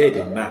what they did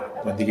in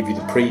that, when they give you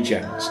the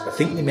pre-gens, I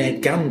think they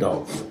made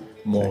Gandalf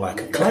more like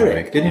a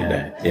cleric, didn't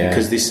they?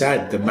 Because they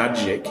said the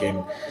magic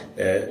in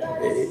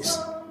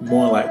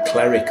more like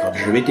cleric or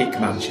druidic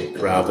magic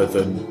rather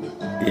than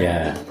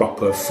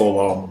proper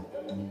full-on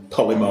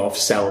polymorph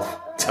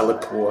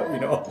self-teleport,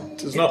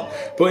 There's not.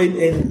 But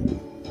in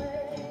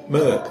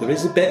MERP, there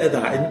is a bit of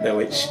that, isn't there,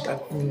 which,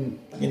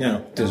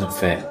 doesn't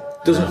fit.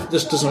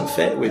 Doesn't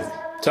fit with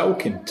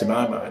Tolkien, to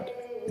my mind.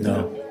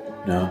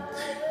 No.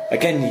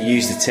 Again, you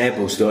use the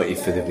tables, don't you,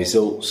 for the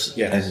results?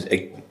 Yes.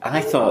 And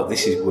I thought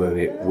this is where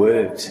it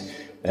worked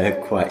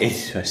quite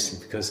interesting,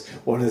 because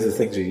one of the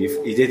things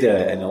you did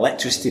an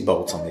electricity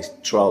bolt on this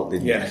troll,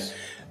 didn't you? Yes.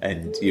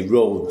 And you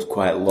rolled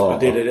quite low. I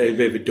did a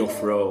bit of a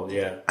duff roll,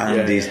 yeah.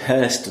 And his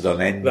hair stood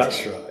on end.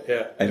 That's right,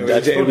 yeah. And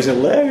it was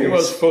hilarious. It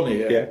was funny,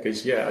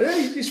 because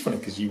it's funny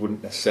because you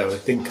wouldn't necessarily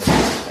think of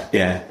it.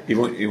 Yeah, you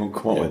wouldn't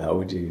come up with that,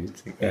 would you? You'd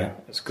think,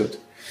 that's good.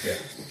 Yeah.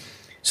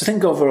 So I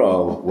think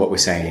overall, what we're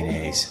saying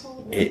is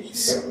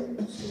it's a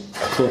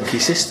clunky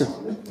system.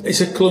 It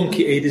is a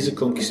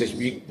clunky system.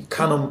 You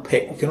can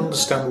unpick, you can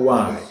understand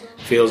why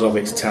it feels of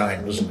its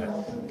time, doesn't it?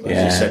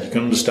 As you said, you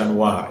can understand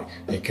why.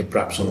 And you can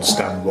perhaps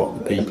understand what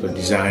the people who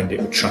designed it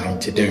were trying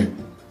to do.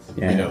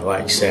 Yeah.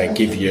 Like you say,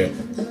 give you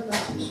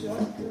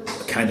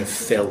a kind of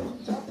fill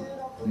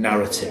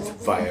narrative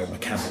via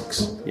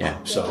mechanics. Yeah.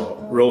 So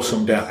roll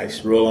some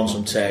dice, roll on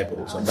some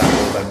tables, and that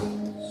will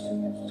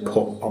then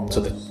put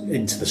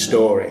into the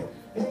story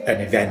an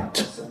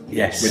event.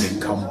 Yes. Within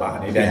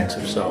combat, an event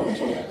of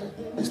sorts.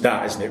 It's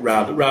that, isn't it?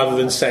 Rather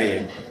than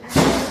saying,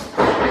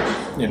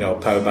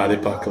 powered by the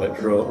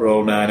apocalypse,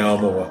 roll 9 or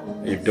more.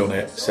 You've done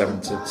it. 7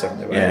 to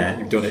 8. Yeah.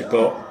 You've done it.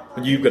 But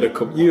you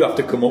have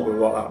to come up with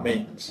what that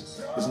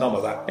means. There's none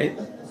of that.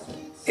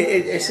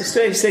 It's a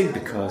strange thing,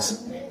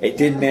 because it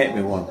did make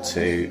me want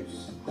to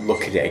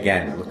look at it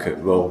again, look at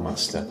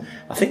Rollmaster.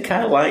 I think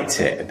I liked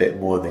it a bit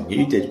more than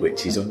you did,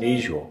 which is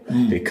unusual,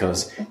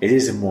 because it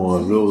is a more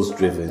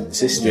rules-driven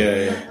system.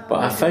 Yeah. But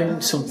I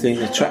found something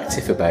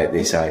attractive about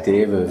this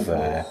idea of,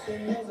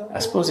 I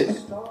suppose,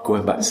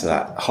 going back to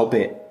that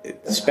Hobbit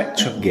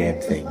Spectrum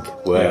game thing,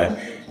 where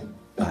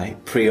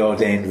like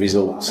preordained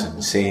results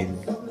and seeing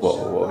what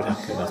would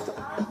happen.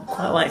 I'd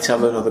quite like to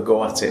have another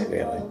go at it,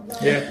 really.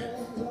 Yeah.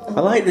 I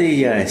like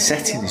the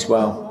setting as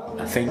well.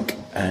 I think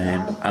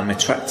I'm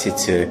attracted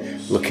to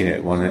looking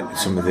at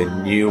some of the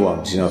new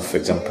ones, for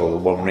example,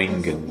 One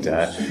Ring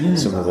and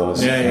some of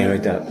those new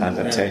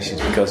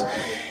adaptations, because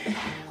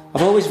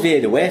I've always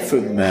veered away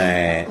from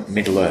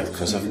Middle Earth,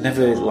 because I've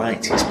never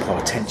liked its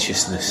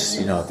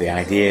portentousness, the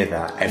idea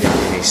that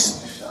everything is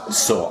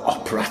so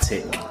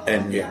operatic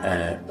and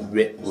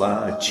writ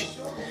large.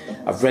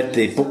 I've read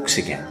the books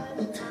again,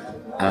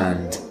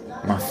 and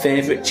my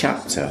favourite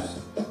chapter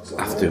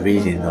after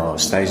reading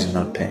those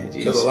 1,000-odd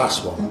pages. So the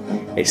last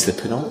one? It's the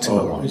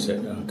penultimate one. Is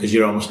it? Because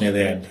you're almost near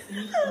the end.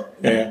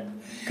 Yeah.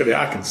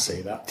 I can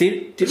see that. Do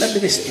you remember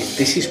this?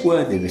 This is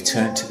where they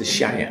return to the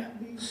Shire.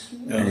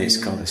 And it's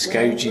called the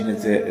Scourging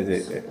of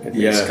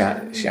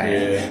the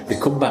Shire. Yeah. They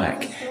come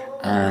back,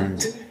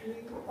 and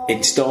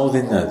installed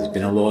in there's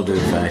been a load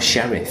of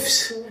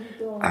sheriffs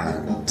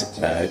and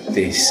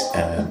these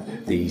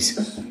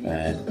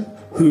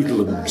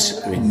hoodlums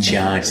are in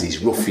charge, these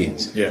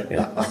ruffians,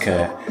 like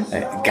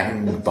a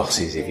gang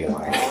bosses, if you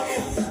like,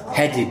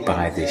 headed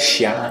by this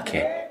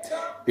Sharky,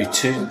 who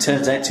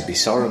turns out to be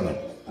Saruman,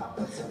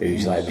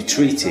 who's like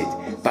retreated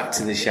back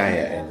to the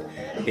Shire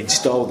and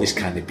installed this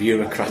kind of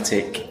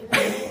bureaucratic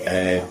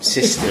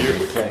system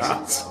in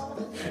place.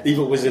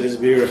 Evil wizard is a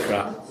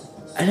bureaucrat.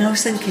 And I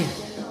was thinking,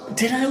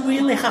 did I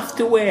really have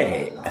to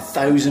wait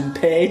 1,000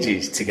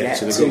 pages to get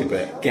to the good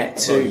bit? Get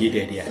to you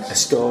did, yes. A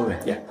story.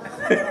 Yeah.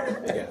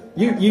 Yeah.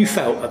 You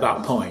felt at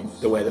that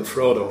point the way that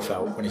Frodo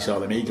felt when he saw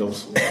them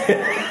eagles,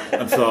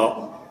 and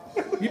thought,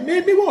 "You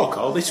made me walk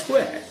all this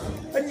way,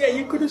 and yet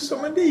you could have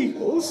summoned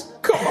eagles.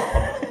 Come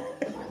on."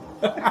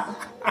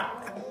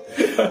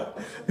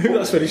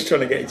 That's what he's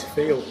trying to get you to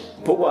feel.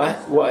 But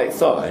what I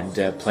thought,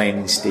 and playing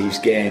in Steve's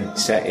game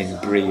set in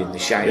Bree in the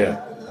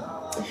Shire,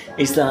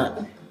 is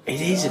that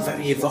it is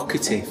very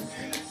evocative.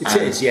 It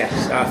is, yes.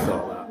 I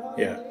thought that.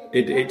 Yeah,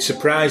 it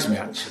surprised me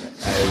actually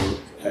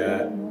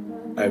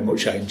how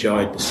much I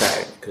enjoyed the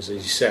setting, because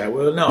as you say,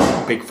 we're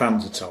not big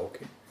fans of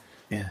Tolkien,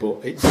 but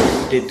it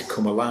did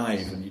come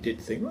alive, and you did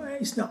think, well,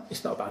 it's not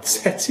a bad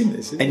setting,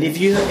 this. And if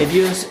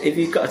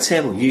you've got a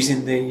table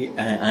using the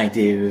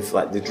idea of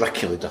like the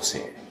Dracula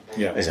dossier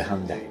as a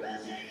handout,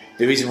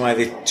 the reason why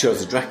they chose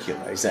the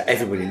Dracula is that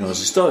everybody knows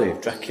the story of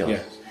Dracula.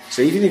 Yeah.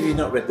 So even if you've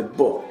not read the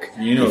book,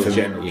 you know the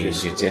general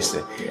gist.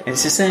 And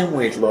it's the same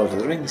with Lord of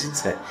the Rings,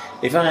 isn't it?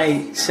 If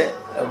I set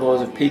a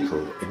load of people,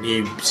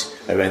 noobs,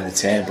 around the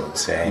table and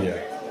say,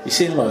 "You've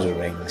seen Lord of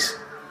the Rings?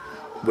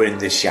 We're in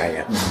the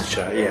Shire."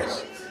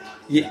 Yes.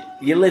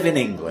 You live in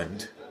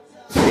England.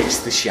 It's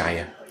the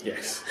Shire.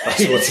 Yes,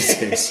 that's what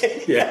it is.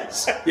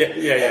 Yes.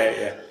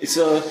 Yeah.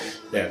 So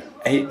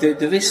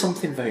there is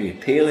something very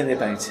appealing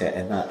about it,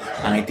 and that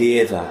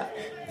idea that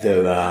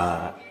there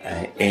are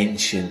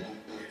ancient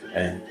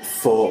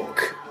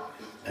folk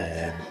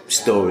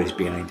stories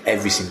behind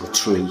every single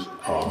tree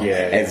or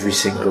every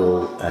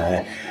single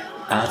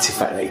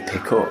artifact that you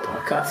pick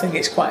up. I think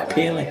it's quite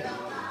appealing.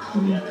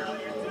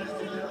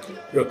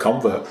 You're a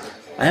convert.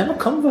 I am a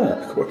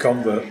convert. We're a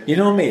convert. You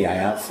know me, I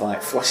have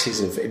like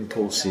flashes of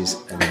impulses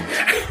and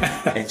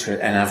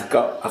interest, and I've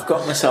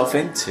got myself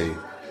into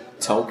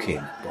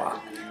Tolkien,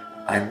 but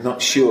I'm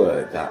not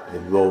sure that the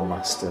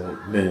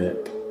Rollmaster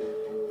MERP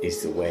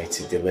is the way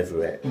to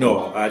deliver it.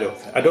 No, I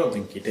don't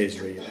think it is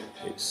really.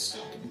 It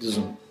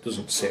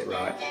doesn't sit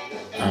right.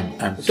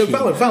 It's a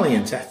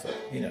valiant effort,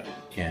 you know.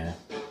 Yeah.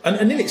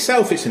 And in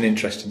itself, it's an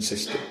interesting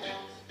system.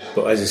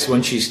 But as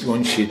once you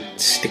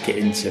stick it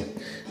into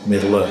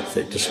Middle Earth,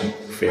 it doesn't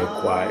feel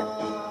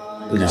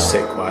doesn't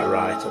sit quite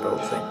right. I don't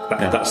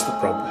think that's the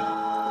problem.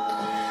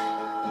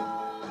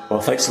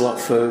 Well, thanks a lot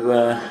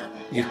for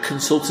your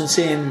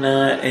consultancy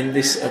in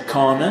this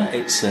corner.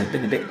 It's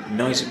been a bit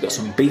noisy. We've got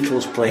some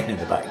Beatles playing in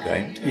the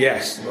background.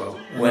 Yes, well,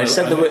 I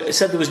said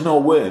there was no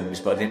worms,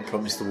 but I didn't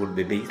promise there wouldn't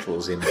be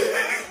Beatles in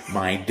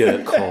my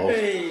dirt hall.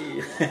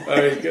 Hey,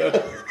 there you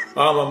go.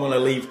 I'm going to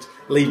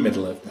leave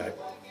Middle Earth now.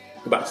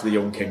 Go back to the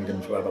Young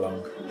Kingdoms for however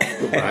long.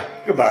 Goodbye.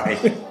 Goodbye.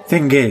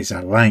 Thing is,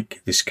 I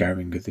like The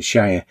Scouring of the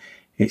Shire.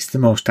 It's the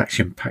most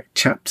action-packed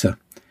chapter,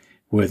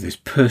 where there's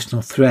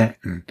personal threat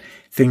and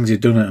things are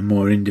done at a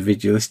more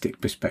individualistic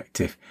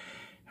perspective.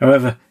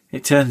 However,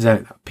 it turns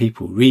out that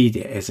people read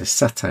it as a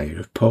satire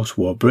of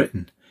post-war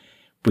Britain,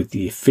 with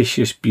the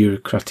officious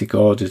bureaucratic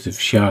orders of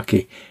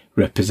Sharkey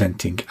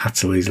representing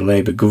Attlee's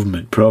Labour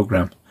government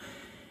programme.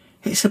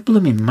 It's a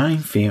blooming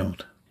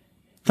minefield.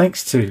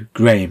 Thanks to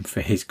Graham for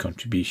his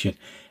contribution,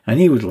 and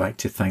he would like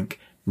to thank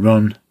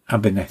Ron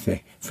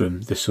Abernethy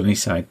from the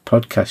Sunnyside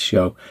podcast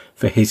show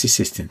for his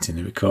assistance in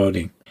the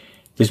recording.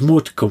 There's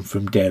more to come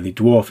from Daily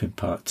Dwarf in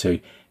part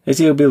 2, as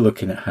he'll be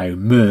looking at how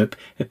MERP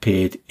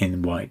appeared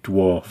in White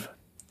Dwarf.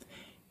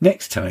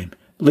 Next time,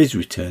 Liz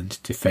returns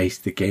to face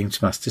the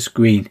Games Master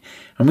screen,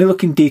 and we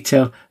look in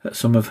detail at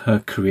some of her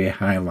career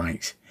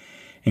highlights,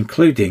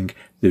 including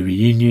the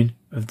reunion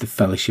of the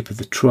Fellowship of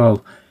the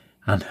Troll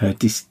and her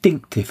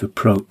distinctive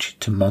approach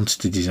to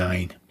monster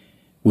design.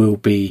 We'll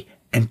be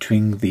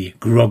entering the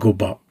Groggle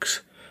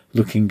Box,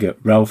 looking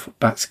at Ralph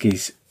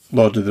Batsky's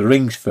Lord of the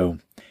Rings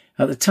film.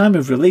 At the time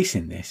of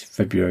releasing this,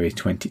 February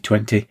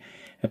 2020,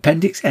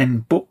 Appendix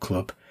N Book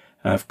Club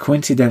have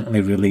coincidentally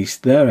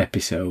released their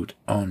episode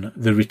on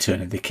The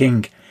Return of the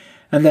King,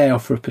 and they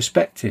offer a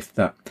perspective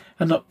that I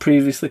had not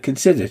previously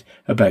considered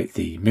about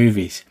the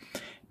movies.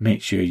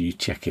 Make sure you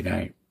check it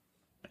out.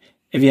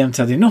 If you haven't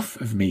had enough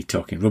of me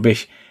talking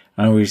rubbish,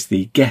 I was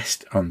the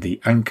guest on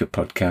the Anchor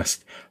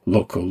podcast,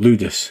 Local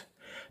Ludus,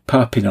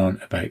 parping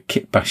on about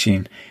kit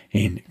bashing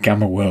in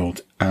Gamma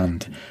World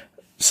and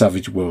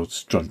Savage World's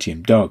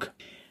Strontium Dog.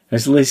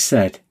 As Liz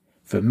said,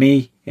 for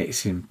me,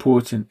 it's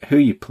important who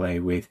you play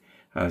with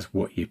as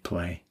what you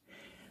play.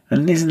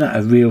 And isn't that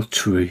a real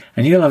truth?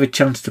 And you'll have a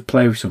chance to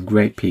play with some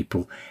great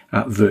people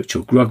at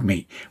Virtual Grog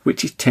Meet,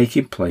 which is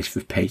taking place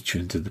for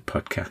patrons of the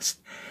podcast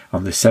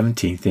on the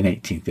 17th and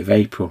 18th of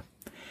April.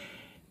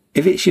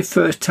 If it's your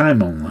first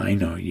time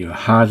online or you're a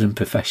hardened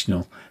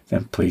professional,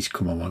 then please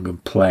come along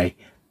and play.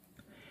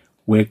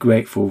 We're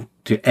grateful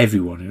to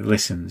everyone who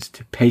listens,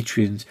 to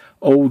patrons,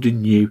 old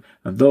and new,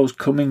 and those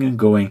coming and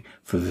going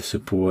for the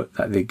support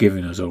that they've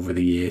given us over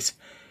the years.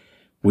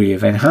 We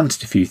have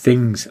enhanced a few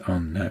things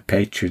on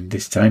Patreon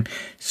this time,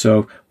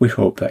 so we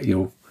hope that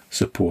you'll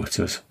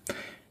support us.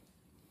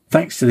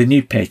 Thanks to the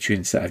new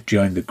patrons that have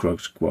joined the Grog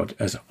Squad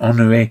as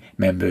honorary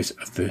members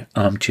of the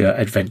Armchair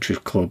Adventurers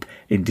Club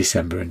in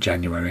December and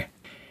January.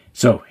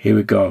 So here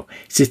we go.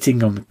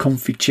 Sitting on the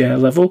comfy chair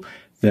level,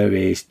 there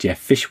is Jeff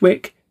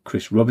Fishwick,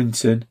 Chris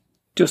Robinson,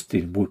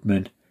 Justin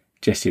Woodman,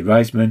 Jesse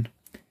Reisman,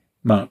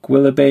 Mark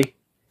Willoughby,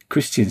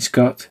 Christian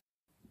Scott,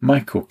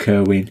 Michael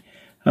Kerwin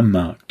and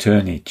Mark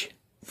Turnage.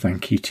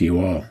 Thank you to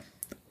you all.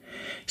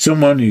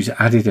 Someone who's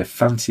added a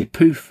fancy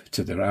poof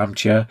to their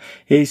armchair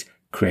is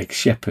Craig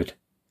Shepherd.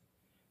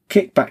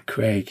 Kick back,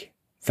 Craig.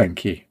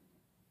 Thank you.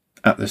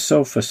 At the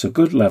sofa so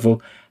good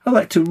level, I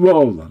like to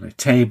roll on a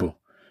table,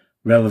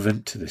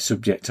 relevant to the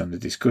subject under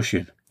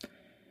discussion.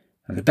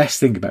 And the best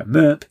thing about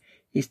MERP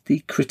is the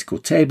critical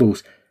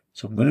tables,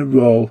 so I'm going to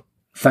roll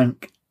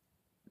thank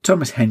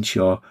Thomas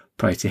Henshaw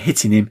prior to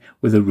hitting him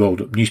with a rolled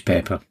up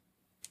newspaper.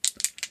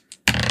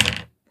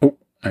 Oh,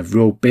 I've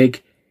rolled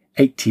big,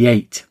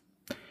 88,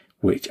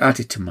 which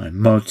added to my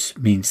mods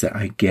means that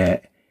I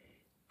get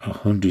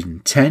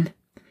 110.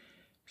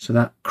 So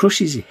that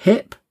crushes your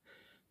hip,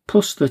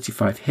 plus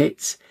 35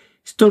 hits,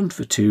 stunned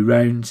for 2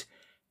 rounds,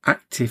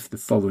 active the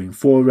following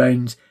 4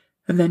 rounds,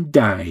 and then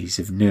dies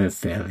of nerve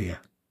failure.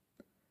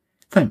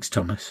 Thanks,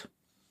 Thomas.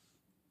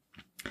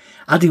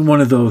 Adding one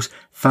of those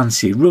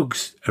fancy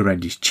rugs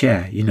around his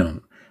chair, you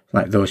know,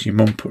 like those your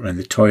mum put around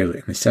the toilet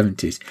in the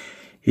 70s,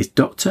 is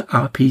Dr.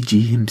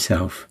 RPG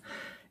himself,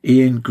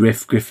 Ian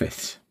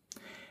Griffiths.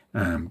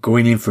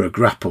 Going in for a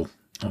grapple.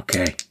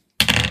 Okay.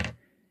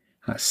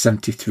 That's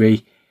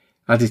 73.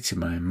 Added to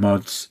my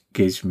mods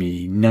gives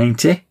me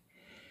 90.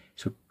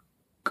 So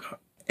got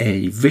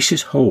a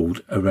vicious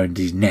hold around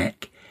his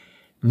neck,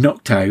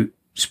 knocked out,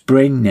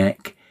 sprained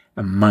neck,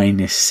 and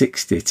minus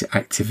 60 to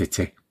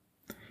activity.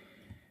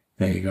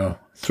 There you go.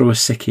 Throw a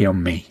sickie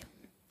on me.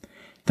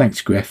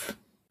 Thanks, Griff.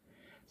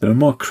 There are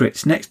more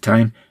crits next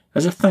time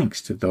as a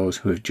thanks to those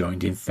who have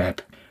joined in Feb.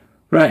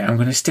 Right, I'm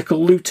going to stick a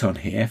loot on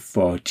here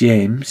for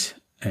James,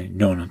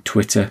 known on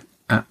Twitter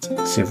at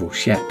Civil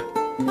Shep.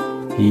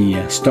 He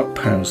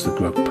stockpiles the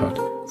grog pod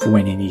for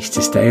when he needs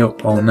to stay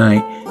up all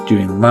night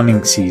during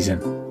lambing season.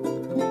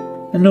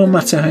 And no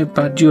matter how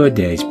bad your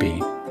day's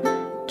been,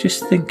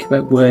 just think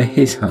about where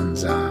his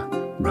hands are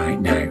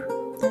right now.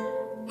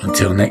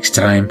 Until next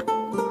time,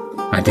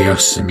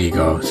 adios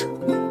amigos.